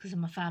contact because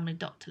I'm a family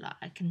doctor.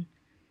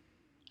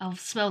 I'll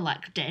smell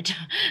like dead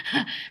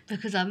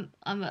because I'm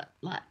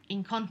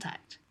in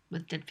contact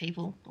with dead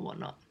people or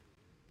whatnot.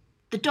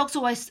 The dogs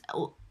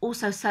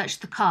also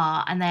searched the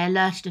car, and they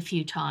alerted a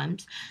few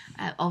times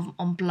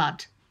on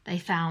blood they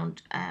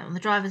found on the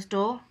driver's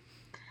door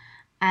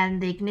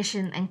and the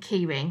ignition and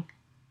keyring.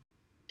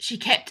 She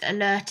kept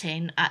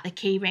alerting at the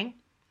keyring,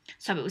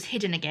 so it was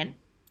hidden again,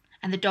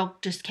 and the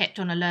dog just kept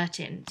on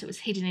alerting, so it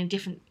was hidden in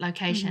different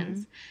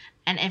locations,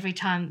 and every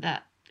time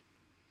that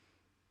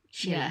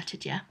she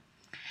alerted,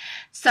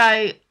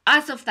 So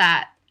as of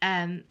that,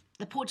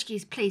 the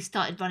Portuguese police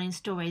started running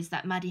stories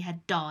that Maddie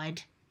had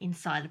died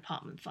inside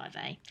apartment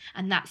 5A,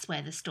 and that's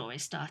where the story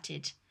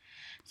started.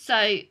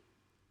 So,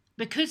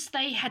 because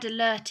they had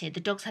alerted, the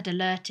dogs had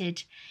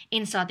alerted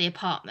inside the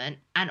apartment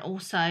and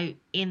also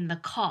in the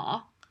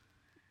car.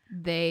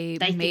 They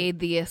made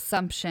the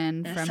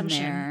assumption from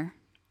there.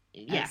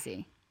 Yeah. I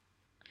see.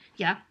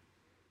 Yeah.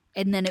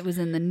 And then it was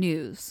in the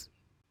news.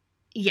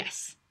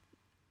 Yes.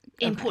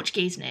 In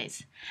Portuguese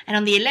news. And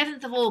on the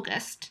 11th of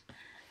August,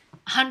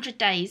 100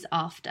 days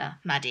after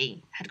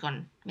Maddie had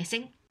gone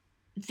missing,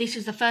 this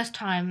was the first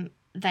time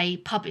they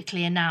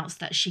publicly announced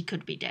that she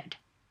could be dead.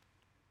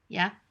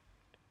 Yeah?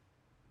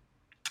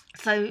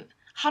 So,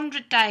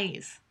 100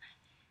 days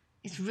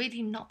is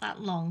really not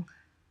that long.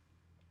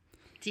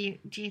 Do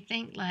you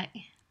think, like...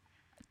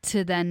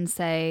 To then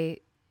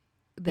say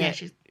that... Yeah,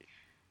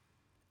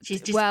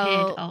 she's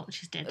disappeared.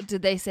 She's dead.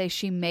 Did they say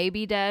she may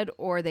be dead,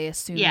 or they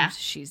assumed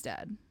she's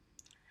dead?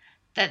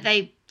 That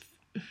they...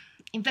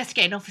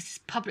 Investigating officers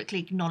publicly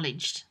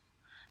acknowledged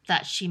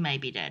that she may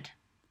be dead.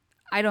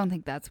 I don't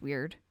think that's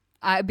weird.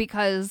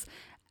 Because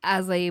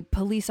as a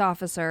police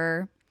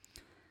officer...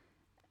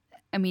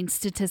 I mean,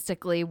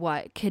 statistically,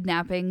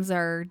 kidnappings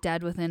are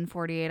dead within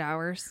 48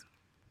 hours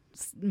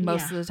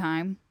most of the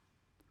time.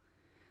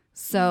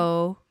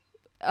 So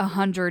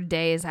 100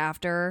 days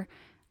after,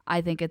 I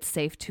think it's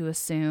safe to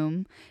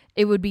assume.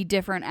 It would be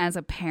different as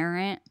a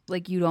parent.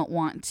 Like, you don't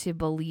want to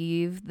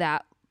believe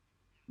that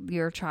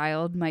your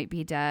child might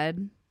be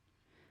dead.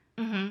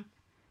 Mm-hmm.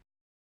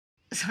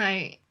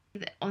 So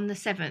on the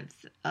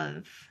 7th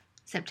of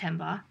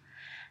September,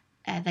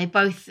 they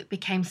both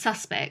became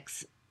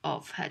suspects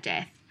of her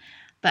death.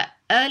 But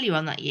earlier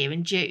on that year,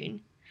 in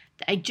June,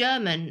 a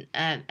German,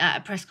 at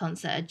a press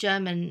concert, a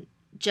German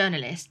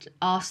journalist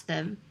asked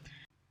them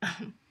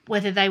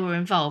whether they were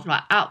involved.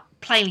 Like,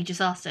 plainly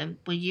just asked them,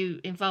 were you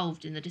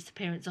involved in the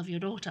disappearance of your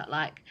daughter?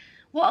 Like,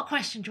 what a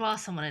question to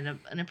ask someone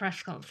in a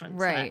press conference.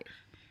 Right. Like,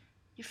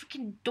 your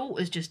freaking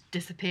daughter's just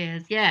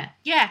disappeared. Yeah,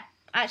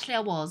 actually I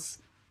was.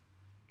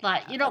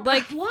 Like, you're not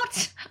like,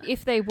 what?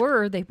 If they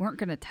weren't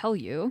going to tell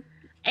you.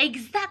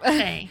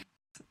 Exactly.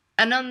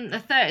 And on the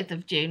 30th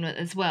of June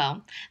as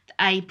well,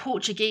 a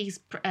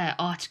Portuguese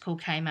article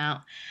came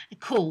out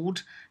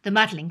called The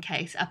Madeleine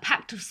Case, A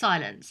Pact of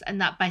Silence, and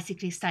that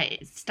basically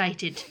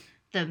stated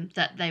them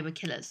that they were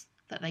killers,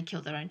 that they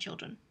killed their own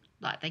children,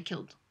 like they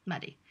killed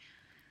Maddie.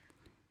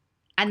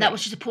 And that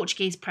was just a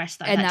Portuguese press,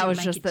 though. And that was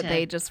just that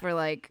they just were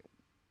like...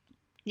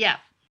 Yeah.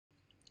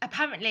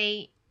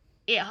 Apparently,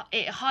 it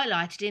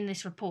highlighted, in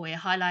this report,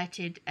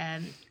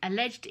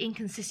 alleged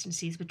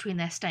inconsistencies between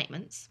their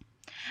statements.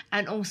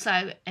 And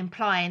also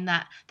implying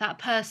that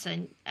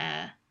person,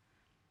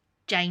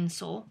 Jane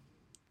saw,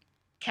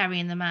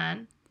 carrying the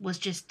man, was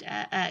just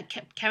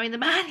carrying the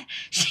man.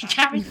 She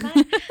carried the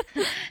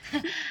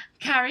man.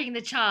 Carrying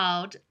the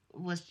child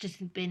was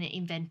just been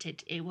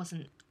invented. It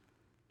wasn't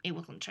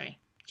true.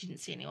 She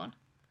didn't see anyone.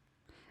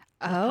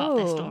 Part of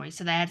their story.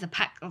 So they had a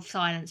pact of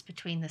silence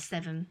between the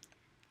seven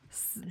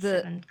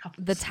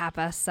couples. The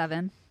Tapas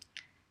 7.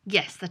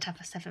 Yes, the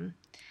Tapas 7.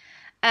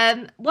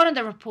 One of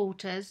the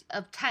reporters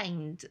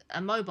obtained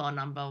a mobile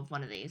number of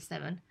one of these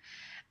 7,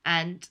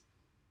 and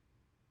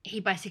he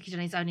basically done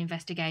his own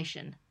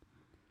investigation,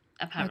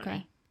 apparently.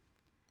 Okay.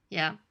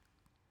 Yeah.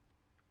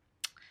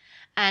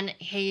 And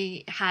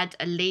he had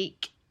a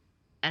leak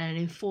and an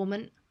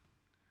informant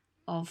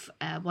of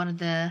they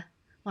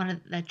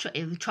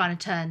were trying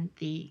to turn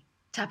the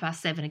Tapas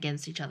 7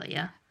 against each other,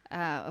 yeah?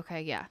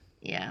 Okay, yeah.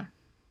 Yeah.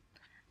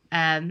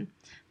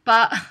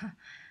 But...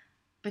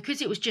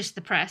 because it was just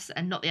the press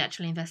and not the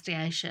actual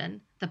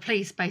investigation, the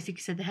police basically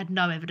said they had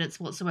no evidence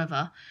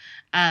whatsoever.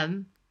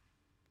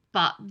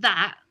 But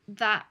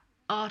that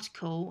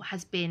article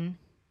has been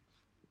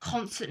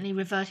constantly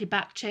reverted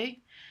back to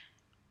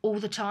all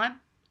the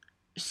time.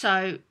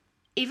 So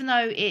even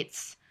though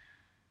it's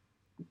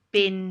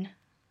been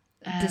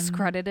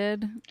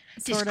discredited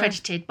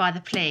by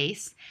the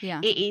police,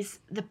 yeah, it is,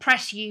 the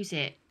press use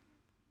it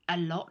a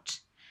lot,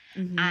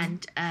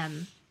 and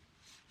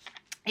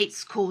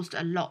it's caused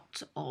a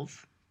lot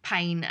of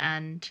pain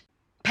and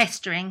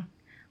pestering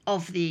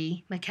of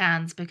the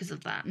McCanns because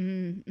of that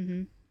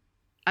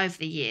over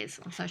the years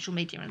on social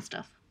media and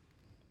stuff.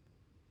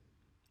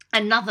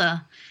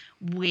 Another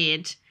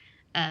weird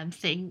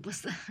thing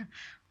was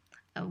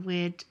a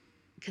weird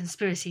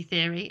conspiracy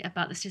theory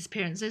about this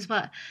disappearance is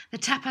what the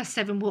Tapas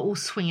 7 were all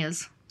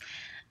swingers,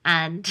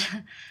 and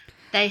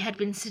they had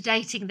been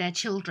sedating their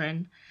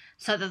children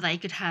so that they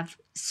could have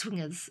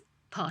swingers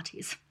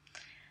parties.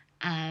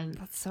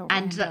 That's so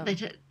and random. That they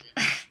did,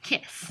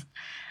 yes,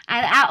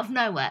 and out of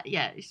nowhere,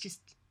 yeah, it's just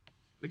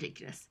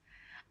ridiculous.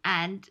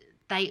 And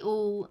they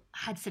all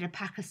had said a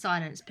pact of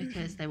silence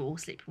because they were all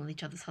sleeping with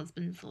each other's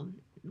husbands or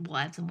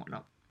wives and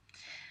whatnot,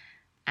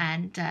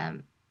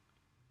 and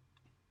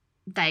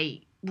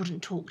they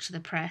wouldn't talk to the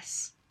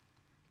press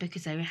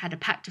because they had a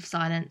pact of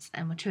silence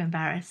and were too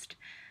embarrassed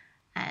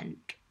and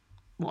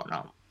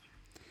whatnot.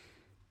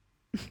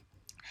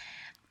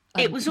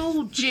 It was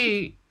all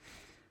due.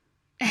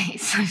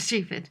 It's so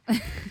stupid.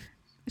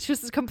 It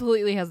just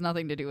completely has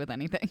nothing to do with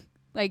anything.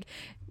 Like,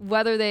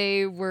 whether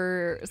they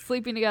were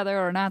sleeping together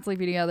or not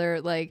sleeping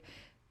together, like,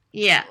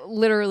 yeah,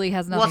 literally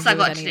has nothing what's that to do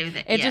with got to anything. do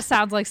with it? It Yeah. just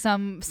sounds like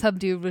some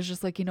dude was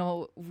just like,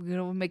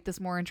 we'll make this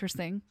more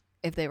interesting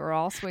if they were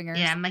all swingers.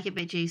 Yeah, make it a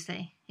bit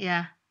juicy.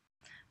 Yeah.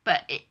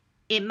 But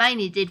it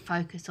mainly did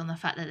focus on the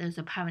fact that there was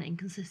apparent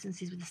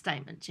inconsistencies with the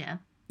statements, yeah?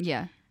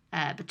 Yeah.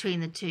 Between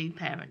the two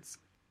parents.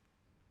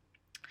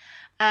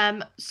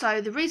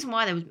 So the reason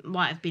why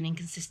might have been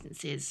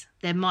inconsistencies,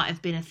 there might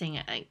have been a thing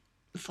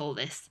for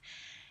this.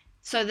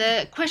 So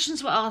the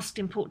questions were asked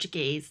in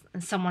Portuguese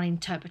and someone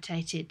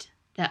interpreted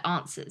their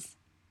answers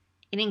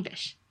in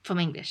English, from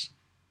English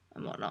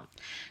and whatnot.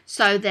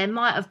 So there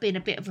might have been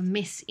a bit of a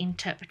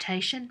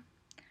misinterpretation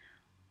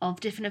of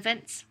different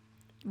events.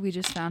 We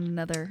just found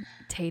another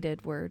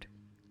tated word.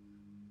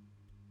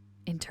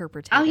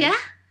 Interpreted. Oh, yeah?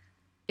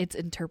 It's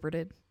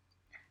interpreted.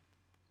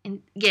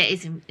 Yeah, it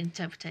is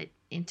interpreted.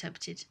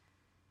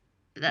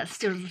 But that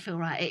still doesn't feel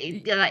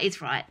right. Yeah, that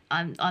is right.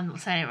 I'm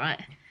not saying it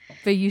right.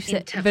 But you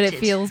said, but it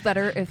feels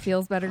better. It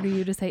feels better to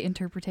you to say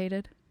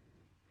interpreted.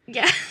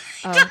 Yeah,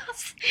 Oh. it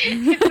does.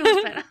 It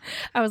feels better.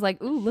 I was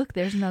like, ooh, look,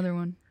 there's another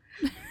one.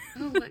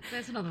 Oh, look,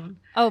 there's another one.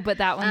 Oh, but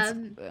that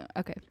one's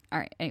okay. All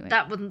right. Anyway,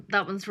 That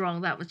one's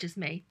wrong. That was just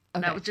me.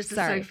 Okay, That was just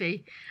sorry. a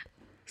Sophie.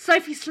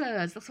 Sophie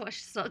slurs. That's what I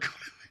should start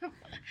calling them.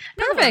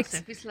 Perfect.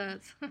 Sophie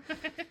slurs.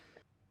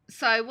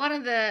 So one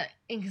of the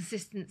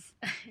inconsistencies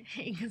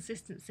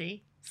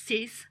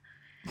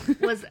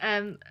was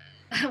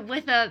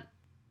whether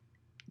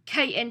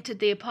Kate entered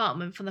the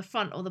apartment from the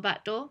front or the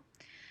back door.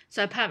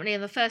 So apparently,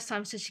 on the first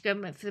time, said she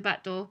went for the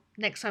back door.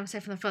 Next time,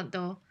 said from the front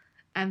door,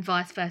 and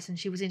vice versa. And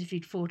she was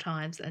interviewed 4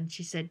 times, and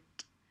she said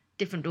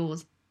different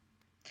doors.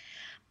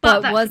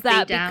 but was could be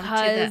that down to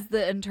because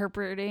the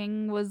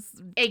interpreting was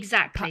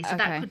exactly? So okay.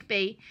 that could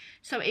be.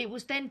 So it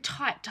was then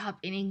typed up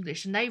in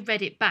English, and they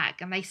read it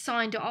back, and they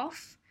signed it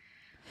off.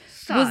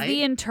 So was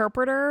the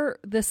interpreter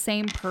the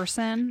same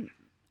person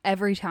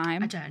every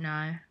time? I don't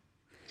know.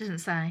 Doesn't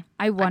say.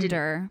 I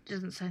wonder.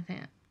 Doesn't say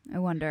that. I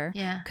wonder.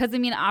 Yeah. Because I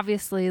mean,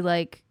 obviously,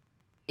 like,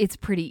 it's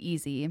pretty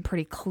easy and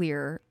pretty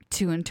clear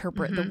to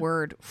interpret the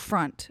word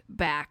front,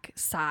 back,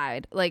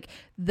 side. Like,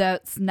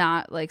 that's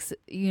not like,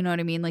 you know what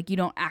I mean? Like, you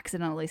don't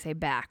accidentally say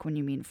back when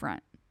you mean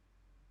front.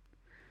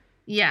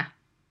 Yeah.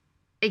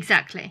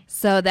 Exactly.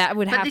 So that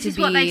would But have this to is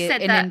what they be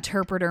said an that-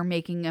 interpreter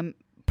making a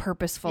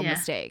purposeful Yeah.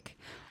 mistake.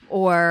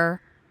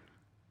 Or,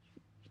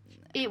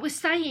 It was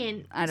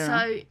saying. I don't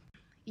know.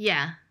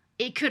 Yeah,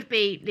 it could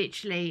be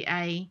literally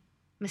a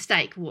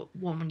mistake. What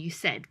one you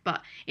said,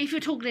 but if you're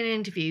talking in an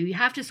interview, you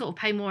have to sort of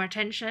pay more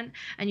attention,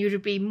 and you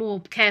would be more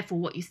careful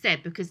what you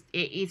said because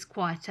it is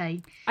quite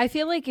a. I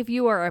feel like if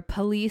you are a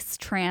police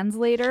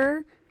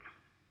translator,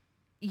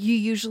 you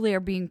usually are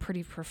being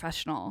pretty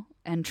professional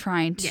and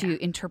trying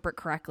to interpret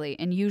correctly.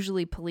 And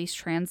usually police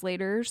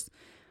translators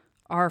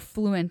are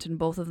fluent in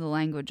both of the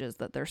languages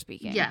that they're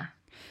speaking. Yeah.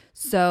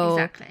 So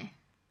Exactly.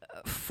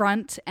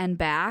 front and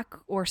back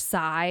or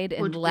side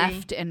and Would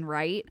left be. and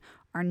right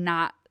are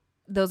not,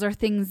 those are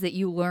things that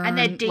you learn. And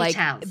they're like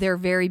details. they're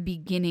very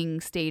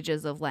beginning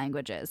stages of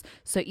languages.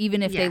 So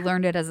even if they Yeah.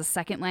 learned it as a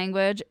second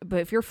language, but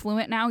if you're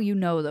fluent now, you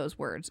know those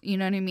words. You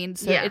know what I mean?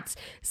 So Yeah. it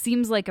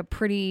seems like a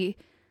pretty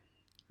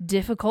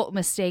difficult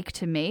mistake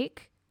to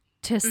make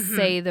to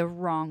say the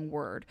wrong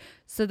word.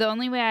 So the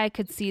only way I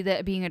could see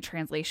that being a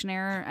translation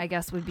error, I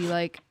guess, would be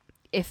like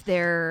if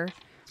they're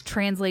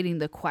translating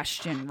the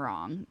question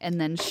wrong and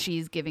then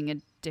she's giving a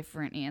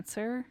different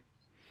answer.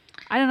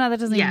 I don't know. That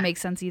doesn't even make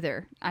sense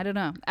either. I don't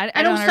know. I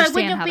And don't also, understand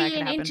when how you're that could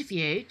being happen.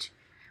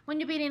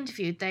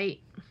 interviewed, they,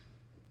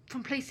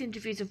 from police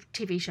interviews of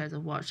TV shows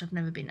I've watched, I've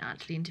never been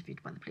actually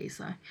interviewed by the police,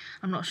 so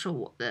I'm not sure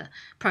what the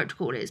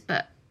protocol is,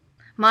 but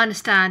my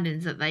understanding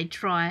is that they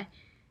try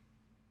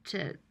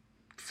to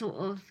sort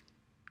of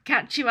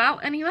catch you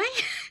out anyway,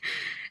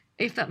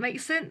 if that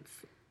makes sense.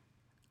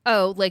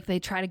 Oh, like they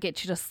try to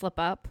get you to slip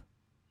up?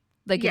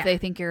 Like Yeah. if they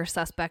think you're a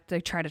suspect, they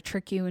try to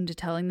trick you into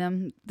telling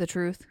them the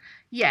truth?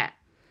 Yeah.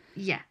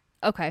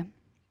 Okay.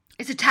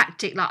 It's a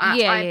tactic. Like I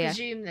Yeah.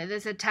 presume that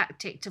there's a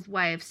tactic of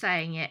way of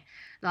saying it,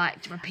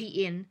 like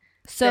repeating.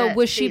 So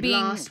was she the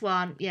being... last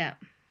one? Yeah.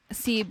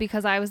 See,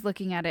 because I was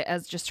looking at it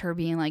as just her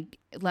being like,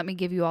 let me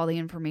give you all the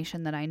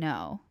information that I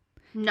know.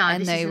 No,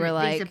 And this they isn't- were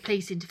these are like-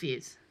 police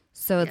interviews.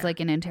 So it's Yeah. like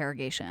an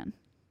interrogation.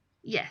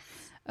 Yes.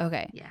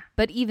 Okay. Yeah.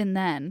 But even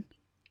then,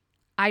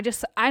 I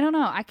don't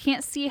know. I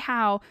can't see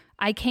how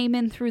I came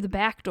in through the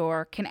back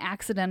door can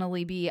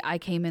accidentally be I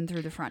came in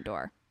through the front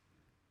door.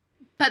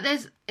 But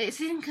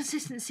it's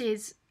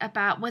inconsistencies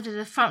about whether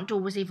the front door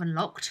was even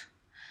locked.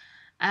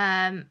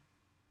 Oh,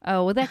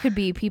 well, that could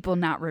be people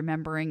not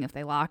remembering if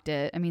they locked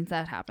it. I mean,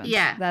 that happens.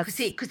 Yeah, That's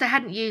because they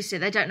hadn't used it.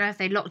 They don't know if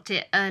they locked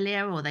it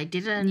earlier or they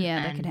didn't.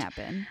 yeah, that and, could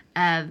happen.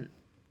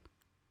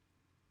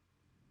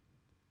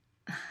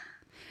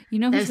 You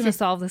know who's there's going to this-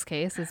 solve this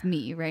case? Is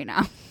me right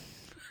now.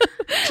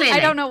 Clearly. I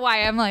don't know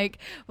why I'm like,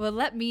 well,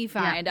 let me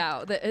find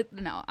out. That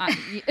no,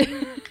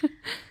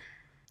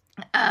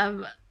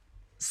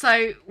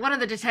 So one of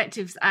the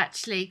detectives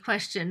actually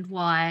questioned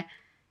why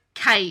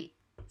Kate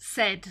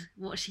said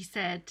what she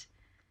said.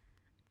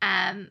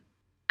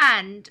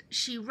 And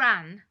she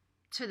ran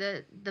to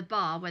the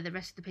bar where the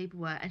rest of the people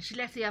were, and she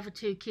left the other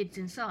 2 kids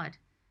inside.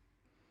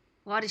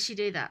 Why did she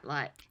do that?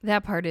 Like,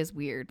 that part is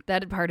weird.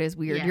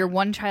 Yeah. Your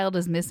one child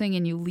is missing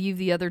and you leave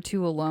the other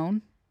 2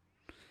 alone.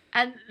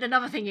 And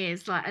another thing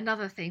is, like,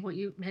 what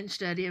you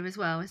mentioned earlier as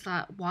well, is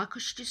like, why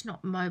could she just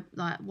not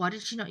why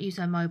did she not use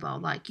her mobile?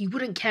 Like, you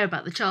wouldn't care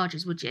about the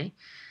charges, would you?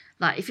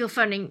 Like, if you're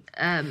phoning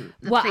the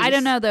police. I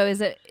don't know though.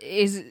 Is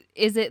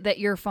it that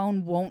your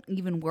phone won't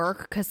even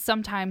work? Because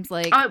sometimes,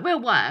 like, oh, it will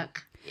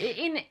work.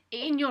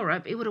 In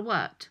Europe, it would have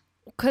worked.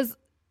 Because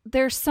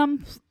there's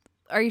some.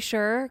 Are you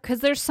sure? Because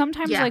there's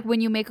sometimes like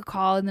when you make a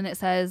call and then it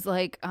says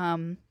like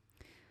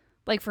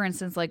for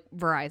instance like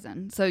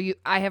Verizon. So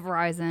I have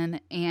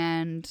Verizon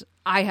and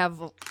I have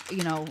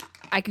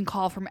I can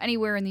call from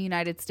anywhere in the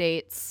United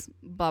States.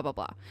 Blah blah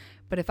blah.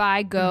 But if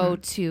I go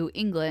to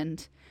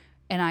England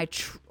and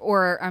if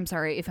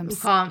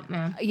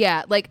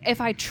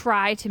if I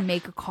try to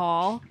make a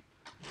call,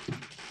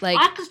 like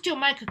I can still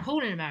make a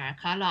call in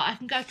America. Like, I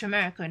can go to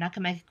America and I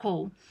can make a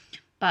call,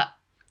 but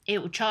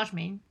it will charge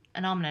me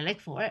an arm and a leg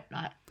for it.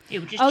 Like, it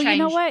would just change. You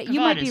know what? Providers. You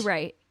might be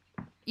right.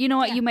 You know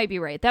what? You might be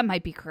right. That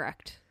might be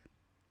correct.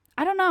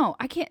 I don't know.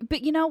 I can't.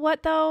 But you know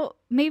what though?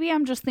 Maybe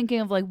I'm just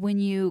thinking of like when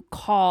you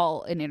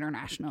call an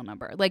international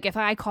number. Like if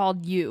I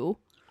called you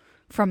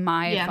from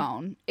my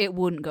phone, it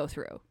wouldn't go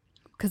through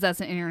because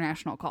that's an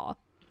international call.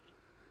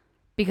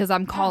 Because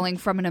I'm calling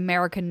from an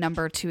American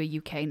number to a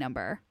UK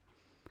number.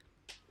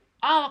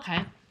 Oh,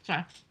 okay.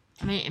 Sorry,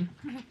 I'm eating.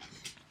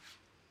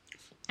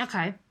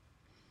 Okay.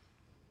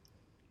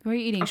 What are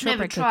you eating? I've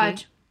never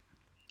tried.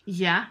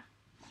 Yeah.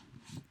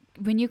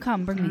 When you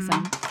come, bring me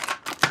some.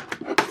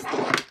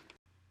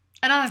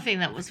 Another thing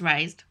that was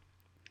raised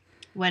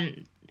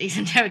when these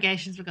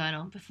interrogations were going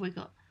on before we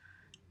got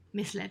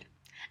misled.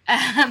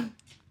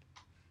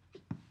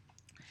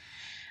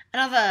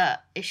 Another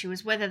issue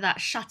was whether that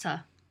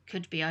shutter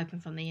could be open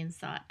from the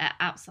inside,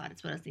 outside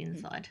as well as the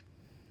inside.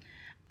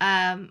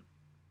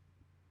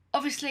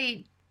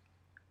 Obviously,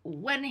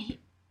 when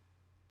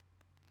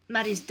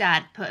Maddie's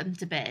dad put him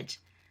to bed,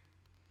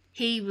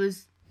 he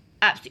was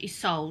absolutely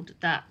sold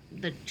that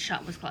the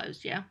shut was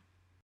closed, yeah?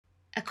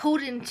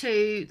 According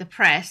to the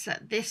press,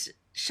 this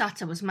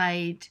shutter was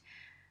made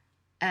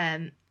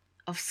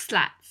of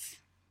slats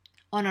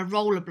on a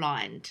roller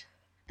blind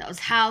that was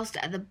housed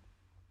at the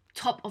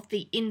top of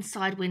the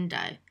inside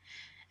window,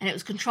 and it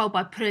was controlled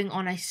by putting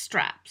on a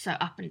strap, so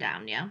up and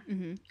down, yeah?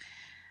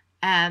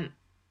 Mm-hmm.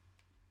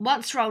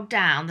 Once rolled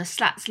down, the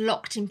slats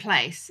locked in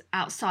place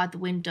outside the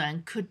window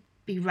and could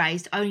be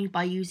raised only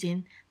by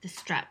using the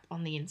strap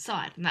on the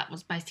inside. And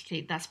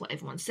that's what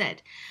everyone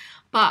said.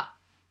 But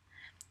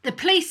the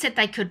police said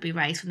they could be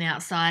raised from the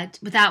outside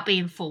without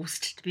being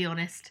forced, to be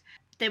honest.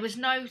 There was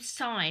no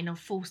sign of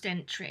forced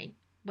entry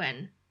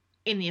when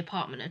in the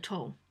apartment at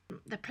all.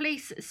 The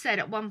police said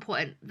at one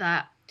point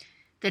that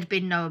there'd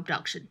been no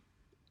abduction.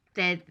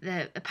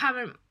 The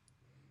apparent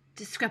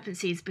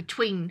discrepancies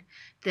between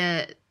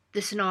the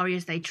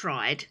scenarios they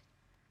tried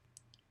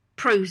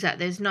proves that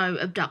there's no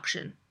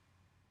abduction.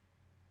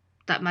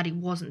 That Maddie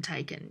wasn't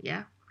taken,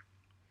 yeah?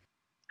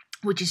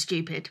 Which is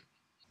stupid.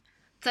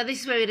 So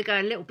this is where we're going to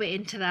go a little bit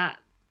into that.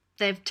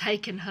 They've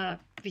taken her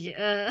thing,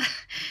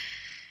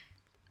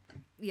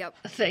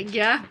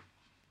 yeah?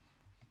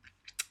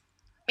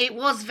 It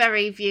was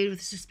very viewed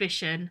with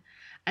suspicion,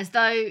 as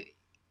though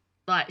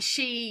like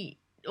she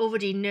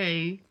already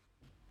knew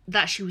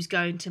that she was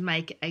going to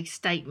make a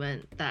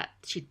statement that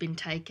she'd been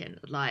taken.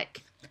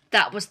 Like,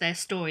 that was their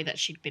story, that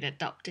she'd been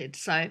abducted.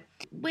 So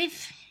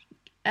with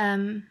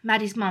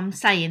Maddie's mum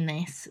saying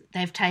this,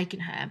 they've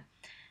taken her,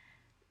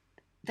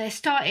 they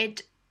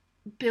started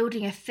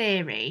building a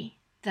theory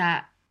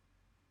that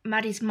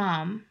Maddie's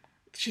mum,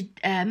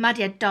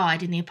 Maddie had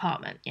died in the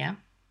apartment, yeah?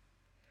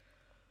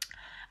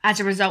 As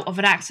a result of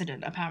an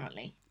accident,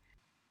 apparently.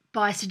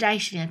 By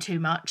sedating her too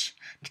much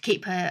to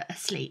keep her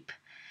asleep.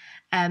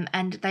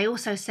 And they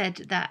also said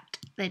that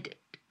they'd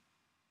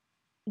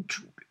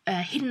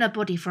hidden her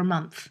body for a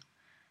month,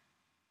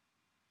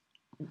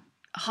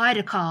 hired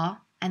a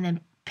car, and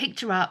then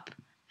picked her up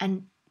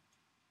and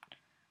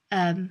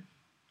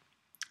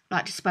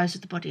disposed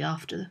of the body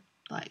after,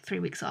 3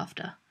 weeks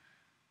after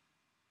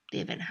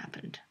the event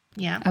happened.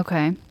 Yeah.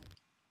 Okay.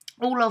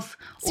 All of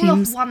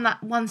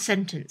one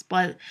sentence.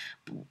 By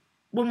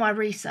with my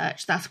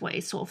research, that's what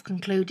it sort of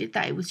concluded,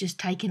 that it was just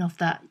taken off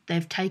that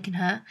they've taken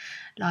her.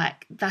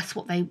 Like, that's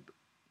what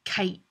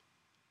Kate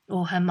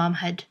or her mum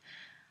had,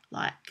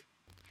 like.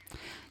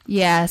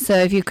 Yeah, so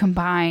if you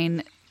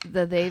combine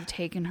the they've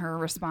taken her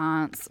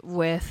response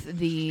with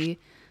the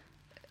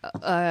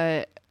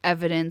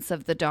evidence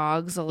of the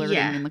dogs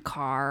alerting in the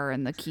car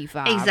and the key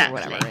fob or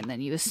whatever, and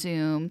then you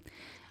assume,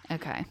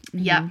 okay. Mm-hmm.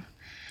 Yeah.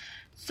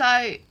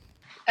 So,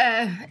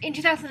 in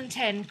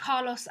 2010,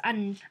 Carlos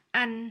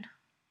and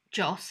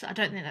Joss, I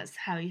don't think that's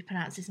how you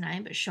pronounce his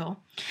name, but sure,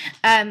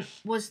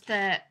 was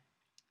the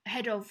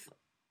head of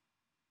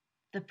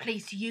the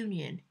police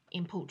union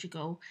in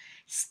Portugal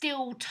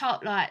still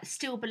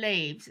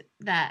believes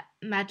that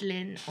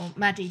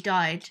Maddie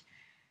died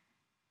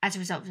as a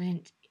result of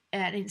an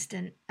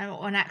incident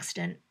or an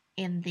accident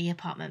in the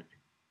apartment.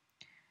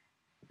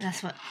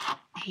 That's what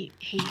he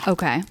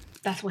Okay.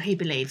 That's what he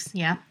believes.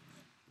 Yeah.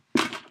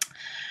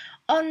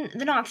 On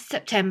the 9th of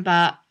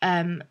September,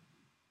 the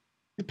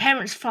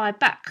parents fly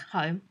back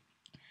home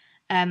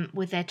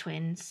with their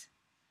twins,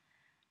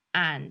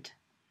 and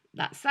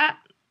that's that.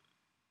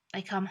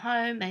 They come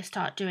home, they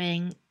start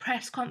doing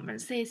press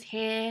conferences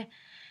here,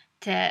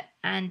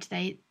 and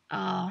they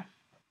are...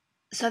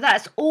 So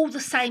that's all the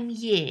same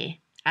year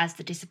as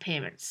the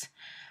disappearance.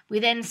 We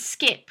then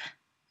skip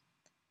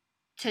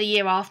to the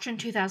year after, in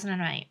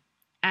 2008.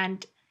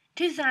 And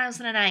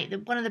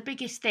 2008, one of the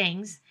biggest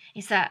things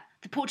is that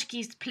the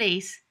Portuguese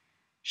police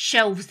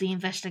shelves the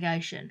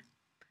investigation.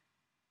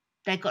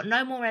 They've got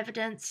no more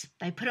evidence.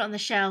 They put it on the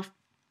shelf.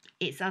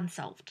 It's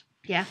unsolved.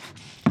 Yeah.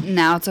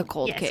 Now it's a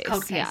cold case. It's a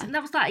cold case. Yeah. And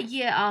that was like a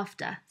year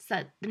after,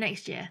 so the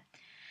next year.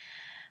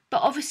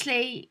 But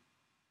obviously,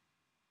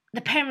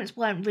 the parents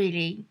weren't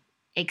really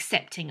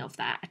accepting of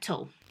that at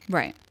all.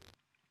 Right.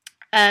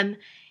 In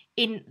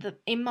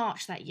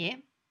March that year,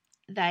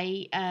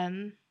 they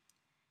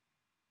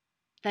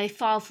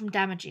filed for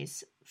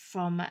damages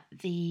from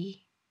the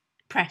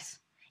press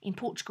in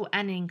Portugal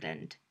and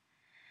England,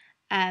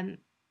 and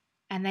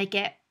they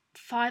get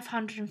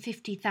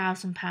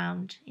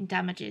 £550,000 in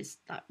damages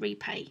that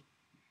repay.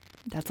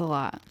 That's a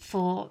lot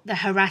for the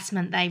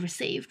harassment they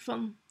received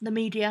from the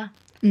media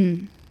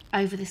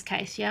over this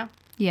case. Yeah.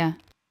 Yeah.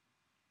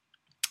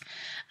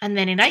 And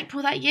then in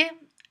April that year,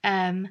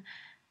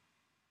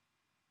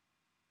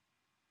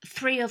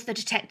 3 of the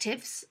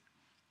detectives,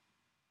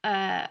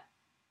 in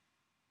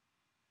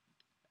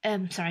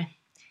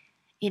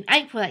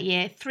April that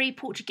year, 3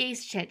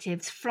 Portuguese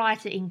detectives fly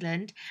to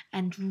England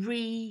and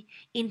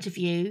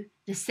re-interview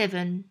the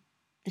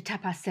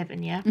Tapas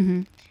 7, yeah,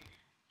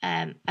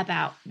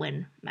 about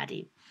when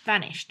Maddie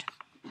vanished.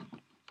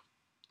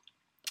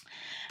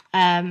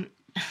 On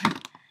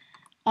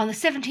the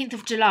 17th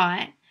of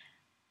July,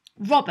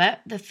 Robert,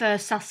 the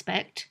first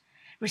suspect,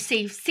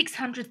 received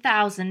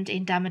 $600,000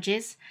 in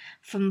damages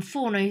from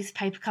 4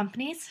 newspaper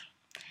companies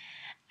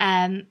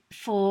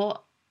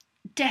for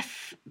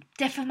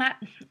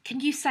can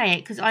you say it?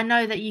 Because I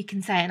know that you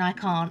can say it and I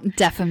can't.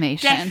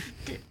 Defamation.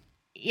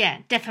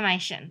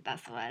 Defamation.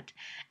 That's the word.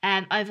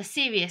 Over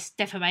serious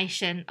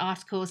defamation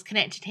articles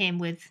connected him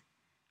with,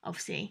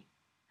 obviously,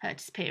 her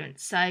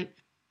disappearance. So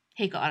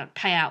he got a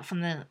payout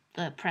from the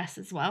press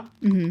as well.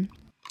 Mm-hmm.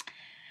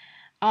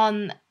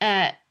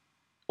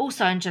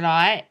 Also in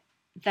July,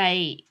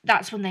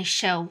 that's when they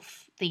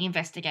shelve the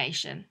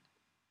investigation,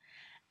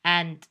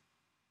 and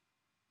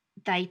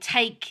they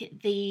take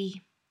the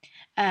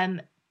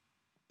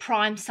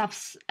prime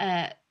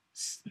suspect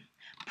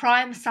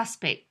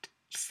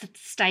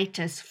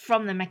status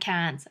from the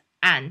McCanns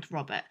and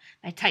Robert.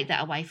 They take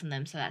that away from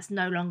them, so that's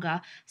no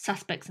longer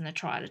suspects in the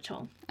trial at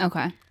all.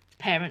 Okay. The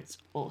parents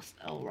or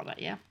Robert,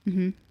 yeah.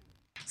 Mm-hmm.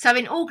 So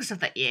in August of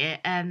that year,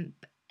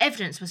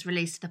 evidence was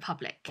released to the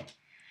public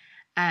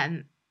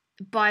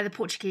by the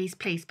Portuguese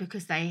police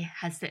because they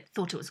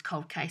thought it was a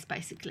cold case,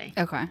 basically.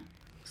 Okay.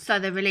 So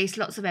they released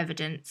lots of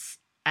evidence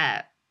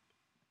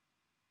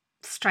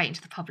straight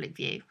into the public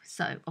view.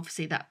 So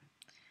obviously that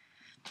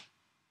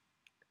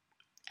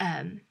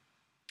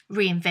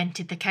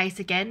reinvented the case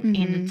again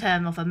in the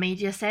term of a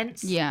media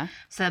sense. Yeah.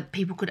 So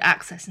people could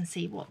access and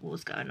see what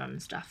was going on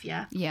and stuff,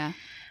 yeah? Yeah.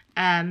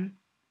 Then,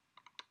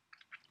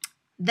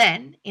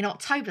 in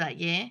October that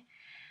year,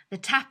 the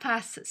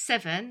Tapas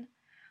 7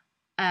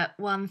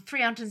 won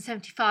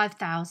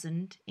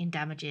 $375,000 in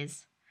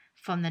damages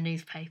from the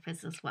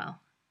newspapers as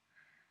well.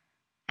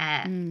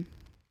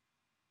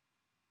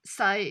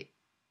 So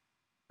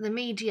the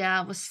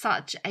media was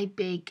such a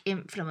big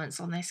influence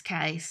on this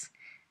case,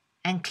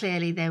 and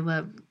clearly they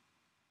were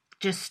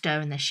just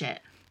stirring the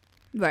shit.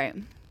 Right.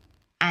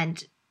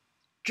 And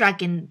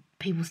dragging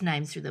people's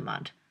names through the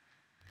mud.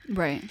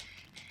 Right.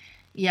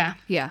 Yeah.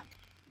 Yeah.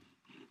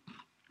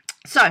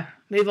 So,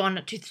 move on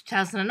to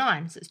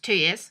 2009. So it's 2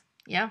 years.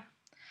 Yeah.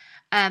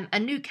 A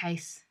new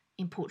case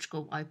in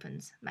Portugal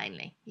opens,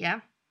 mainly.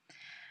 Yeah.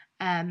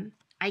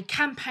 A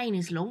campaign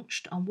is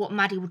launched on what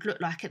Maddie would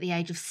look like at the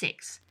age of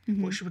 6.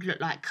 What she would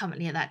look like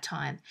currently at that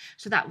time.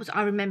 So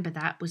I remember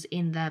that was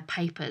in the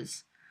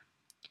papers.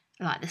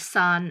 Like The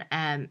Sun,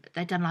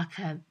 they'd done like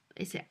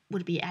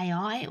would it be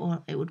AI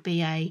or it would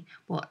be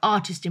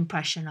artist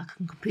impression, like a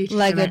computer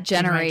like a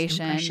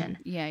generation impression.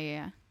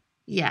 Yeah.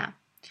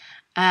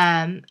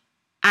 And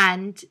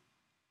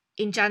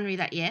in January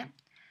that year,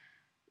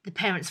 the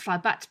parents fly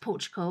back to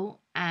Portugal,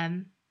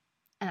 and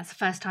that's the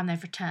first time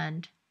they've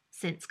returned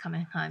since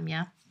coming home.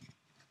 Yeah,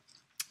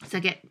 so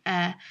they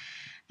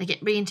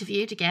get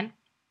re-interviewed again,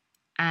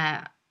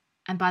 and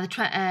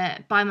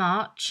by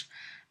March,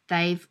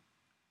 they've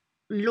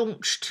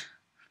launched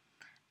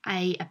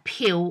a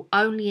appeal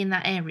only in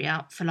that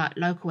area for like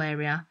local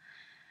area,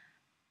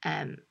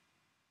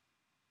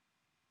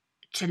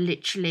 to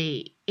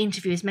literally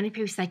interview as many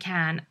people as they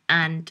can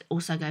and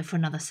also go for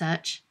another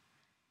search.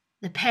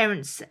 The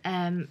parents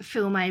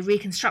film a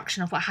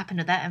reconstruction of what happened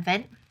at that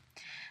event.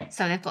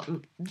 So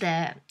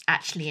they're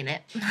actually in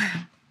it.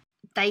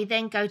 They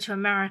then go to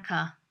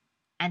America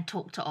and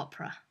talk to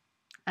Oprah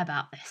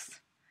about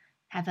this.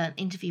 Have an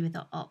interview with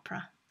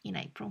Oprah in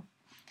April.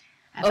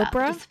 About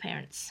Oprah? the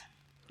disappearance.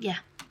 Yeah.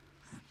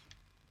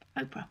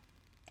 Oprah.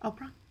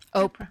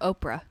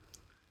 Oprah.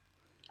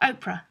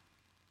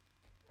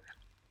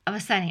 I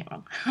was saying it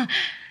wrong.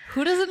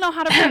 Who doesn't know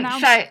how to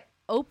pronounce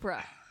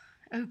Oprah?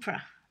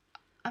 Oprah.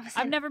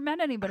 I've never met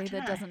anybody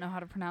that doesn't know how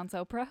to pronounce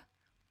Oprah.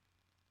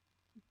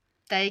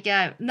 There you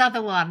go.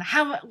 Another one.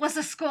 What's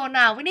the score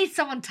now? We need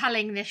someone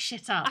tallying this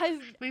shit up.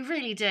 We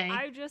really do.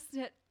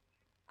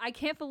 I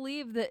can't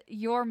believe that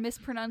your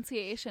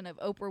mispronunciation of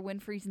Oprah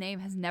Winfrey's name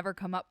has never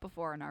come up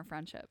before in our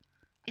friendship.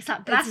 It's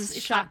like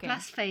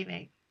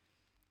blaspheming.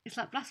 It's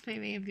like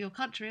blasphemy of your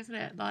country, isn't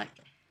it? Like,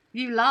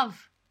 you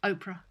love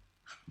Oprah.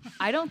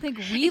 I don't think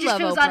we love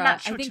Oprah.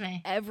 I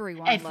think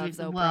everyone loves Oprah.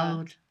 The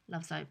world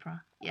loves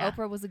Oprah. Yeah.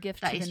 Oprah was a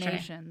gift to the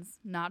nations,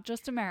 not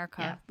just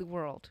America, the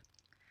world.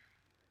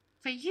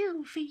 For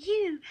you.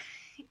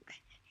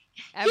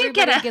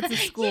 Everybody gets a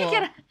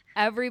school.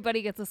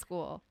 Everybody gets a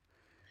school.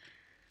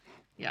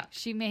 Yeah.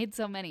 She made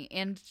so many,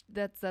 and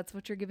that's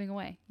what you're giving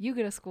away. You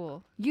get a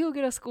school. Yeah.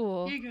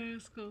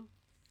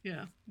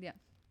 Yeah.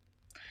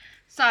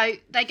 So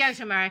they go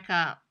to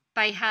America.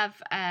 They have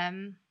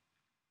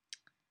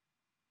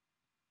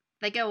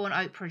they go on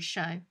Oprah's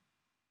show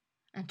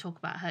and talk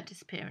about her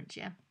disappearance.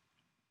 Yeah.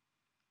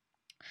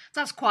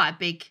 So that's quite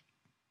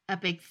a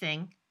big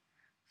thing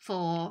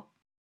for.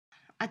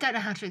 I don't know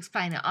how to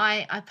explain it.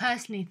 I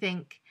personally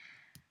think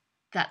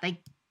that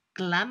they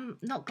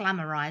not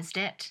glamorized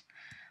it,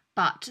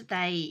 but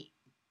I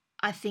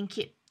think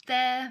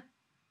their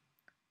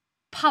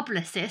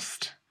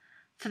publicist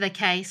for the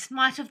case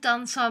might have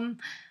done some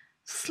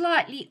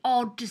slightly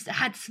odd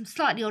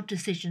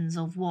decisions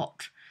of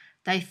what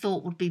they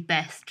thought would be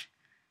best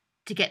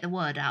to get the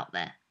word out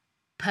there,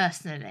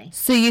 personally.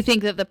 So you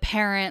think that the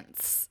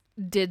parents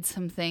did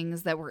some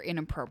things that were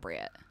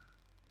inappropriate?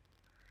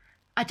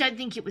 I don't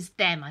think it was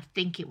them. I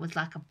think it was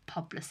like a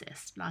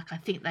publicist. Like, I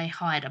think they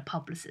hired a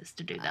publicist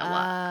to do that work.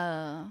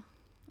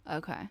 Oh,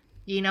 okay.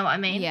 You know what I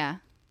mean? Yeah.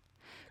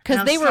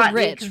 Because they were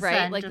rich,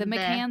 right? Like, the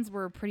McCanns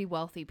were pretty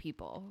wealthy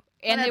people.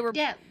 And they were...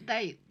 Yeah,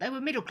 they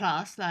were middle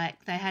class.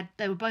 Like,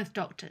 they were both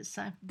doctors,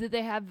 so... Did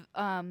they have...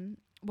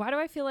 Why do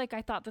I feel like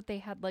I thought that they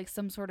had, like,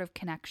 some sort of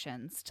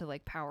connections to,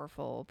 like,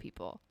 powerful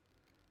people?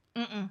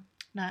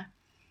 No.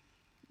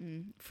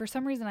 For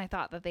some reason, I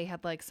thought that they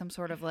had, like, some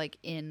sort of, like,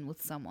 in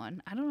with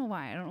someone. I don't know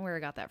why. I don't know where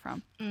I got that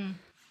from.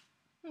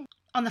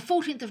 On the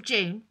 14th of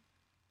June,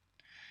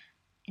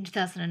 in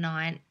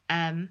 2009,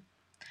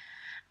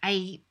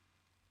 a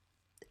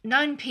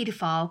known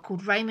paedophile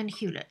called Raymond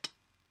Hewlett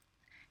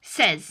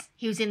says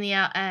he was in the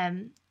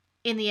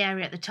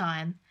area at the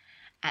time,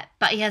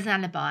 but he has an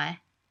alibi,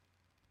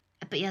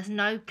 but he has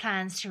no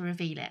plans to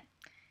reveal it.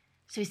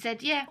 So he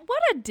said, yeah.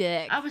 What a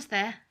dick. I was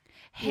there.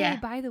 Hey,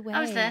 by the way,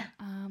 I was there.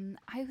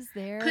 I was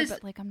there,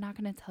 but like I'm not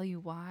going to tell you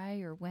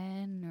why or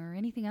when or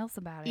anything else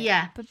about it.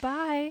 Yeah. But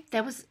bye.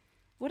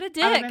 What a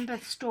dick. I remember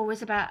the story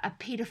was about a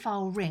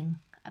paedophile ring.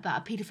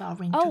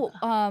 Oh,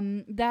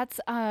 that's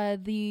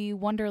the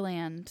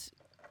Wonderland.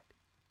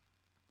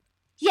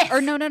 Yes.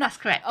 Or no. That's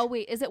correct. Oh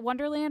wait, is it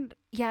Wonderland?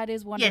 Yeah, it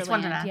is Wonderland. Yeah, it's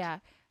Wonderland.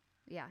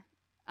 Yeah.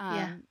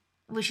 Yeah.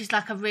 Which is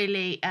like a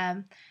really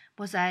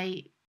was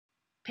a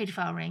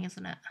paedophile ring,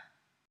 isn't it?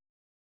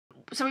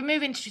 So we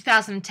move into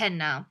 2010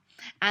 now,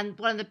 and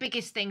one of the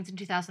biggest things in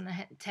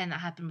 2010 that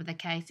happened with the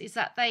case is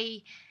that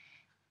the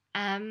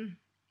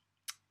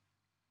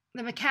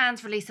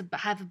McCanns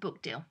have a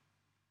book deal.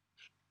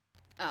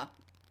 Oh,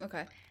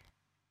 okay.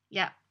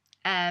 Yeah.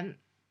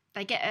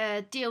 They get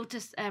a deal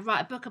to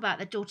write a book about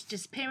their daughter's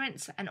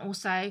disappearance, and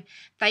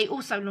they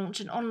also launch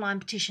an online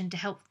petition to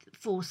help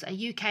force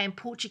a UK and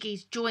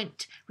Portuguese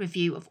joint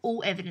review of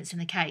all evidence in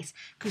the case,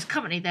 because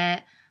currently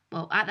at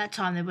that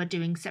time they were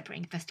doing separate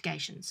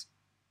investigations,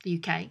 the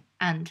UK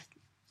and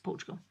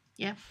Portugal.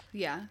 Yeah.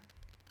 Yeah.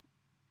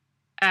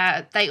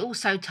 They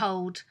also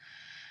told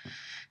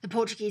the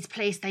Portuguese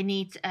police they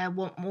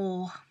want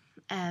more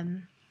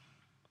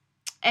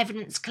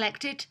evidence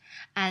collected,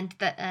 and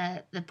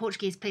that the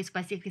Portuguese police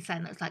basically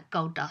saying that it's like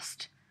gold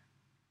dust.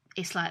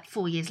 It's like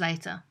 4 years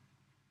later.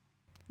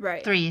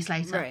 Right. 3 years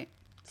later. Right.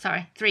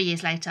 Sorry, 3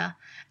 years later.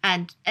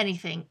 And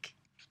anything,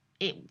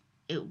 it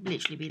would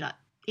literally be like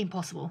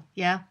impossible.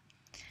 Yeah?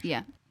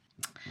 Yeah.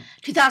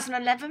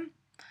 2011,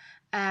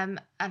 an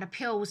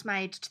appeal was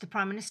made to the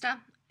Prime Minister,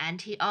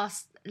 and he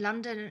asked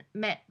London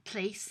Met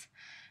Police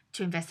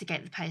to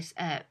investigate the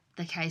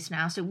case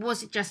now. So it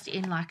wasn't just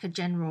in like a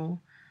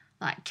general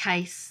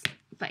case,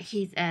 but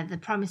the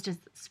Prime Minister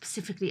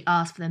specifically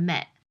asked for the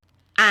Met.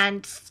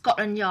 And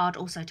Scotland Yard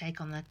also take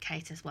on the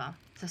case as well.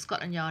 So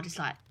Scotland Yard is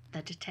like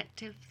the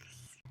detectives,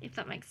 if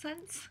that makes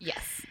sense.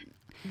 Yes.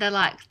 They're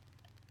like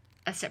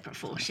a separate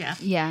force, yeah.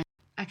 Yeah.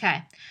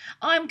 Okay,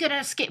 I'm going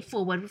to skip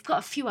forward. We've got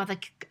a few other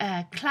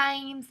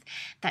claims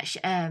that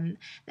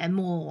they're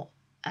more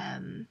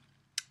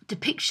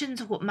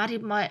depictions of what Maddie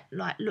might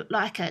look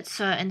like at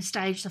certain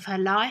stages of her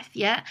life.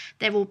 Yeah,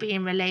 they're all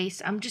being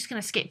released. I'm just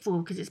going to skip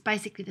forward because it's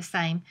basically the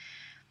same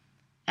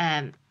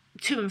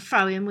to and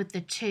fro in with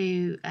the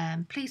two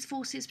police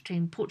forces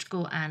between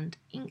Portugal and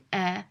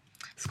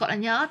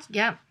Scotland Yard.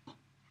 Yeah.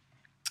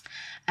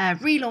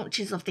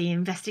 Relaunches of the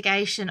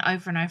investigation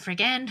over and over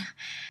again.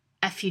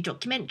 A few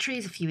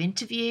documentaries, a few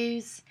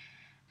interviews,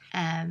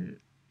 and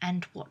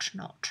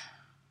whatnot.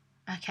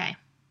 Okay.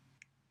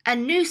 A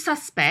new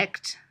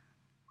suspect,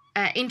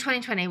 in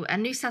 2020, a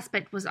new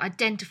suspect was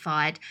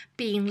identified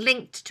being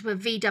linked to a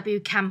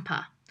VW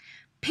camper,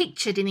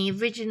 pictured in the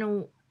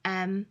original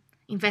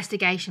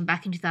investigation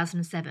back in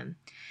 2007.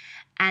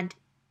 And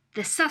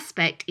the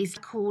suspect is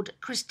called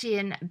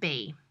Christian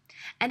B.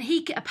 And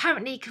he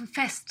apparently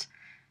confessed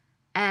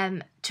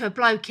to a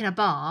bloke in a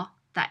bar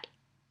that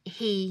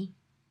he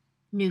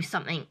knew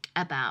something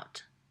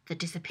about the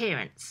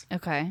disappearance.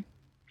 Okay.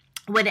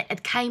 When it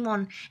had came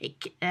on,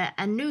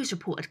 a news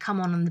report had come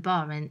on the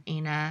bar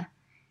in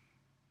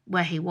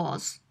where he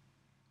was,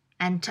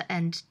 and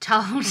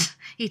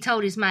he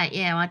told his mate,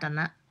 yeah, I done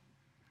that.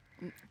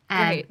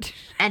 Great.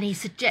 And he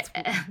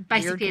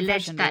basically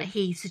alleged that dude.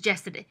 he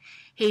suggested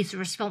he's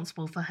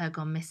responsible for her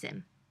gone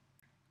missing.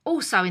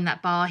 Also in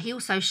that bar, he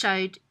also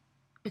showed,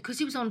 because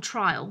he was on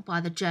trial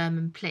by the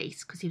German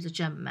police, because he was a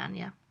German man,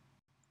 yeah,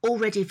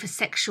 already for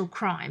sexual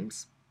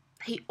crimes,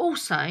 he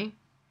also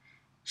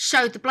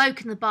showed the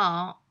bloke in the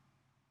bar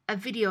a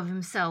video of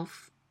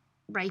himself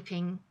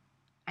raping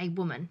a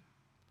woman.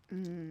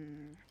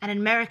 An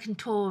American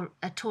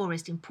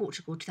tourist in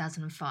Portugal,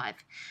 2005.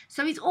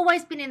 So he's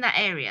always been in that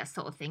area,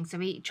 sort of thing. So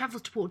he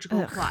travels to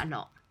Portugal quite a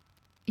lot.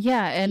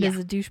 Yeah, and is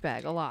a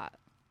douchebag a lot.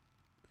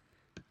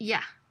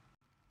 Yeah.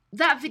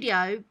 That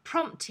video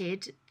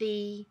prompted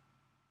the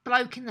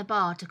bloke in the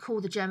bar to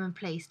call the German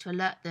police to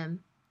alert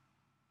them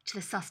to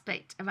the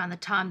suspect around the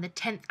time the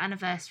 10th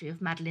anniversary of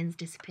Madeleine's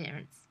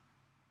disappearance.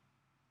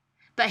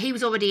 But he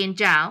was already in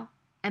jail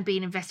and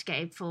being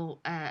investigated for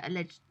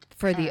alleged...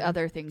 For the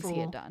other things he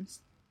had done.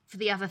 For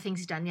the other things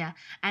he'd done, yeah.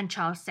 And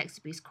child sex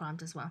abuse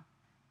crimes as well.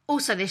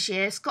 Also this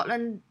year,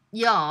 Scotland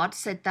Yard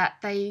said that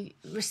they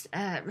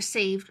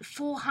received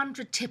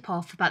 400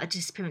 tip-off about the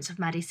disappearance of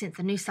Maddie since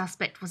the new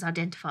suspect was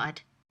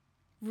identified.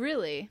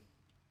 Really?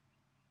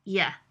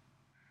 Yeah.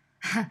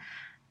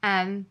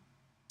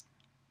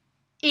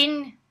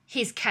 In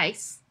his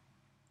case,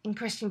 in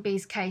Christian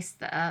B's case,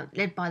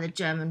 led by the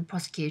German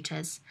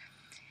prosecutors,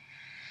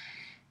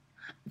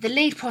 the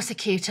lead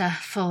prosecutor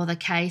for the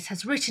case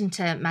has written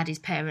to Maddie's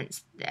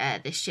parents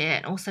this year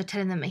and also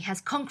telling them he has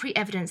concrete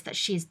evidence that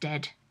she is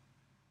dead,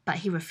 but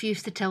he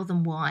refused to tell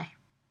them why.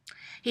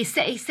 He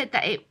said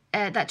that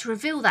that to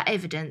reveal that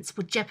evidence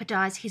would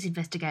jeopardise his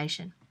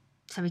investigation,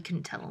 so he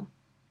couldn't tell them.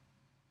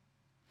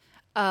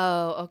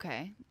 Oh,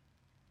 okay.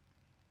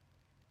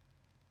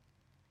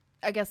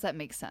 I guess that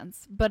makes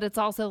sense. But it's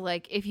also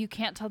like, if you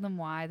can't tell them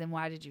why, then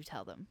why did you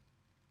tell them?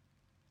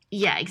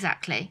 Yeah,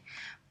 exactly.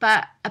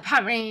 But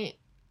apparently,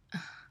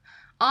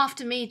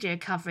 after media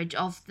coverage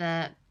of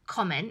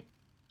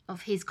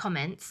his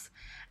comments,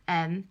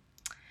 the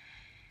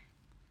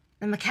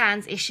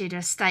McCanns issued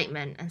a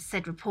statement and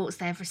said reports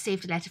they have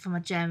received a letter from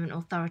a German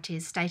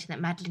authorities stating that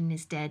Madeleine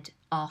is dead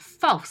are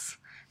false.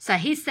 So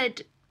he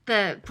said,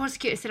 the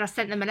prosecutor said, I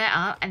sent them a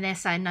letter, and they're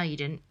saying, no, you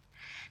didn't.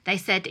 They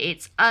said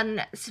it's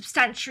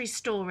unsubstantiated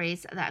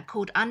stories that are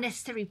caused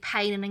unnecessary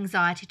pain and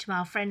anxiety to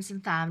our friends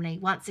and family,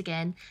 once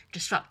again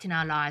disrupting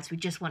our lives. We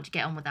just want to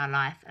get on with our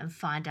life and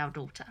find our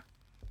daughter.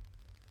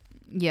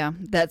 Yeah,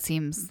 that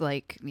seems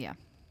like, yeah.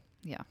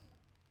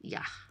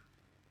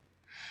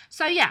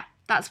 So, yeah,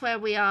 that's where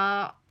we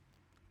are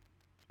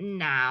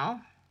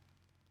now.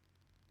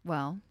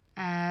 Well,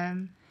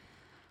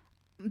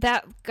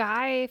 that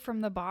guy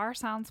from the bar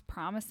sounds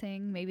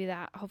promising.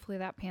 Hopefully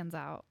that pans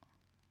out.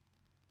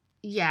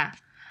 Yeah.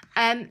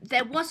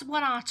 There was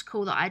one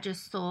article that I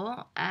just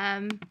saw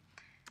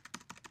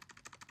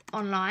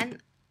online.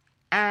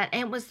 And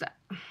it was...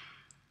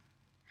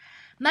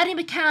 Maddie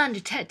McCann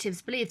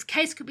detectives believes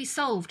case could be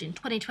solved in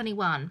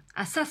 2021.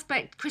 A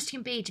suspect,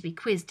 Christian B, to be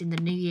quizzed in the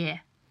new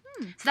year.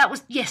 So that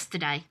was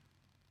yesterday.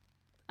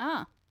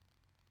 Ah.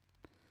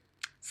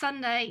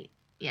 Sunday,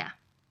 yeah.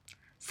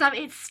 So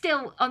it's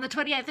still, on the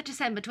 28th of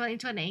December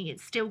 2020,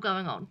 it's still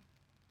going on.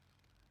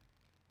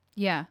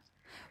 Yeah.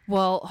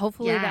 Well,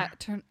 hopefully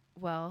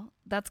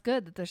that's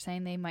good that they're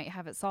saying they might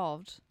have it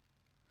solved.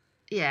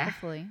 Yeah.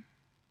 Hopefully.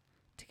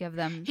 To give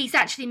them... He's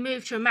actually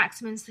moved to a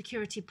maximum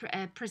security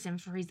prison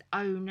for his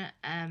own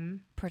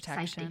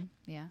protection. Safety.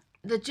 Yeah.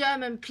 The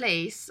German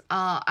police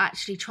are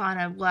actually trying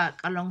to work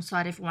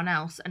alongside everyone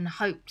else and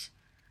hoped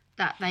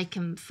that they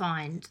can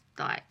find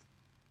like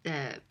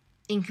the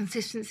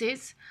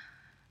inconsistencies,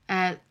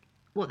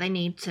 what they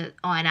need to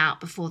iron out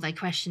before they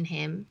question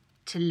him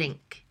to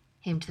link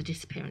him to the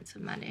disappearance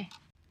of Maddie.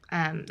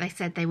 They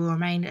said they will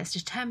remain as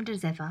determined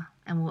as ever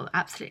and will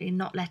absolutely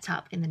not let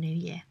up in the new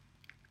year.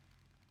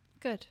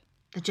 Good.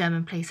 the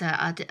German police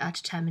are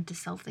determined to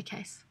solve the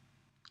case.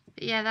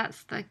 But yeah,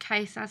 that's the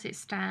case as it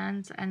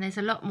stands, and there's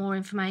a lot more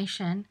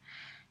information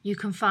you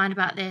can find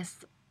about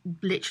this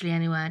literally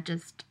anywhere.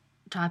 Just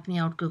type in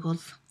the old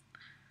Googles.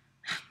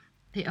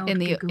 In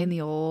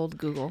the old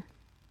Google.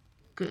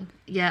 Good.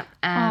 Yep.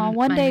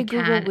 One day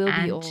Google will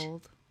be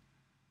old.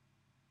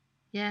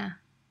 Yeah.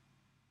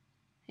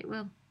 It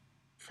will.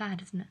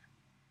 Sad, isn't it?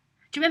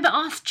 Do you remember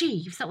Ask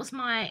Jeeves? That was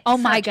my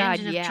search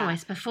engine of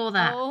choice before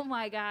that. Oh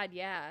my God,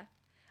 yeah.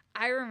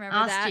 I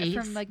remember that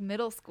from like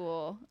middle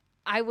school.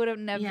 I would have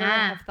never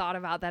have thought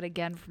about that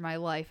again for my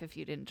life if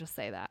you didn't just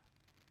say that.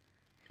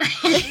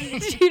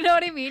 Do you know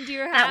what I mean? Do you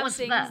have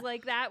things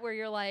like that where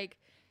you're like,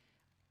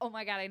 oh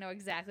my God, I know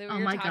exactly what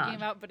you're talking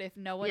about, but if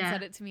no one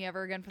said it to me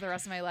ever again for the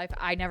rest of my life,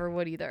 I never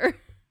would either.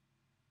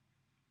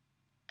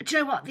 Do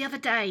you know what? The other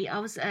day I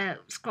was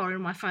scrolling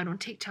my phone on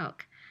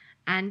TikTok,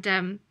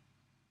 and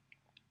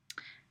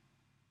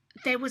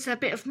there was a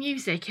bit of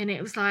music, and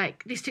it was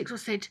like, this TikTok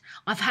said,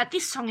 I've had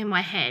this song in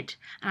my head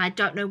and I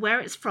don't know where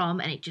it's from,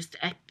 and it just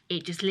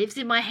lives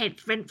in my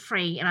head rent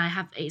free, and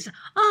it's do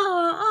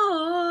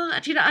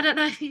you know, I don't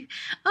know if you,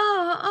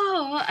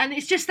 and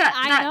it's just that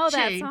I know tune.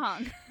 That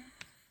song.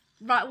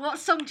 Right, what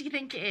song do you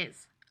think it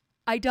is?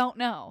 I don't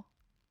know.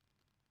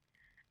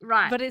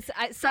 Right, but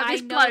I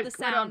know the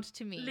sound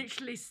to me,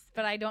 literally,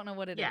 but I don't know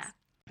what it is.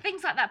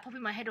 Things like that pop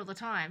in my head all the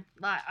time.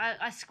 Like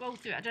I scroll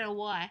through it, I don't know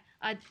why.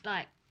 I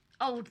like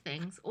old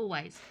things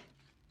always.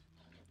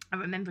 I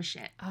remember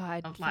shit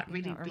of like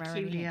really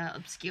peculiar,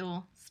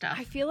 obscure stuff.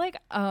 I feel like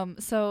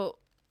so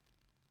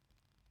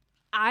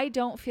I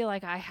don't feel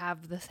like I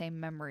have the same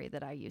memory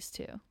that I used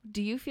to.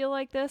 Do you feel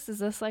like this? Is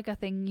this like a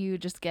thing you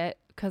just get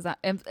because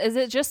is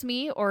it just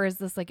me, or is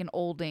this like an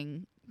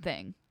olding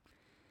thing?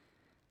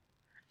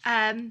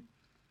 I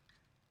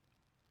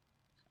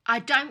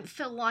don't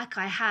feel like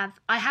I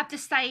have the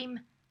same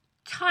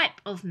type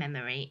of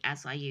memory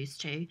as I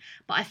used to,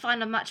 but I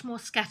find I'm much more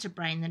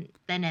scatterbrained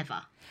than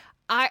ever.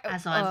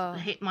 As I've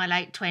hit my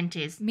late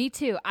 20s. Me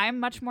too. I'm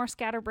much more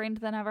scatterbrained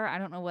than ever. I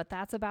don't know what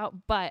that's about,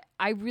 but what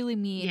I really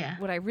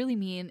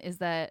mean is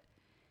that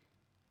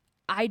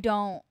I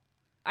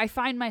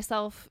find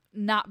myself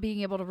not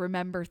being able to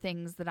remember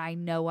things that I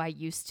know I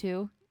used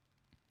to.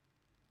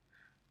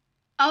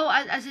 Oh,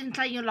 as in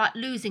like you're like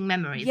losing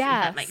memories, if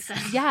that makes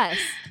sense. Yes.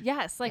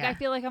 Like I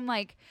feel like I'm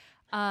like,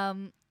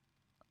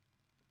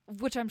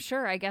 which I'm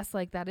sure, I guess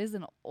like that is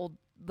an old,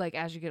 like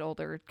as you get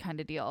older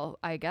kind of deal,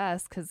 I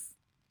guess, because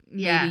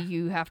maybe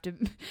you have to,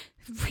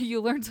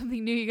 you learn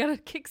something new, you got to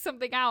kick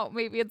something out.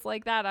 Maybe it's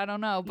like that. I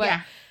don't know.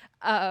 But,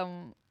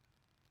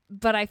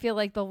 but I feel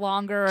like the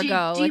longer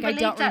ago, like I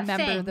don't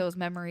remember those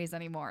memories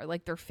anymore.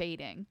 Like they're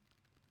fading.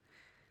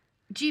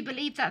 Do you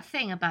believe that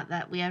thing about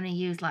that we only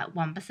use like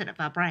 1% of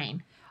our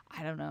brain?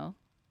 I don't know.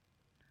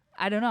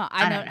 I don't know.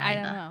 I don't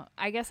know.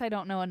 I guess I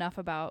don't know enough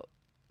about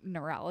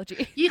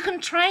neurology. You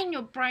can train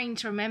your brain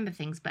to remember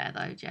things better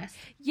though, Jess.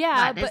 Yeah,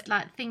 like, there's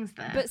like things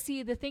there. But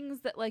see, the things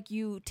that like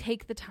you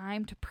take the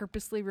time to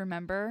purposely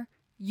remember,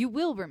 you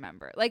will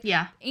remember. Like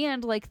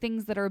and like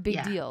things that are a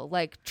big deal,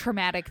 like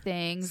traumatic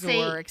things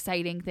or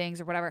exciting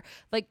things or whatever.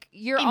 Like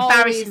you're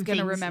always going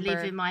to remember.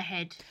 Live in my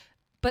head.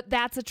 But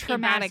that's a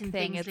traumatic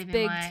thing. It's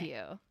big to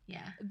you.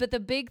 Yeah. But the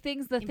big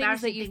things, the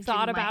things that you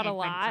thought about a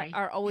lot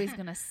are always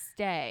going to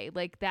stay.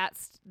 Like that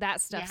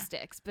stuff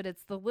sticks. But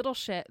it's the little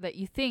shit that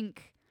you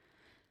think,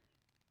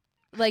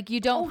 like you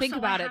don't think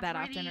about it that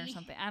often or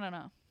something. I don't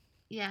know.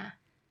 Yeah.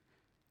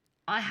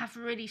 I have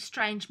really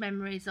strange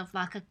memories of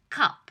like a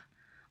cup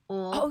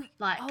or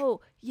like. Oh,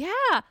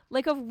 yeah.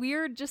 Like of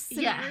weird just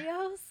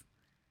scenarios.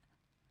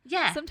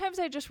 Yeah. Sometimes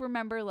I just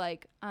remember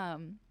like,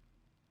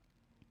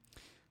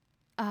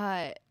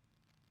 like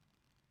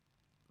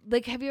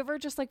have you ever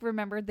just like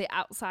remembered the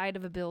outside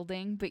of a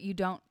building but you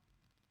don't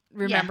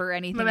remember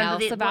anything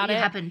else about what it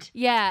happened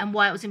and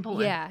why it was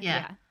important?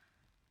 Yeah.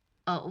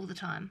 Oh, all the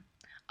time.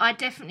 I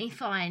definitely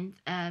find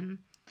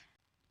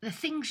the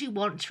things you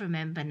want to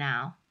remember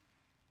now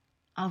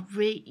are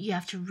you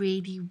have to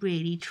really,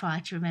 really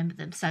try to remember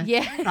them. So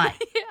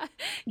like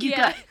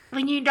go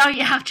when you know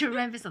you have to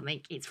remember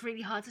something, it's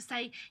really hard to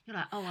say. You're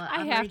like,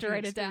 I have to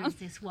write it down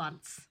this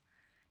once.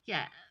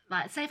 Yeah.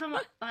 Like, say for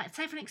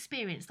an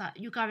experience, like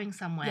you're going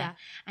somewhere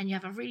and you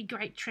have a really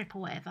great trip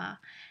or whatever,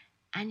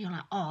 and you're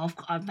like,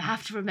 I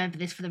have to remember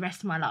this for the rest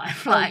of my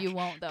life. Like, you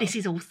won't, though. This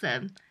is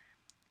awesome.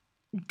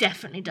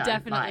 Definitely don't.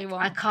 Definitely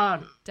won't. I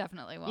can't.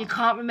 Definitely won't. You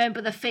can't remember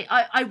the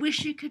I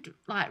wish you could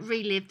like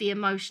relive the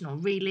emotional,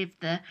 relive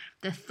the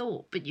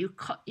thought, but you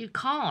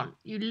can't.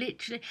 You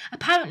literally.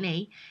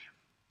 Apparently,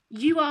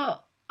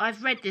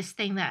 I've read this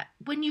thing that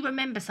when you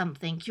remember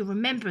something, you're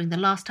remembering the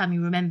last time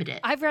you remembered it.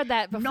 I've read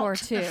that before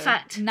too.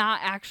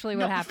 Not actually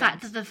what happened.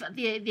 Not the fact of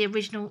the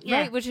original.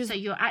 Yeah. Right, which is so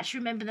you're actually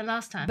remembering the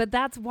last time. But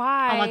that's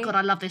why. Oh my God,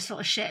 I love this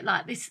sort of shit.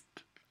 Like this,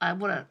 I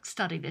want to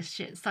study this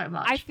shit so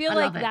much. I feel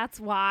like that's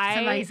why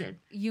it's amazing.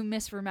 You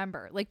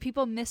misremember. Like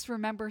people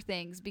misremember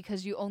things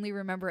because you only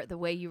remember it the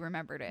way you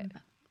remembered it.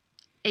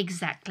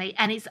 Exactly,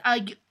 and it's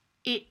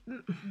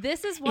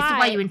This is why. It's the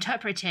way you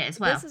interpret it as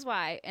well. This is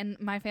why, and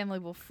my family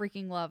will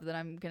freaking love that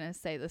I'm going to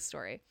say this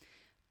story.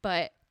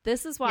 But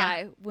this is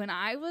why when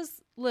I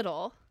was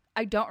little,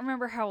 I don't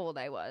remember how old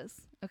I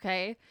was,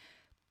 okay?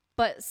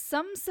 But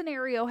some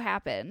scenario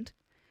happened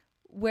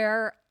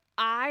where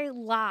I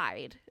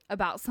lied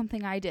about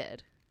something I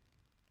did.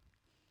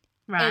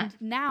 Right. And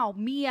now,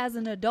 me as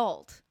an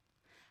adult,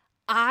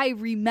 I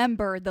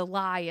remember the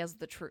lie as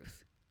the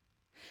truth.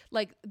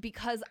 Like,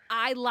 because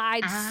I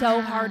lied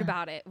so hard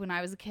about it when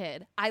I was a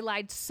kid. I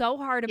lied so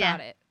hard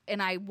about it.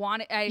 And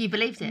you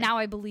believed it. Now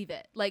I believe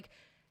it. Like,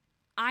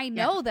 I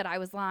know that I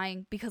was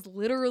lying because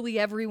literally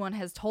everyone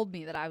has told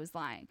me that I was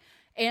lying.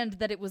 And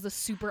that it was a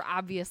super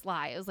obvious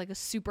lie. It was like a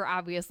super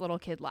obvious little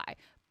kid lie.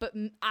 But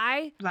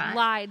I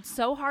lied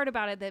so hard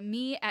about it that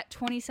me at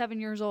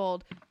 27 years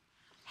old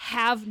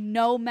have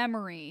no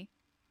memory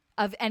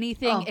of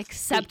anything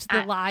except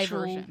the lie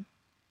version.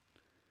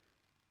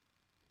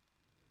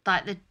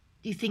 Like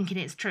you thinking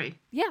it's true.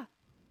 Yeah.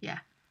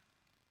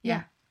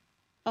 Yeah.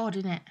 Odd,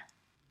 isn't it?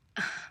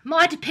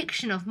 My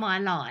depiction of my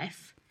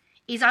life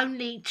is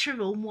only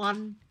true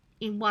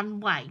in one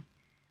way.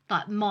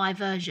 Like my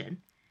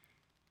version.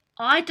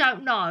 I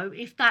don't know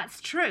if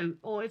that's true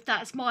or if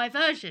that's my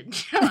version. Do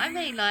you know what I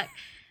mean? Like,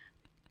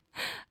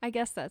 I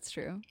guess that's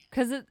true.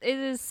 Because it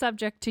is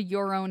subject to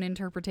your own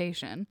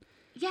interpretation.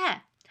 Yeah.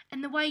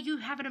 And the way you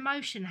have an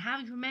emotion, how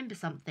you remember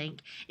something,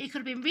 it could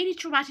have been really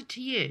traumatic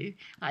to you.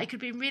 Like, it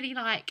could have been really,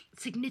 like,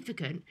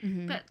 significant.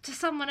 Mm-hmm. But to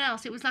someone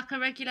else, it was like a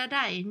regular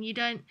day and you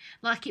don't,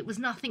 like, it was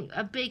nothing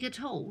big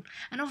at all.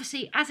 And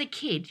obviously, as a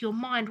kid, your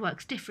mind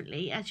works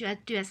differently as you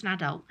do as an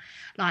adult.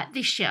 Like,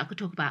 this shit, I could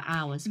talk about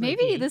hours.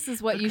 Maybe this is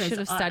what you should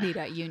have studied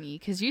at uni,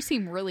 because you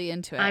seem really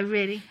into it. I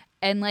really...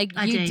 And, like,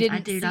 you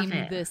didn't seem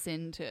it. this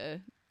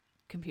into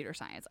computer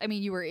science. I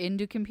mean, you were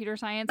into computer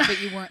science,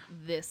 but you weren't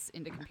this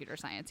into computer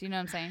science. You know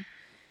what I'm saying?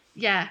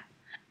 Yeah.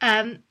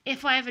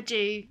 If I ever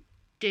do,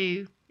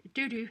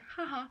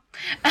 haha.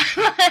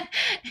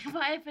 If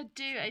I ever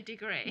do a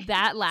degree.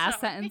 That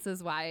last sentence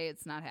is why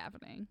it's not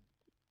happening.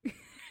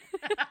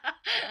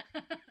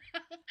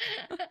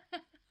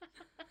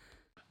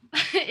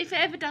 If it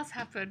ever does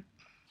happen,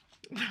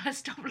 when I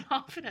stop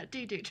laughing at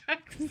doo-doo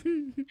jokes,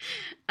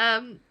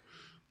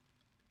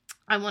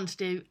 I want to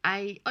do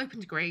a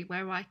open degree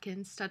where I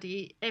can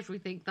study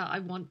everything that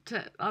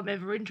I'm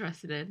ever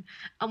interested in.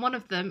 And one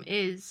of them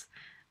is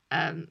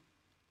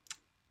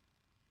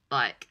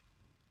like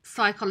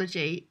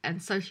psychology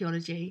and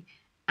sociology,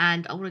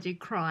 and I want to do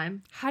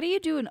crime. How do you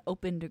do an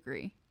open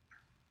degree?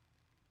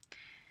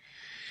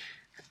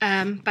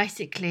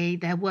 Basically,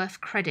 they're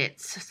worth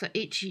credits. So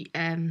each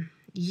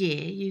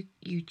year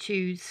you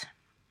choose.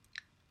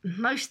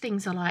 Most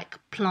things are like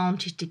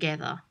planted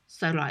together,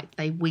 so like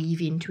they weave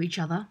into each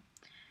other.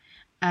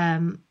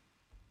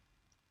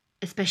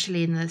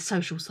 Especially in the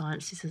social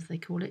sciences, as they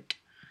call it,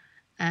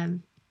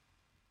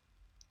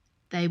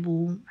 they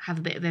will have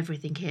a bit of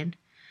everything in.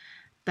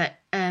 But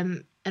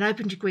an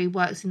open degree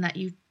works in that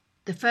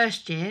the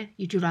first year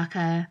you do like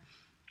a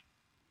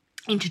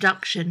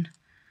introduction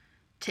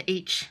to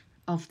each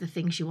of the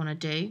things you want to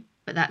do,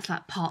 but that's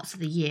like parts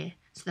of the year.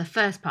 So the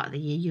first part of the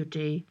year you'll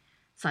do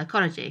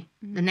psychology.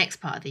 Mm-hmm. The next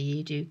part of the year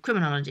you do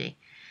criminology,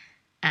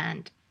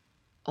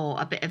 or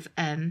a bit of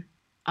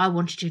I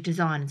wanted to do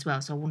design as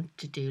well, so I wanted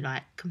to do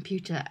like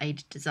computer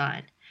aided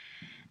design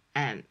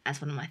as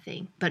one of my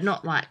things, but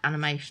not like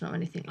animation or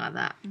anything like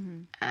that.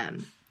 Mm-hmm.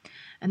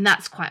 And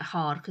that's quite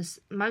hard because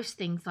most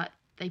things, like,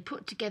 they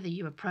put together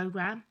you a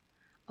program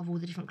of all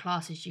the different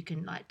classes you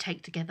can like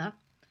take together,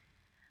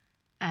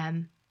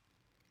 and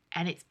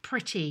it's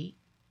pretty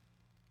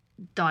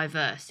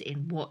diverse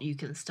in what you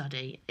can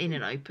study in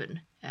an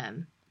open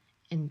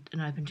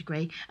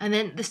degree. And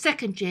then the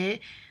second year,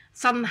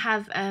 some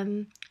have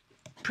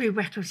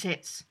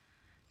prerequisites,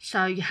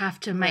 so you have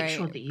to make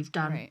sure that you've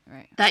done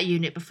that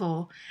unit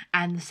before,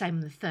 and the same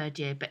in the third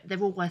year, but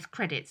they're all worth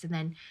credits. And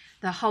then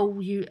the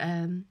whole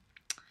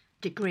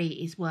degree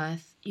is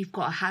worth, you've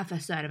got to have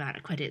a certain amount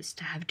of credits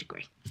to have a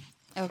degree.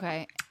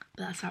 Okay.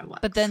 But that's how it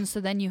works. But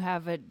then you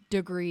have a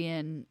degree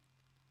in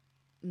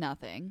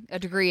nothing, a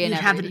degree in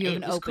everything. You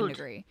have an open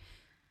degree.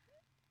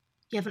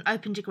 You have an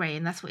open degree,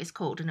 and that's what it's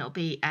called, and it'll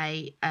be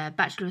a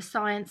Bachelor of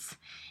Science.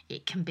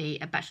 It can be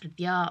a Bachelor of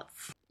the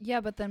Arts.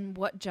 Yeah, but then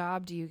what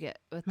job do you get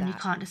with that? You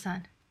can't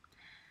decide.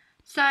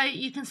 So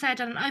you can say I've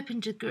done an open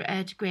degree,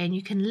 and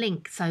you can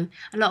link. So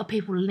a lot of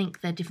people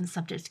link their different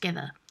subjects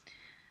together.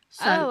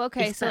 So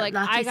okay. So like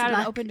I got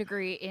an open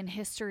degree in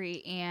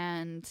history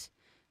and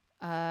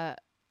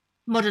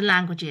modern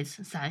languages.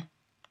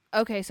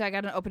 Okay, so I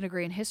got an open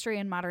degree in history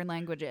and modern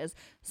languages.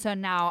 So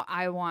now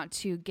I want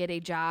to get a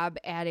job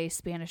at a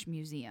Spanish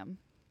museum.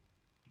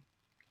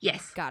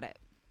 Yes. Got it.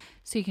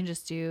 So you can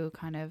just do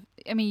kind of,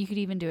 I mean, you could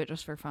even do it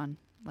just for fun.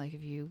 Like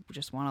if you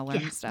just want to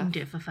learn stuff. You can do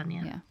it for fun,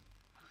 yeah.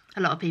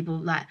 A lot of people,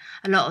 like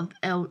a lot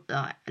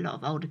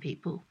of older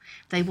people,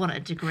 they want a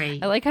degree.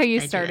 I like how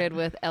you started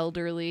with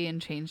elderly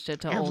and changed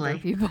it to older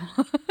people.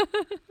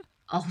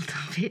 Older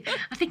people.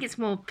 I think it's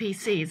more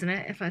PC, isn't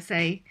it? If I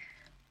say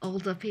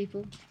older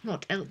people,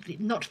 not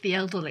the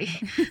elderly.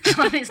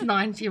 Like this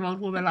 90-year-old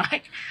woman,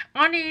 like,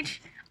 I need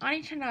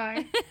to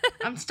know.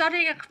 I'm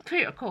studying a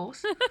computer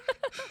course.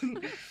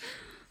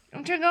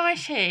 I'm doing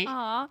IT.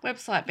 Aw.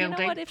 Website building.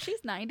 You know what? If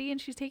she's 90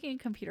 and she's taking a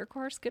computer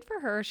course, good for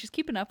her. She's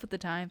keeping up with the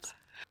times.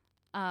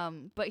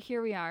 But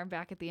here we are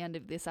back at the end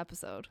of this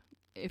episode.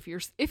 If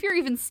you're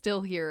even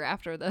still here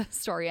after the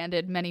story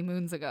ended many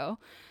moons ago,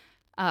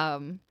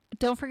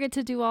 don't forget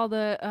to do all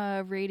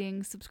the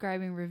rating,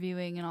 subscribing,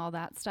 reviewing, and all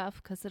that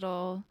stuff, because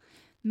it'll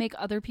make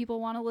other people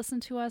want to listen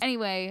to us.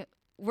 Anyway,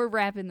 we're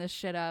wrapping this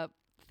shit up.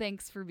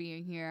 Thanks for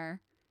being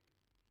here.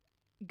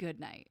 Good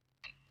night.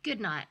 Good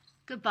night.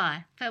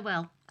 Goodbye.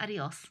 Farewell.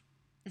 Adios.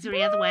 Is there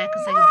any other way I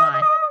can say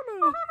goodbye?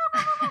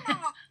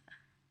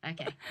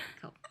 Okay,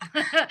 cool.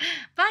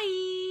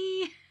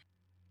 Bye.